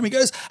comes up to me and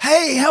goes,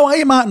 "Hey, how are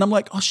you, Martin?" I'm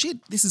like, "Oh, shit,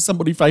 this is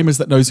somebody famous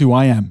that knows who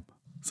I am."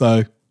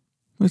 So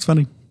it's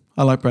funny.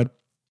 I like Brad.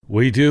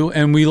 We do,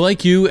 and we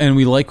like you, and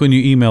we like when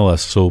you email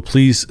us. So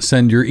please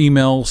send your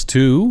emails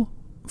to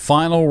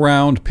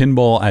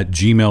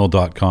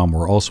finalroundpinball@gmail.com.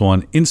 We're also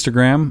on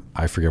Instagram.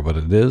 I forget what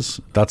it is.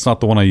 That's not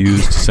the one I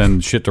use to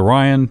send shit to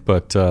Ryan,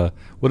 but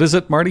what is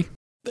it, Marty?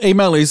 The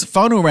email is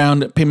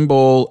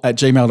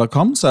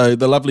finalroundpinball@gmail.com. So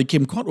the lovely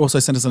Kim Quat also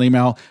sent us an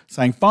email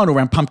saying, "Final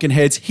round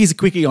pumpkinheads, here's a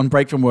quickie on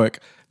break from work.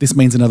 This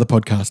means another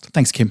podcast."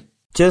 Thanks, Kim.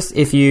 Just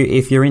if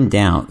you're in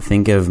doubt,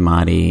 think of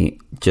Marty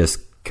just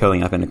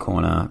curling up in a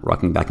corner,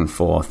 rocking back and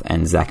forth,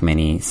 and Zach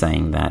Meny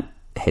saying that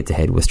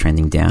head-to-head was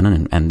trending down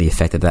and the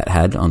effect that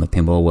had on the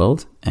pinball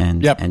world,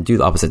 and do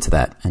the opposite to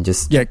that, and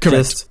just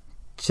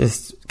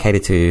cater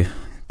to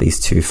these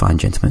two fine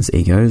gentlemen's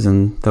egos,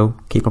 and they'll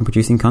keep on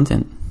producing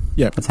content.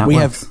 Yeah, that's how we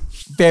works. have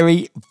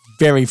very,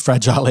 very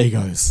fragile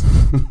egos.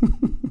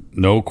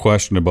 No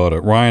question about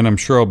it. Ryan, I'm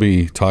sure I'll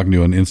be talking to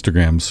you on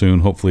Instagram soon,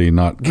 hopefully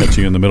not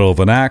catching you in the middle of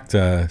an act.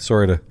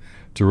 Sorry to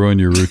ruin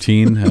your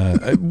routine.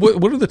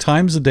 What are the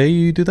times of day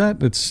you do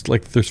that? It's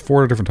like there's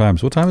 4 different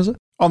times. What time is it?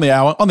 On the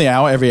hour,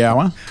 every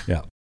hour.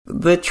 Yeah.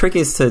 The trick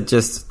is to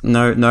just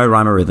no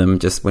rhyme or rhythm,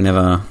 just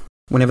whenever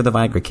the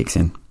Viagra kicks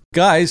in.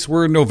 Guys,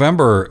 we're in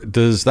November.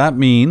 Does that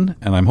mean,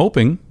 and I'm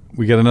hoping,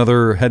 we get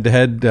another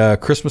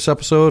head-to-head Christmas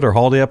episode or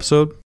holiday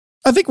episode?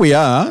 I think we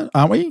are,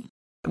 aren't we?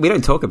 We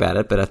don't talk about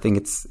it, but I think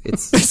it's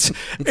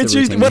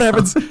usually what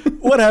happens.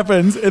 What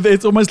happens?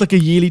 It's almost like a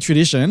yearly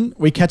tradition.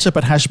 We catch up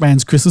at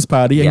Hashman's Christmas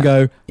party and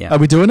go, "Are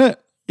we doing it?"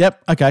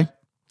 Yep. Okay.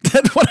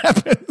 That's what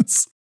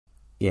happens.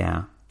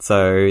 Yeah.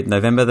 So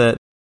December the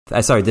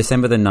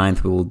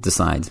 9th, we will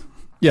decide.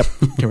 Yep,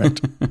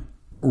 correct.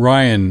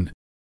 Ryan,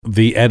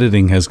 the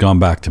editing has gone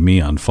back to me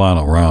on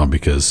Final Round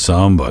because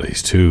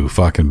somebody's too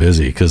fucking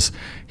busy because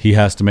he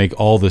has to make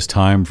all this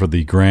time for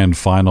the grand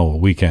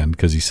final weekend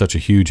because he's such a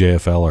huge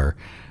AFLer.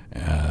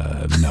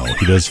 No,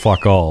 he does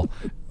fuck all.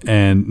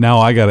 And now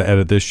I got to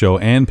edit this show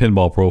and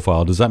Pinball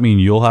Profile. Does that mean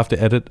you'll have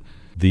to edit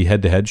the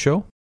head-to-head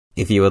show?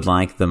 If you would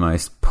like the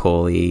most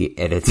poorly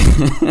edited...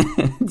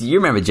 Do you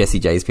remember Jesse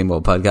J's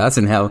Pinball podcast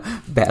and how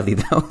badly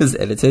that was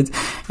edited?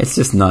 It's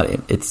just not...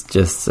 It's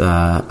just...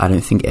 I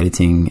don't think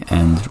editing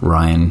and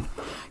Ryan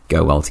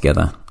go well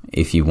together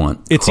if you want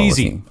It's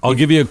quality. easy. I'll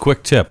give you a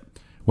quick tip.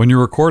 When you're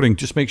recording,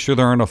 just make sure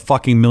there aren't a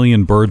fucking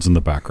million birds in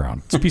the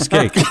background. It's a piece of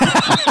cake.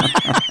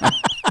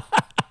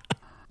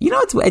 You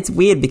know, it's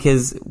weird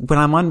because when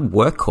I'm on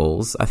work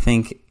calls, I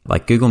think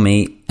like Google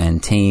Meet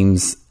and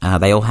Teams,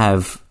 they all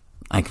have...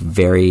 like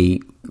really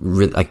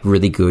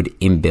good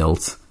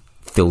inbuilt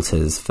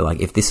filters for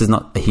like if this is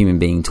not a human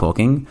being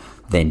talking,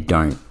 then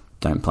don't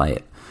play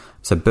it.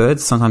 So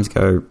birds sometimes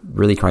go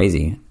really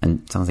crazy,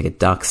 and sometimes I get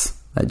ducks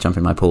that jump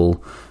in my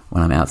pool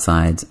when I'm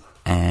outside.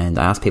 And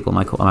I ask people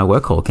on my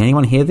work call, "Can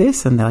anyone hear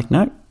this?" And they're like,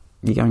 "No,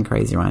 you're going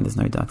crazy, Ryan. There's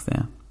no ducks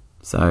there."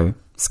 So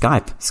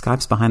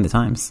Skype's behind the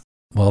times.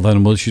 Well,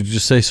 then we should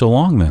just say so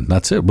long. Then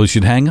that's it. We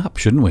should hang up,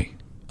 shouldn't we?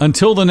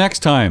 Until the next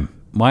time.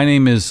 My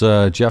name is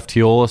Jeff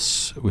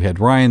Teolis. We had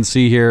Ryan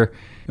C. here.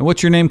 And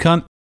what's your name,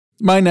 cunt?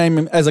 My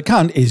name as a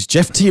cunt is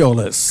Jeff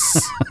Teolis.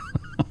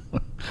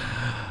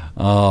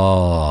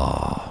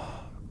 Oh,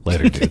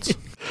 later, dudes.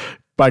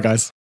 Bye,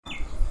 guys.